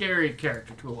a scary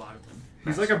character to a lot of them.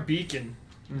 He's like a beacon.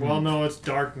 Well, no, it's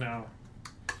dark now.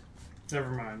 Never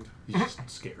mind. He's just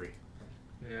scary.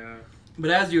 Yeah.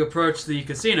 But as you approach the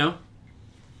casino,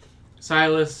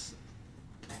 Silas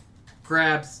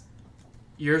grabs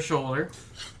your shoulder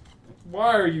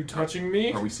Why are you touching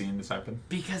me? Are we seeing this happen?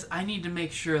 because I need to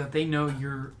make sure that they know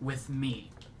you're with me.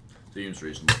 Seems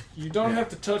reasonable. You don't have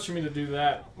to touch me to do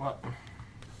that. What?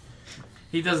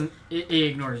 He doesn't. He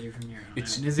ignores you from here. And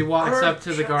as he walks up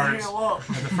to the guards at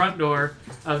the front door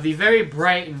of the very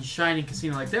bright and shining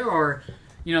casino, like there are,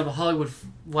 the Hollywood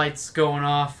lights going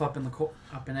off up in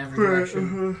every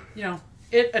direction.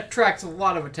 It attracts a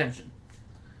lot of attention.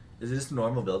 Is this a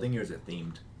normal building or is it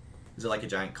themed? Is it like a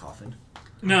giant coffin?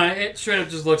 No, it straight up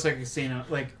just looks like a casino.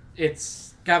 Like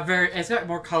it's got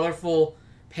more colorful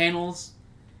panels,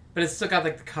 but it's still got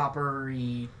like the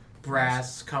coppery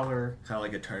brass color. Kind of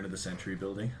like a turn of the century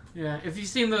building. Yeah, if you've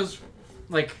seen those,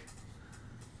 like,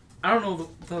 I don't know,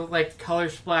 the like color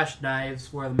splash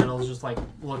knives where the metal is just like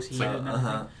looks heated and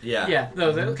everything. Yeah. Yeah,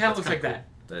 those. It kind of looks like that.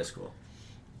 That is cool.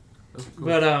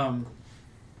 But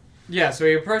yeah. So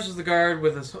he approaches the guard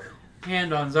with his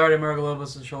hand on Zarde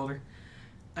Margolobos' shoulder.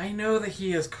 I know that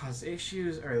he has caused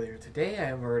issues earlier today. I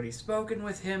have already spoken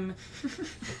with him.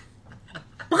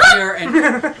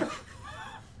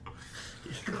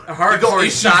 A hardcore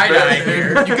side-eye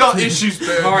here. You got issues,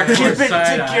 man. Hardcore Keep it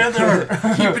side-eye.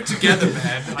 together. Keep it together,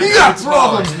 man. You got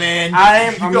problems, man.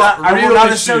 I will real not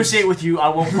issues. associate with you. I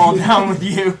won't fall down with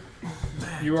you.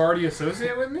 You already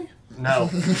associate with me? No.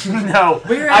 No.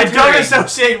 We're I don't entering.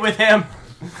 associate with him.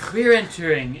 We're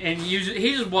entering, and he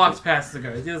just walks past the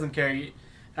guards. He doesn't care.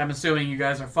 I'm assuming you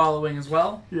guys are following as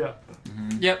well? Yeah.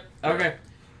 Yep. Okay.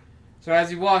 So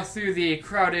as you walk through the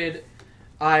crowded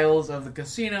aisles of the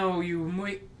casino, you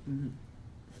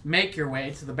make your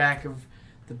way to the back of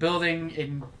the building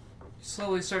and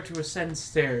slowly start to ascend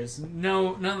stairs.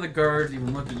 None of the guards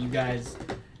even look at you guys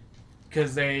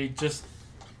because they just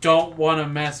don't want to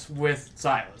mess with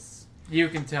Silas. You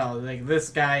can tell, like, this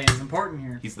guy is important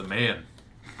here. He's the man.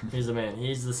 He's the man.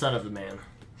 He's the son of the man.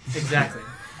 Exactly.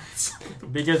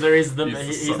 Because there is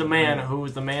He's he's the the man man.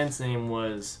 whose the man's name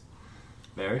was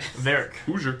Varric? Varric.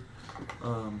 Hoosier.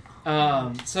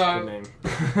 Good So name.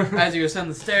 as you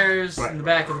ascend the stairs in the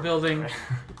back of the building,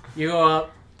 you go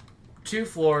up 2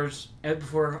 floors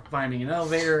before finding an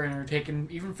elevator and are taken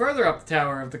even further up the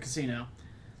tower of the casino.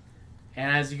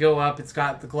 And as you go up, it's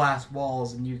got the glass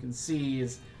walls, and you can see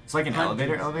It's like an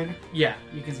Hundreds. elevator? Yeah,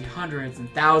 you can see hundreds and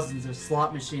thousands of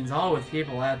slot machines, all with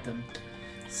people at them.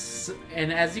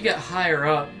 And as you get higher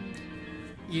up,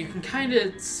 you can kind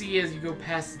of see as you go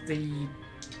past the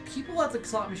people at the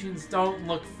slot machines don't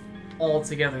look all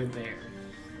together there.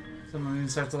 Some of them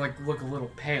start to look a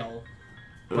little pale,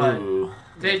 but Ooh.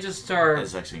 they just are.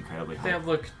 That's actually incredibly They hot.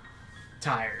 look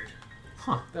tired.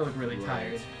 Huh. They look really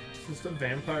tired. Is this the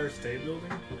Vampire State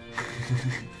Building?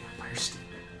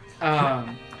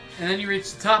 And then you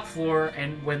reach the top floor,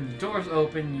 and when the doors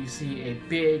open, you see a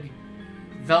big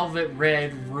velvet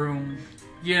red room.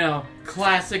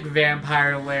 Classic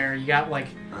vampire lair. You got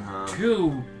Uh-huh.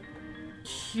 2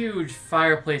 huge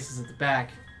fireplaces at the back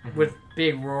with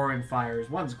big roaring fires.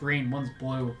 One's green, one's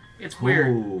blue. It's weird.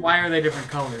 Ooh. Why are they different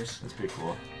colors? That's pretty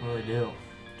cool. What do they do?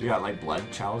 Do you got like blood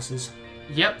chalices?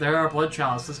 Yep, there are blood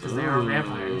chalices because they are Ooh.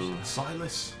 vampires.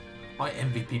 Silas, I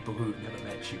envy people who've never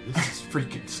met you. This is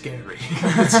freaking scary.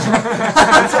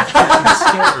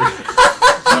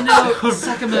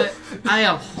 Sakuma, I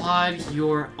applaud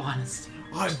your honesty.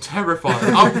 I'm terrified.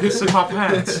 I'm pissing my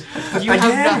pants. You My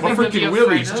have nothing to be freaking afraid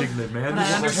willy's of. jiggling, man. But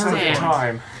I This is understand.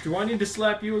 terrifying. Do I need to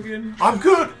slap you again? I'm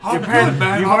good. I'm good,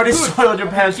 man. You've I'm already good. spoiled your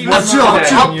pants Keep once it today.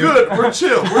 chill. I'm good. We're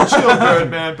chill. We're chill,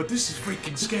 man. But this is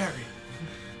freaking scary.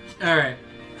 All right,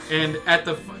 and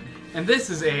and this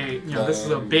is a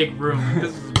big room.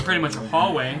 This is pretty much a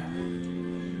hallway.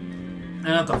 And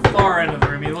at the far end of the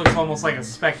room, he looks almost like a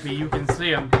spectre. You can see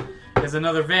him. Is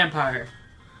another vampire,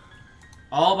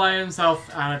 all by himself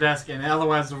on a desk, and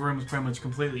otherwise the room is pretty much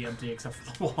completely empty except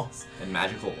for the walls. And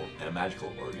magical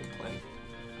organ playing.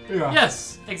 Yeah.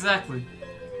 Yes, exactly.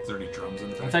 Is there any drums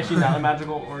in the back? It's actually not a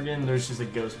magical organ. There's just a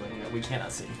ghost playing that we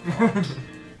cannot see.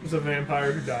 It's a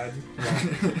vampire who died.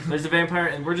 There's a vampire,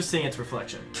 and we're just seeing its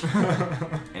reflection.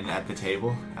 And at the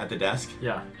table, at the desk,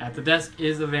 Yeah. At the desk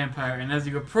is a vampire, and as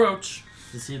you approach,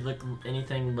 Does he look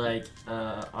anything like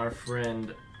our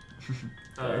friend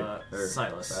Or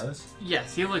Silas?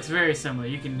 yes, he looks very similar.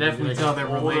 You can definitely Like tell an they're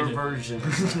older related. version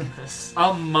of Silas.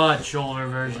 A much older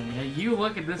version. Yeah, you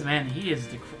look at this man; he is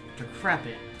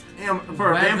decrepit. Damn,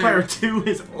 for a Whether- vampire, 2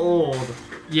 is old.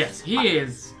 Yes, he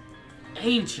is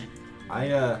ancient.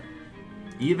 I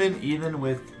even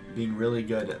with being really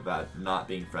good about not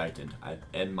being frightened, I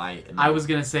was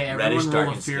gonna say Reddish everyone roll a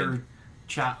darkened fear.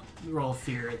 Roll a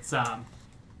fear. It's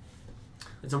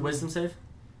It's a wisdom save?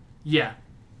 yeah.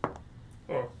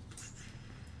 Oh.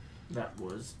 That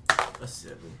was a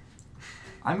 7.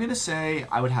 I'm gonna say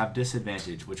I would have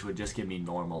disadvantage, which would just give me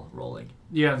normal rolling.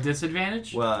 You have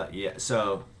disadvantage? Well, yeah.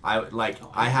 So I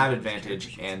have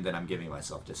advantage, and then I'm giving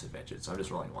myself disadvantage. So I'm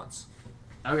just rolling once,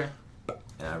 Okay.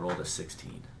 and I rolled a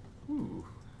 16. Ooh.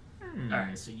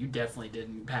 Alright, so you definitely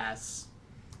didn't pass.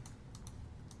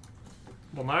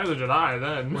 Well, neither did I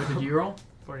then. What did you roll?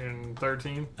 Fucking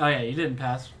 13. Oh yeah, you didn't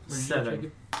pass. Where did you 7. check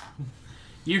it?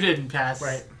 You didn't pass.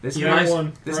 Right. This You mirrors, know,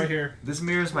 One this, right here. this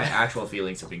mirrors my actual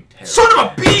feelings of being terrible. Son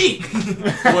of a bee!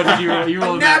 What did you roll? You A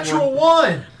rolled that natural one.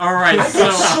 one. Alright, I so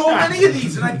get so many of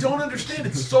these, and I don't understand.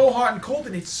 It's so hot and cold,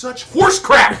 and it's such horse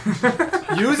crap.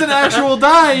 Use an actual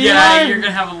die. yeah, Eli. you're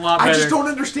gonna have a lot better. I just don't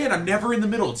understand. I'm never in the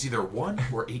middle. It's either 1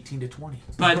 or 18 to 20.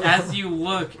 But as you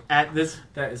look at this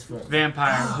That is fun.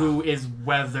 vampire who is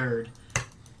weathered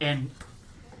and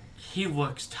he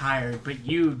looks tired, but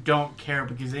you don't care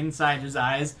because inside his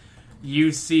eyes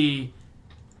you see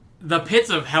the pits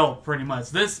of hell pretty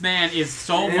much. This man is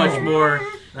so much more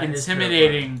That is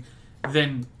intimidating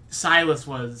than Silas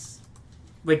was.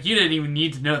 Like, you didn't even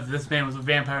need to know that this man was a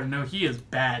vampire to know he is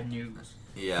bad news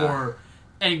Yeah. for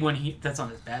anyone that's on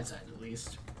his bad side, at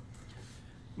least.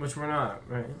 Which we're not,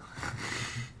 right?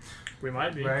 We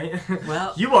might be. Right?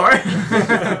 Well, You are.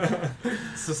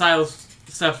 so Silas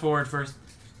steps forward first.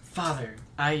 Father,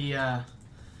 I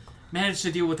managed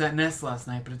to deal with that nest last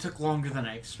night, but it took longer than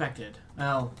I expected.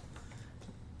 Well,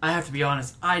 I have to be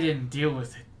honest, I didn't deal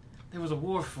with it. There was a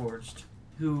warforged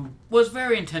who was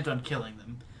very intent on killing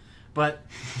them. But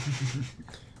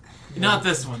not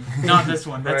this one. Not this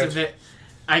one. That's a Right. bit...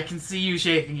 I can see you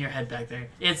shaking your head back there.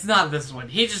 It's not this one.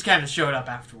 He just kind of showed up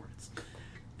afterwards.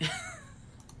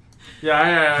 Yeah, I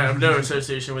have no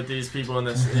association with these people in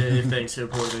this if things go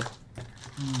poorly.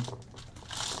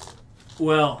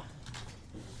 Well,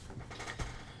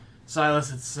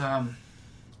 Silas, it's I'm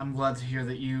glad to hear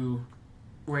that you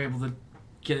were able to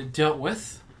get it dealt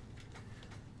with.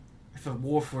 If a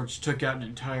warforged took out an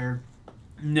entire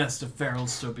nest of ferals,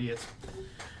 so be it.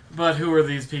 But who are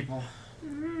these people?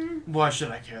 Why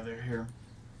should I care they're here?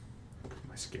 Am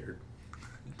I scared?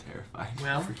 Terrified.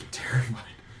 Well, Freaking terrified.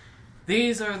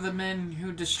 these are the men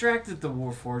who distracted the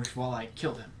warforged while I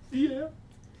killed him. Yeah.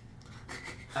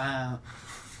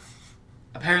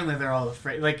 Apparently they're all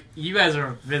afraid. Like, you guys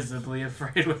are visibly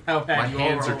afraid with how bad My you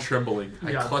hands all are trembling.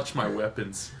 I Yeah. clutch my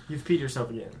weapons. You've peed yourself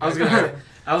again. I was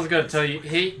gonna tell you,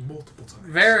 Multiple times.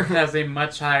 Varric has a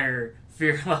much higher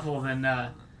fear level than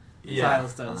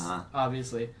Silas does, Uh-huh.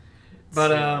 obviously.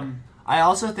 But I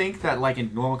also think that, like,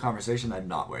 in normal conversation, I'm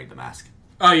not wearing the mask.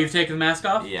 oh, you've taken the mask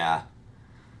off? Yeah.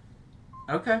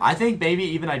 Okay. I think maybe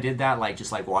even I did that, like,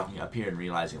 just, like, walking up here and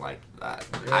realizing, like,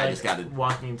 I just gotta...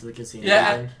 walking into the casino.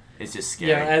 Yeah. again. It's just scary.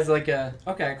 Yeah, as like a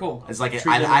okay, cool. It's like, Treat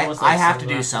them almost like I have to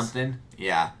do sunglasses. something.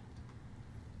 Yeah.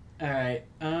 All right.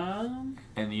 And,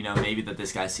 you know, maybe that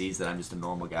this guy sees that I'm just a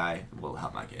normal guy will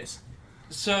help my case.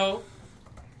 So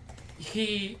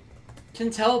he can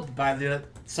tell by the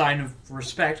sign of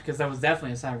respect, because that was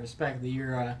definitely a sign of respect, that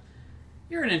you're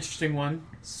an interesting one.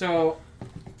 So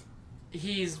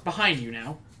he's behind you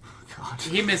now. God.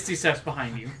 He misty steps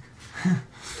behind you,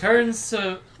 turns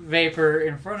to vapor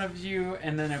in front of you,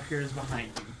 and then appears behind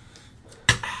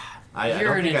you. I You're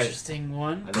don't an think interesting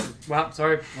one. I don't- Well,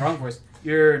 sorry, wrong voice.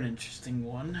 You're an interesting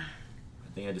one.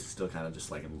 I think I just still kind of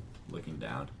just, like, am looking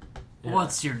down. Yeah.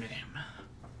 What's your name?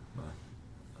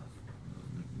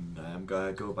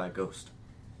 I go by Ghost.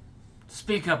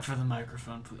 Speak up for the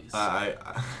microphone, please. I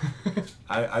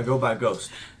go by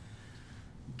Ghost.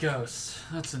 Ghost.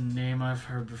 That's a name I've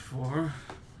heard before.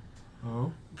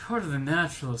 Oh. Part of the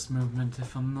naturalist movement,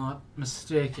 if I'm not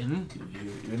mistaken.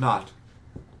 You're not.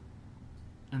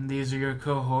 And these are your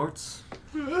cohorts?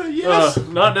 Yes.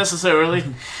 Not necessarily.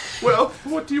 Well,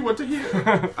 what do you want to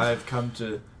hear? I've come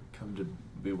to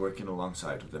be working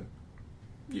alongside with them.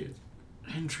 Yes.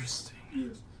 Interesting.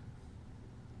 Yes.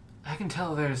 I can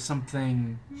tell there's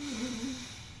something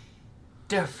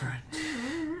different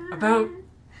about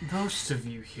most of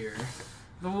you here.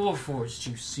 The Warforged,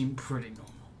 you seem pretty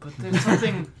normal, but there's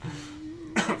something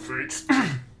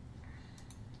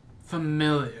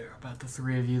familiar about the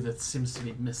three of you that seems to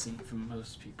be missing from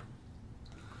most people.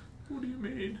 What do you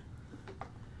mean?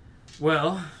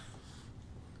 Well,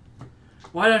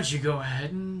 why don't you go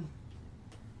ahead and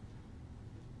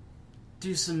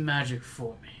do some magic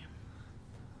for me?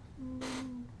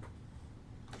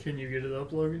 Can you get it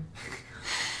up, Logan?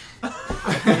 So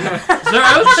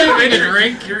I was taking a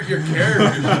drink. Your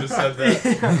character should have said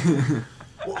that.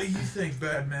 What do you think,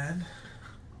 Batman?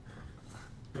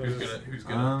 Who's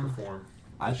gonna perform?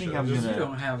 I think Sure, I'm just You gonna.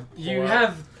 don't have. You Well,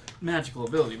 have magical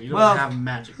ability, but you don't Well- have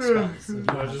magic spells. I just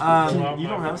pull Um, out you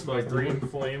don't my have spells, do you? green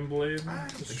flame blade. I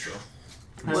think so.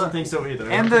 I don't think so either.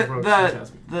 And I don't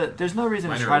think the there's no reason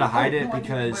to Minor try to illusion. hide it Oh, I did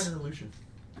because minor illusion.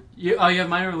 You have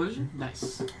minor illusion?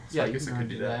 Nice. Yeah, I you guess can I go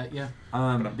could and do that. Yeah. But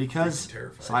I'm because freaking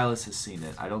terrified. Silas has seen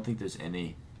it. I don't think there's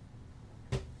any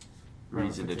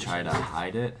reason to try to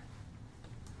hide it.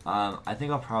 I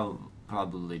think I'll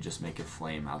probably just make a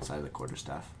flame outside of the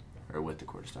quarterstaff, or with the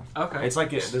quarterstaff. Okay. It's like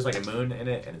there's like a moon in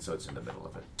it, and so it's in the middle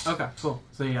of it. Okay, cool.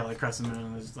 So you got like crescent moon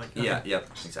and there's like... okay. Yeah. Yep.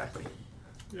 Exactly.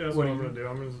 Yeah, that's What what, do I'm you- gonna do.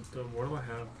 I'm gonna. What do I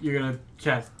have? You're gonna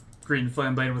cast green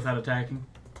flame blade without attacking?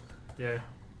 Yeah,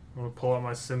 I'm gonna pull out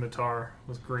my scimitar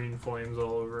with green flames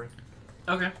all over it.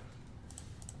 Okay.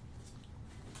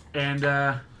 And,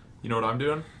 You know what I'm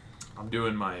doing? I'm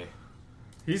doing my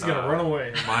He's gonna run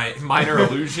away. my minor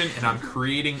illusion, and I'm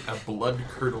creating a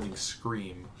blood-curdling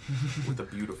scream with a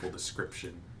beautiful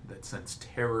description that sends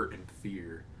terror and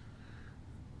fear.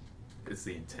 Is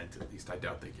the intent, at least. I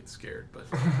doubt they get scared, but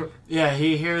yeah,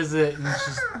 he hears it and it's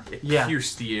just... it Yeah.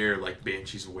 pierced the air like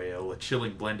Banshee's wail, a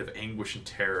chilling blend of anguish and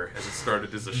terror as it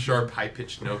started as a sharp,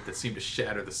 high-pitched note that seemed to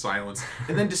shatter the silence,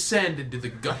 and then descend into the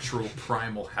guttural,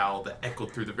 primal howl that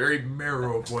echoed through the very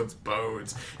marrow of one's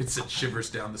bones. It sent shivers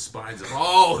down the spines of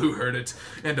all who heard it,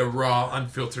 and a raw,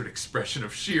 unfiltered expression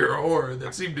of sheer horror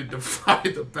that seemed to defy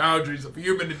the boundaries of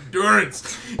human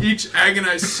endurance. Each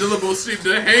agonized syllable seemed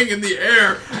to hang in the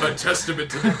air, a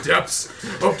testament to the depths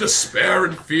of despair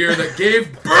and fear that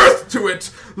gave birth to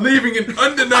it, leaving an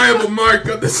undeniable mark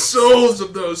on the souls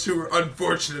of those who were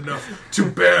unfortunate enough to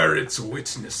bear its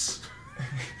witness.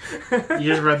 You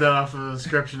just read that off of the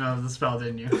description of the spell,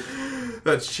 didn't you?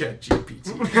 That's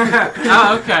ChatGPT.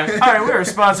 Oh, okay. Alright, we're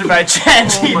sponsored by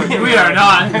ChatGPT. We are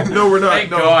not. No, we're not.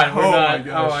 Thank No. God, we're Oh not. my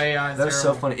gosh. Oh, AI is That's so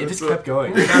terrible. funny. It That's just kept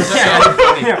going. Yeah. so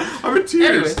funny. I'm in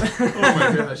tears. Anyways. Oh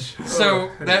my gosh.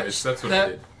 So, Oh, that- anyways, that's what that- I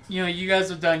did. You know, you guys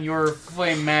have done your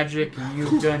flame magic and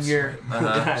you've done your Uh-huh.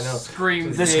 I know.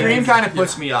 scream The thing. scream kind of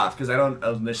puts me off because I don't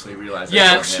initially realize.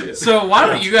 Yeah, that's him. so why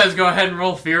don't you guys go ahead and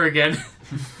roll fear again?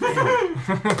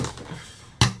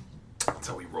 That's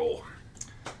how we roll.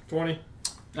 20.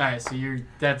 Alright, so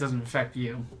that doesn't affect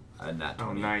you. Not Oh,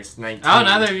 20. nice. 19. Oh,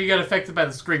 now that you got affected by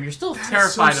the scream, you're still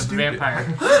terrified of the stupid. vampire.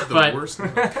 The But worst.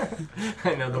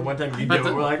 I know, the one time you But do it,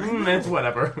 the- we're like, it's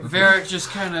whatever. Varric just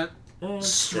kind of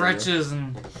Stretches. stretches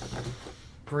and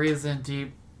breathes in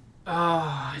deep.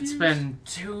 Oh, it's been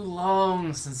too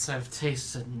long since I've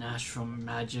tasted natural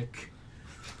magic.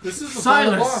 This is the Silas.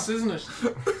 final boss, isn't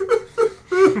it?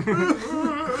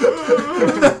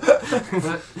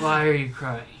 But why are you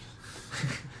crying?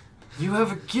 You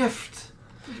have a gift.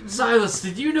 Silas,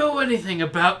 did you know anything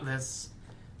about this?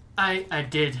 I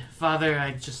did, Father.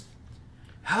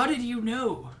 How did you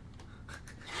know?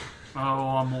 Oh,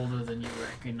 I'm older than you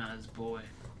recognize, boy.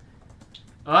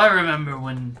 I remember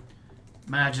when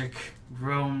magic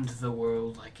roamed the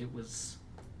world like it was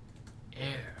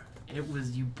air. It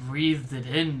was, you breathed it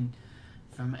in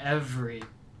from every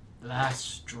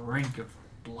last drink of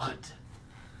blood.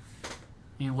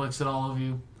 He looks at all of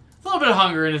you. A little bit of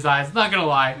hunger in his eyes, not gonna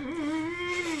lie.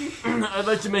 I'd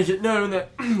like to make it known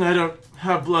that I don't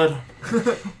have blood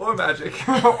Or magic.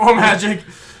 or magic.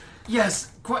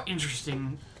 Yes, quite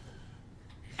interesting.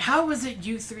 How is it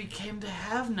you three came to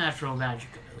have natural magic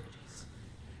abilities?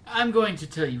 I'm going to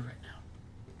tell you right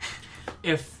now.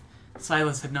 If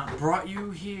Silas had not brought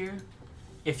you here,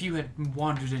 if you had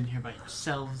wandered in here by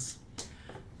yourselves,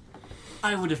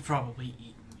 I would have probably eaten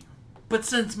you. But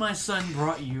since my son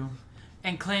brought you,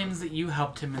 and claims that you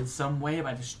helped him in some way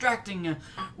by distracting a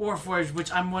Warforged,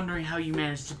 which I'm wondering how you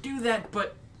managed to do that,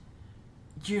 but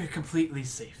you're completely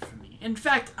safe for me. In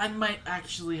fact, I might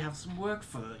actually have some work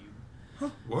for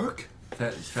you. Work?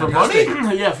 For money?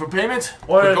 Yeah, for payment?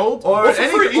 Or For gold? Or Or for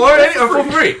any, free. or any, or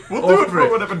for free. We'll Or do it free.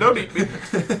 for whatever. Don't eat me.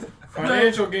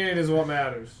 Financial gain is what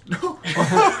matters.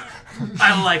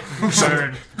 I like the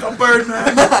bird. Go bird,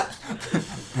 man.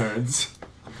 Birds.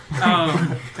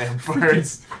 Damn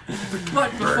birds.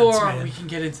 But before man. we can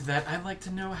get into that, I'd like to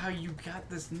know how you got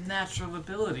this natural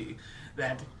ability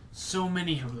that so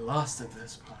many have lost at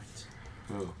this point.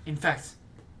 Oh, In fact,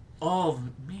 all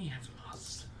but me have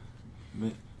lost.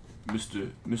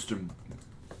 Mr.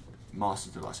 Moss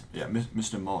is the last name. Yeah,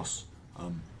 Mr. Moss.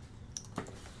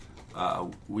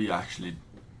 We actually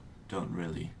don't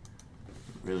really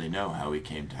know how we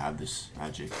came to have this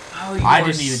magic. Oh, you I are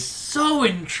didn't even- so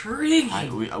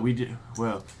intriguing. We did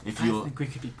well. If I you think we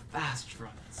could be fast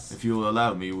runners. if you'll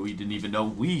allow me, we didn't even know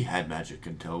we had magic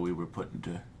until we were put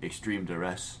into extreme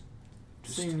duress.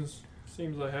 Just-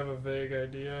 Seems I have a vague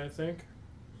idea, I think.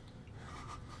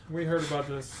 We heard about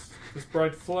this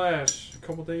bright flash a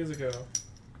couple days ago.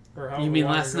 Or how You mean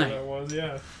long last ago night? that was,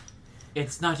 yeah.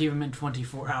 It's not even been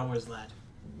 24 hours, lad.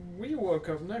 We woke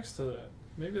up next to that.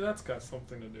 Maybe that's got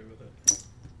something to do with it.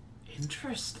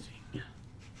 Interesting.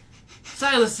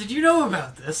 Silas, did you know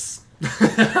about this?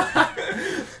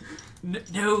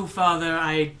 No,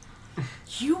 Father,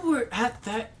 You were at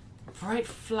that bright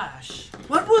flash.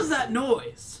 What was that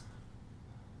noise?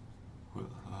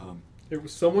 Well, It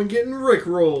was someone getting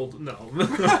rickrolled. No.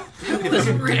 It was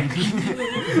Rick.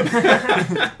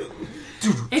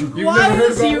 And You've why never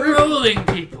heard is he about Rick? rolling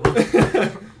people?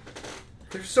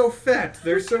 They're so fat.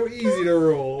 They're so easy to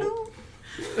roll.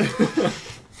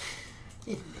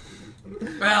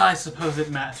 Well, I suppose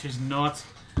it matters not.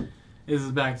 This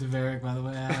is back to Varric, by the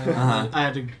way. I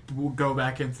had to go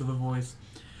back into the voice.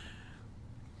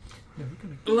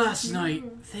 Last night,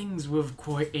 things were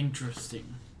quite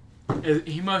interesting.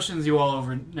 He motions you all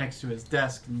over next to his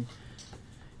desk, and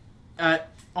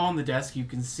on the desk you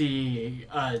can see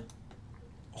a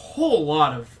whole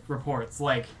lot of reports.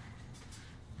 Like,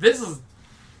 this is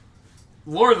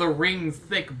Lord of the Rings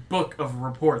thick book of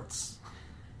reports.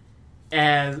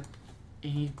 And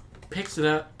he picks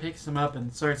them up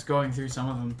and starts going through some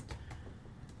of them.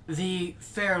 The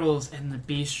ferals and the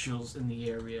bestials in the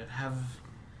area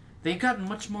they've gotten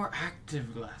much more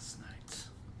active last night.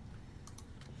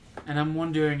 And I'm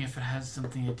wondering if it has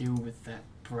something to do with that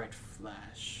bright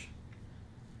flash.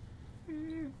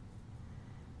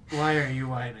 Why are you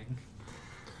whining?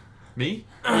 Me?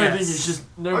 I think he's just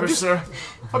nervous, sir.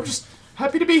 I'm just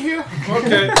happy to be here.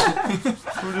 Okay.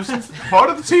 We're just part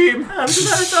of the team. I'm just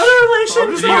having another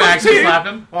relation. Do you actually slap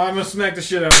him? I'm gonna smack the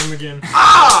shit out of him again.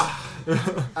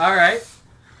 Alright.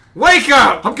 Wake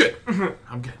up! I'm good.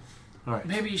 I'm good. Alright.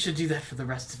 Maybe you should do that for the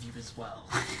rest of you as well.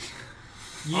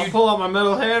 I'll pull out my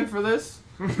metal hand for this.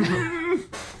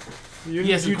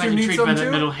 He has you quite two need intrigued some by that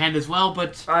too? middle hand as well,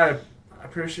 but I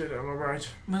appreciate it. I'm alright.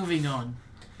 moving on.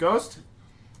 Ghost?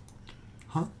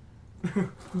 Huh?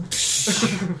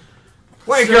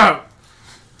 Wake So- up!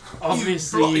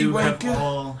 Obviously, bloody you have wanker.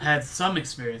 all had some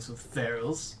experience with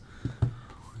ferals.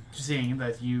 Seeing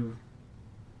that you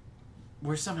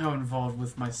were somehow involved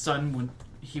with my son when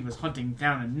he was hunting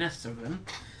down a nest of them.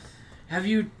 Have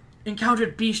you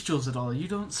encountered bestials at all? You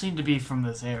don't seem to be from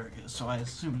this area, so I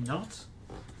assume not.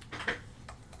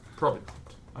 Probably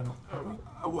not. I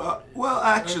don't. well,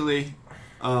 actually,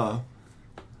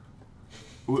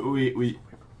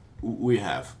 we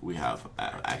have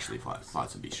actually fought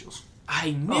some bestials.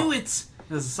 I knew it!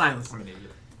 This is Silas. I'm an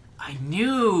idiot. I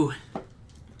knew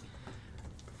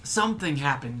something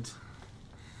happened.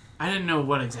 I didn't know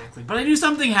what exactly, but I knew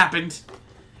something happened.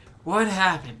 What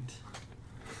happened?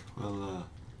 Well,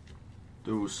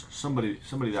 there was somebody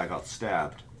that got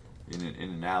stabbed in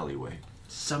an alleyway.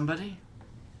 Somebody?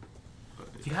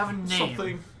 Do you have a name?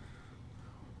 Something.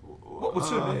 What was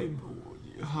her name?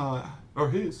 Or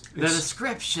his? The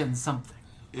description, something.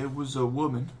 It was a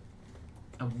woman.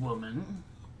 A woman?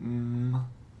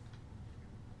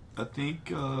 I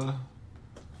think,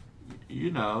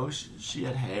 she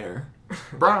had hair.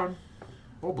 Brown.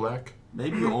 Or black.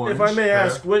 Maybe orange. If I may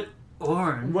ask, what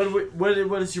Orange?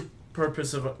 is your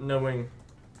purpose of knowing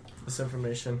this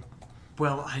information?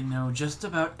 Well, I know just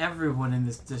about everyone in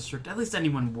this district, at least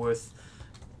anyone worth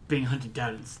being hunted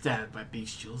down and stabbed by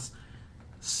bestials.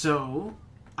 So,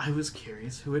 I was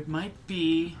curious who it might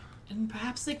be, and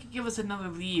perhaps they could give us another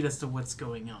lead as to what's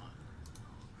going on.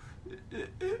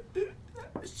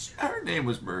 Her name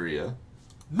was Maria.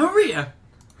 Maria!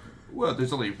 Well,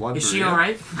 there's only one Is Maria. she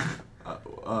alright?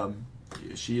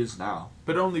 She is now.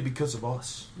 But only because of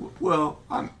us. Well,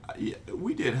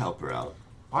 we did help her out.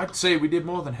 I'd say we did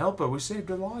more than help her. We saved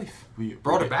her life. We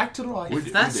Brought her did. back to life. We If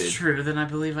did. that's true, then I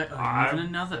believe I owe you even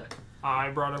another. I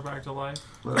brought her back to life.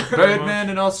 Birdman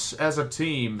and us as a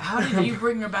team. How did you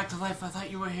bring her back to life? I thought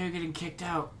you were here getting kicked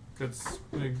out. It's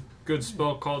a good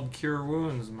spell called Cure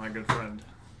Wounds, my good friend.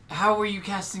 How were you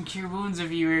casting Cure Wounds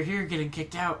if you were here getting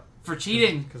kicked out? For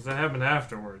cheating? Because that happened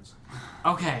afterwards.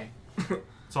 Okay.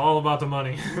 It's all about the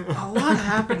money. A lot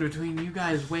happened between you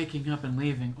guys waking up and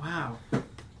leaving. Wow.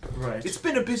 Right. It's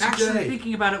been a busy Actually, day.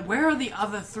 thinking about it, where are the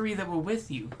other three that were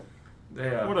with you? They,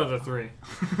 What other three?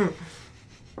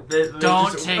 they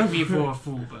Don't just- take me for a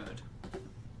fool bird.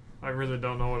 I really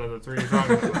don't know what other three you're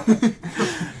talking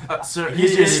about. Sir,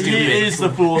 He's just he stupid. is the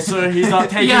fool, sir. He's not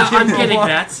taking Yeah, him I'm for getting one.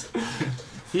 that.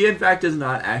 He, in fact, does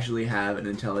not actually have an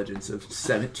intelligence of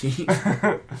 17.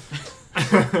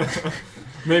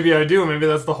 Maybe I do. Maybe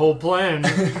that's the whole plan.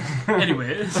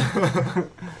 Anyways. The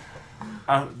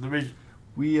reason.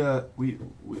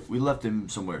 We left him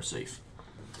somewhere safe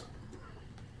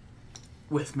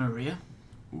With Maria.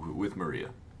 with Maria.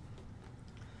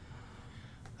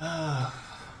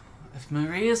 If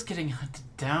Maria's getting hunted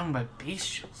down by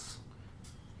bestials,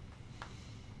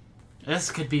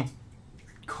 this could be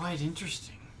quite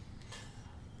interesting.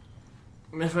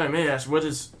 If I may ask, what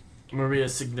is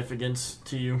Maria's significance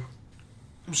to you?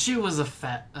 She was a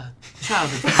child.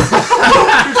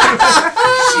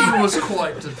 She was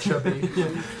quite a chubby.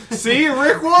 See,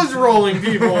 Rick was rolling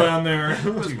people down there.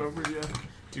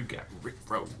 Dude got Rick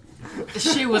Rowe.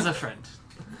 She was a friend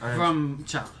from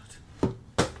childhood.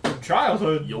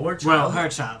 Childhood. Your child? Well, her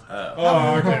childhood.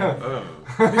 Oh, okay.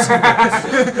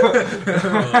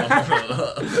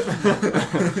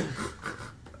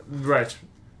 Right.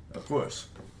 Of course.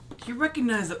 You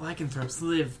recognize that lycanthropes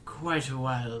live quite a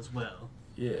while as well.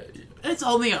 Yeah. It's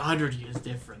only 100 years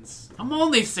difference. I'm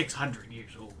only 600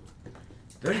 years old.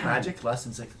 There's magic less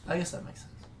than 6. I guess that makes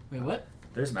sense. Wait, what?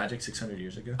 There's magic 600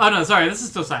 years ago. Oh no, sorry. This is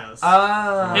still Silas.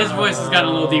 Ah. His voice has gotten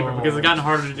a little deeper because it's gotten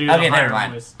harder to do. Okay, the never higher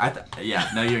mind. Voice. Yeah,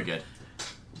 no, you're good.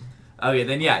 Okay,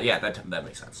 then yeah, that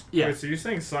makes sense. Yeah. Wait, so you're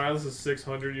saying Silas is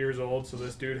 600 years old, so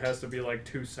this dude has to be like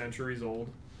 2 centuries old?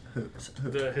 His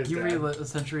You dad. realize a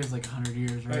century is like 100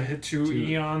 years, right? 2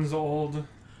 eons old.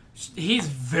 He's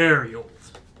very old.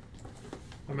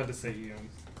 I meant to say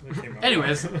eons. That came out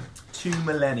Anyways. wrong. 2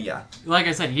 millennia. Like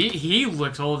I said, he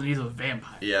looks old and he's a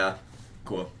vampire. Yeah.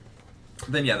 Cool.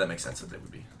 Then yeah, that makes sense that they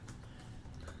would be.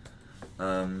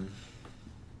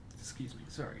 Excuse me,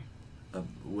 sorry.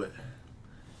 What?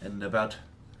 And about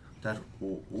that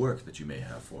work that you may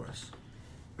have for us.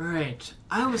 Right.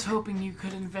 I was hoping you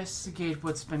could investigate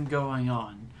what's been going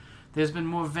on. There's been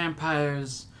more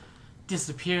vampires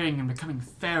disappearing and becoming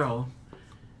feral.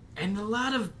 And a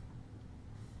lot of...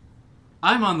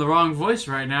 I'm on the wrong voice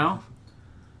right now.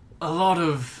 A lot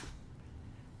of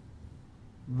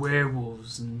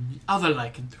werewolves and other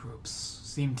lycanthropes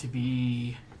seem to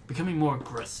be becoming more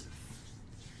aggressive.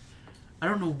 I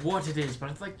don't know what it is,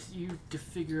 but I'd like you to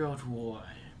figure out why.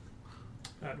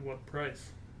 At what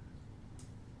price?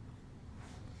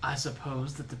 I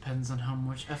suppose that depends on how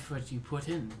much effort you put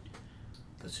in.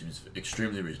 That seems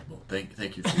extremely reasonable.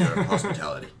 Thank you for your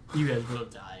hospitality. You guys will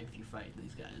die if you fight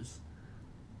these guys.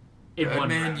 In one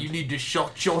Man, round. you need to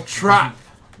shut your trap.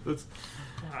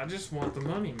 I just want the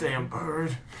money, man. Damn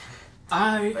bird.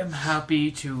 I am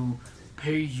happy to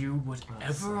pay you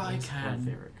whatever I My can,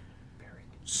 favorite.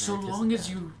 so Barrick is long the as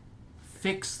you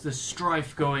fix the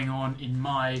strife going on in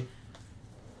my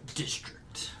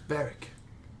district. Barrick,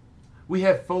 we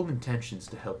have full intentions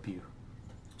to help you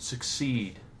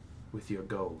succeed with your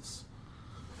goals.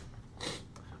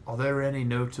 Are there any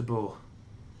notable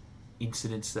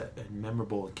incidents and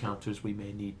memorable encounters we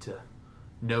may need to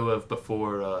know of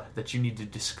before, that you need to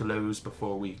disclose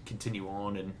before we continue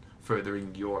on in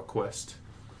furthering your quest?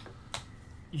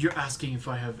 You're asking if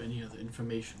I have any other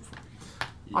information for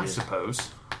you. I suppose.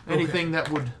 Anything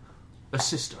that would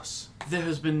assist us. There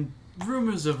has been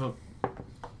rumors of a...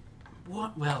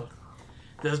 What? Well,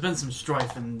 there's been some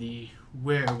strife in the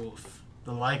werewolf,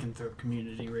 the lycanthrope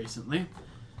community recently.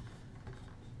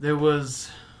 There was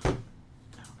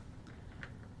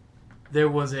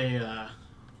a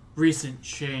recent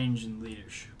change in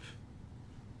leadership.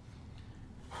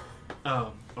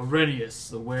 Arrhenius,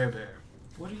 the werebear.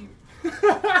 What are you...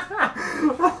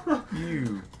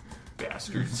 You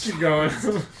bastards. Keep going.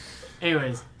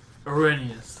 Anyways,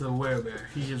 Arrhenius, the werebear.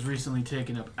 He has recently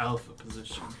taken up alpha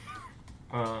position.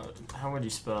 How would you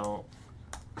spell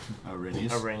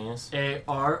Arrhenius. Arrhenius?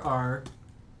 Arrhenius.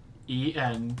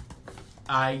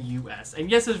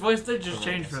 And yes, his voice did just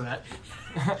change for that.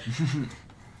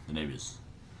 The name is.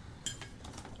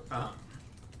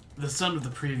 The son of the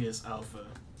previous alpha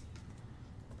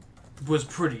was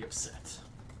pretty upset.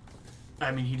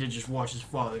 I mean, he did just watch his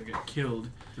father get killed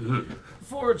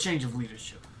for a change of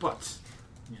leadership, but,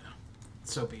 you know,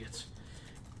 so be it.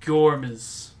 Gorm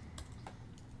is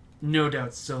no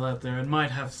doubt still out there and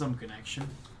might have some connection.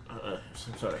 I'm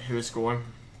sorry, who is Gorm?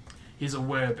 He's a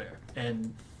werebear,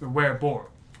 and or werebore.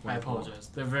 I apologize.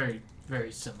 They're very,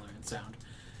 very similar in sound.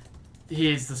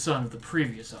 He is the son of the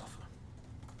previous alpha.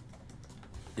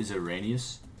 Is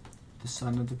Arrhenius the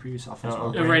son of the previous alpha? No, as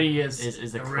well? Arrhenius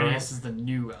is the Arrhenius current- is the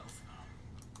new alpha.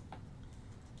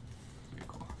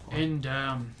 And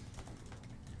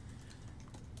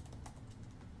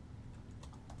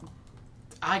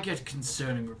I get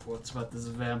concerning reports about this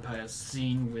vampire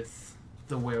scene with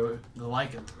the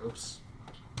lycanthropes,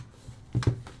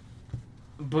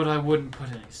 but I wouldn't put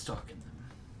any stock in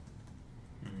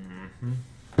them.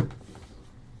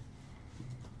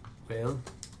 Well,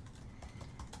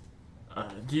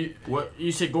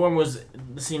 You said Gorm was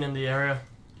seen in the area?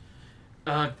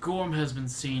 Gorm has been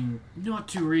seen not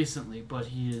too recently, but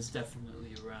he is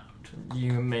definitely around.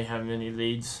 You may have any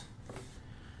leads.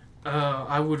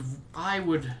 I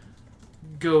would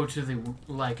go to the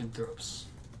lycanthropes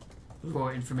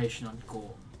for information on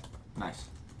Gore. Nice.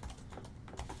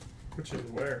 Which is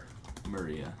where?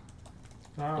 Maria.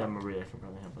 Ah, Yeah, Maria can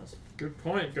probably help us. good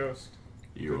point, Ghost.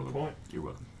 You're Good welcome. point. You're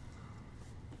welcome.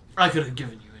 I could have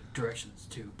given you directions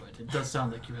too, but it does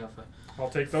sound like you have a... I'll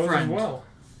take those Friend. as well.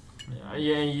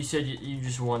 Yeah, you said you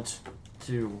just want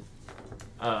to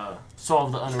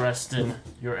solve the unrest in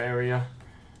your area.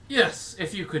 Yes,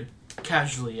 if you could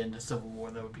casually end a civil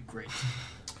war, that would be great.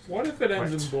 What if it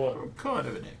ends in blood? I'm kind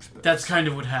of an expert. That's kind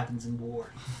of what happens in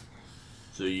war.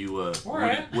 So you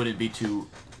Alright. wouldn't be too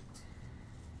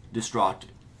distraught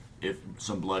if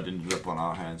some blood ended up on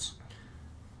our hands.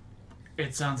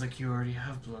 It sounds like you already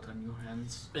have blood on your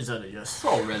hands. Is that a yes?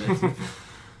 All relative.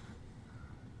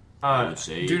 I would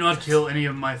say. Do not kill any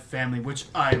of my family, which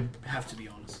I have to be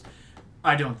honest.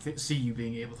 I don't see you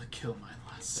being able to kill my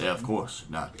last son. Yeah, of course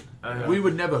not. We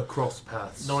would never cross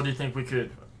paths. Nor do you think we could.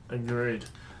 Agreed.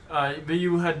 But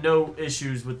you had no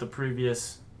issues with the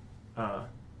previous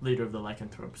leader of the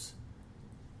lycanthropes.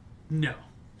 No.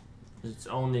 Its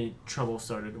only trouble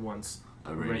started once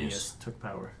Arrhenius. Arrhenius took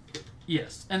power.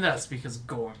 Yes, and that's because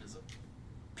Gorm is a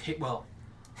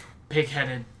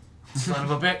pig-headed son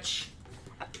of a bitch.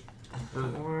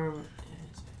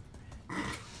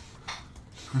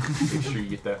 Make sure you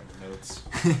get that in the notes.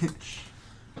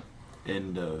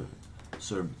 And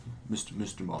sir,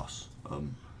 Mr. Moss,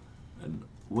 and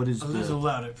what is A little the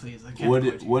louder, please. I can't what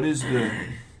quite hear.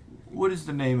 what is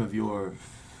the name of your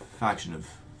faction of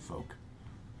folk?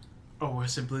 Oh, we're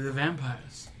simply the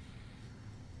vampires.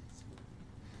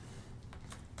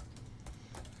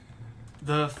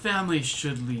 The family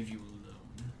should leave you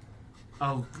alone.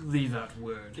 I'll leave out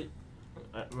word.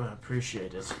 I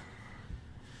appreciate it.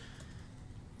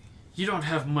 You don't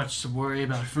have much to worry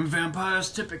about from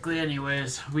vampires, typically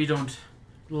anyways. We don't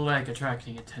like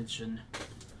attracting attention.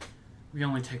 We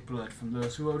only take blood from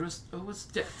those who owe us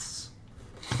debts.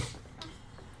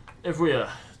 If we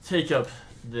take up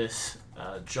this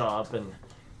job and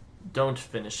don't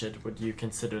finish it, would you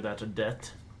consider that a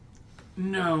debt?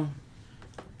 No.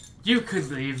 You could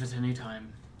leave at any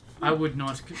time. I would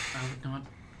not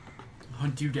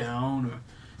hunt you down or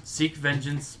seek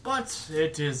vengeance, but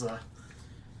it is a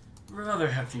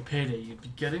rather hefty payday you'd be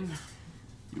getting.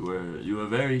 You were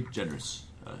very generous,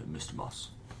 Mr. Moss.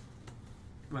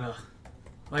 Well,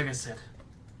 like I said,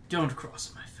 don't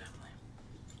cross my family.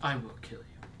 I will kill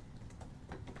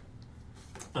you.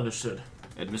 Understood.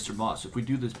 And Mr. Moss, if we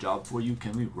do this job for you,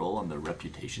 can we roll on the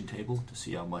reputation table to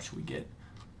see how much we get?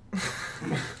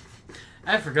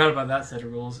 I forgot about that set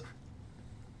of rules.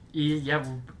 Yeah,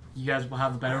 well, you guys will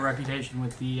have a better reputation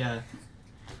with the Moss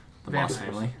vampires.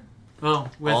 family.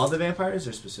 Well, with All the vampires,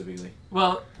 or specifically?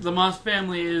 well, the Moss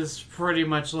family is pretty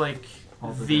much like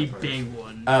All the the vampires. big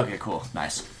one. Okay, cool,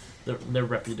 nice. They're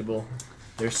reputable.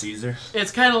 They're Caesar.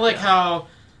 It's kind of like how,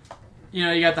 you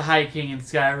know, you got the High King in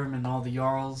Skyrim and all the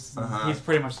Jarls. Uh-huh. He's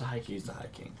pretty much the High King. He's the High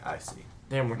King. I see.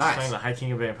 Damn, we're Nice. just playing the High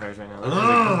King of Vampires right now. That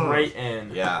is a great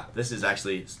end. Yeah, this is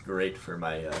actually great for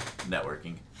my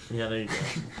networking. Yeah, there you go.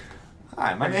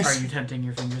 Hi, my name's... Are you tempting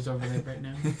your fingers over there right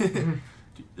now?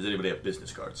 Does anybody have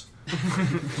business cards?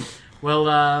 Well,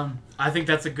 I think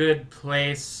that's a good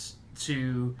place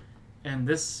to end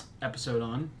this episode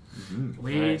on. Mm-hmm.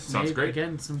 We Alright, sounds made, great.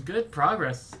 again, some good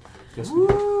progress. Level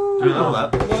 3! No,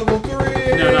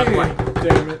 not quite.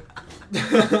 Damn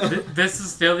it. This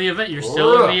is still the event. You're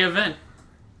still in the event.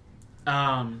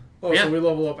 Oh, Yeah. so we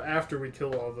level up after we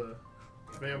kill all the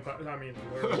vampires. I mean,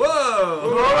 werewolves. Whoa!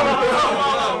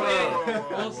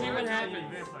 We'll see what happens.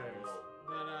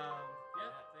 But, yeah,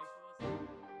 thanks for listening.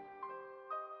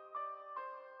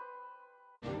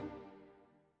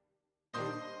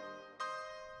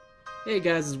 Hey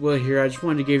guys, it's Will here. I just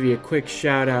wanted to give you a quick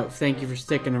shout out. Thank you for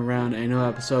sticking around. I know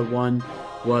episode 1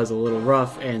 was a little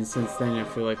rough, and since then I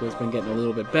feel like it's been getting a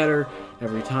little bit better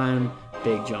every time.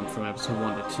 Big jump from episode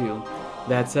 1 to 2.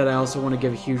 That said, I also want to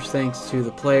give a huge thanks to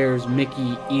the players,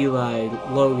 Mickey, Eli,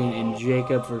 Logan, and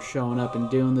Jacob for showing up and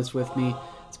doing this with me.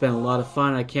 It's been a lot of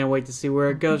fun. I can't wait to see where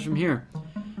it goes from here.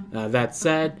 That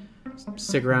said,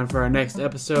 stick around for our next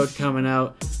episode coming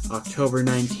out October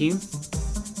 19th.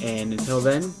 And until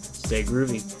then, stay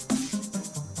groovy.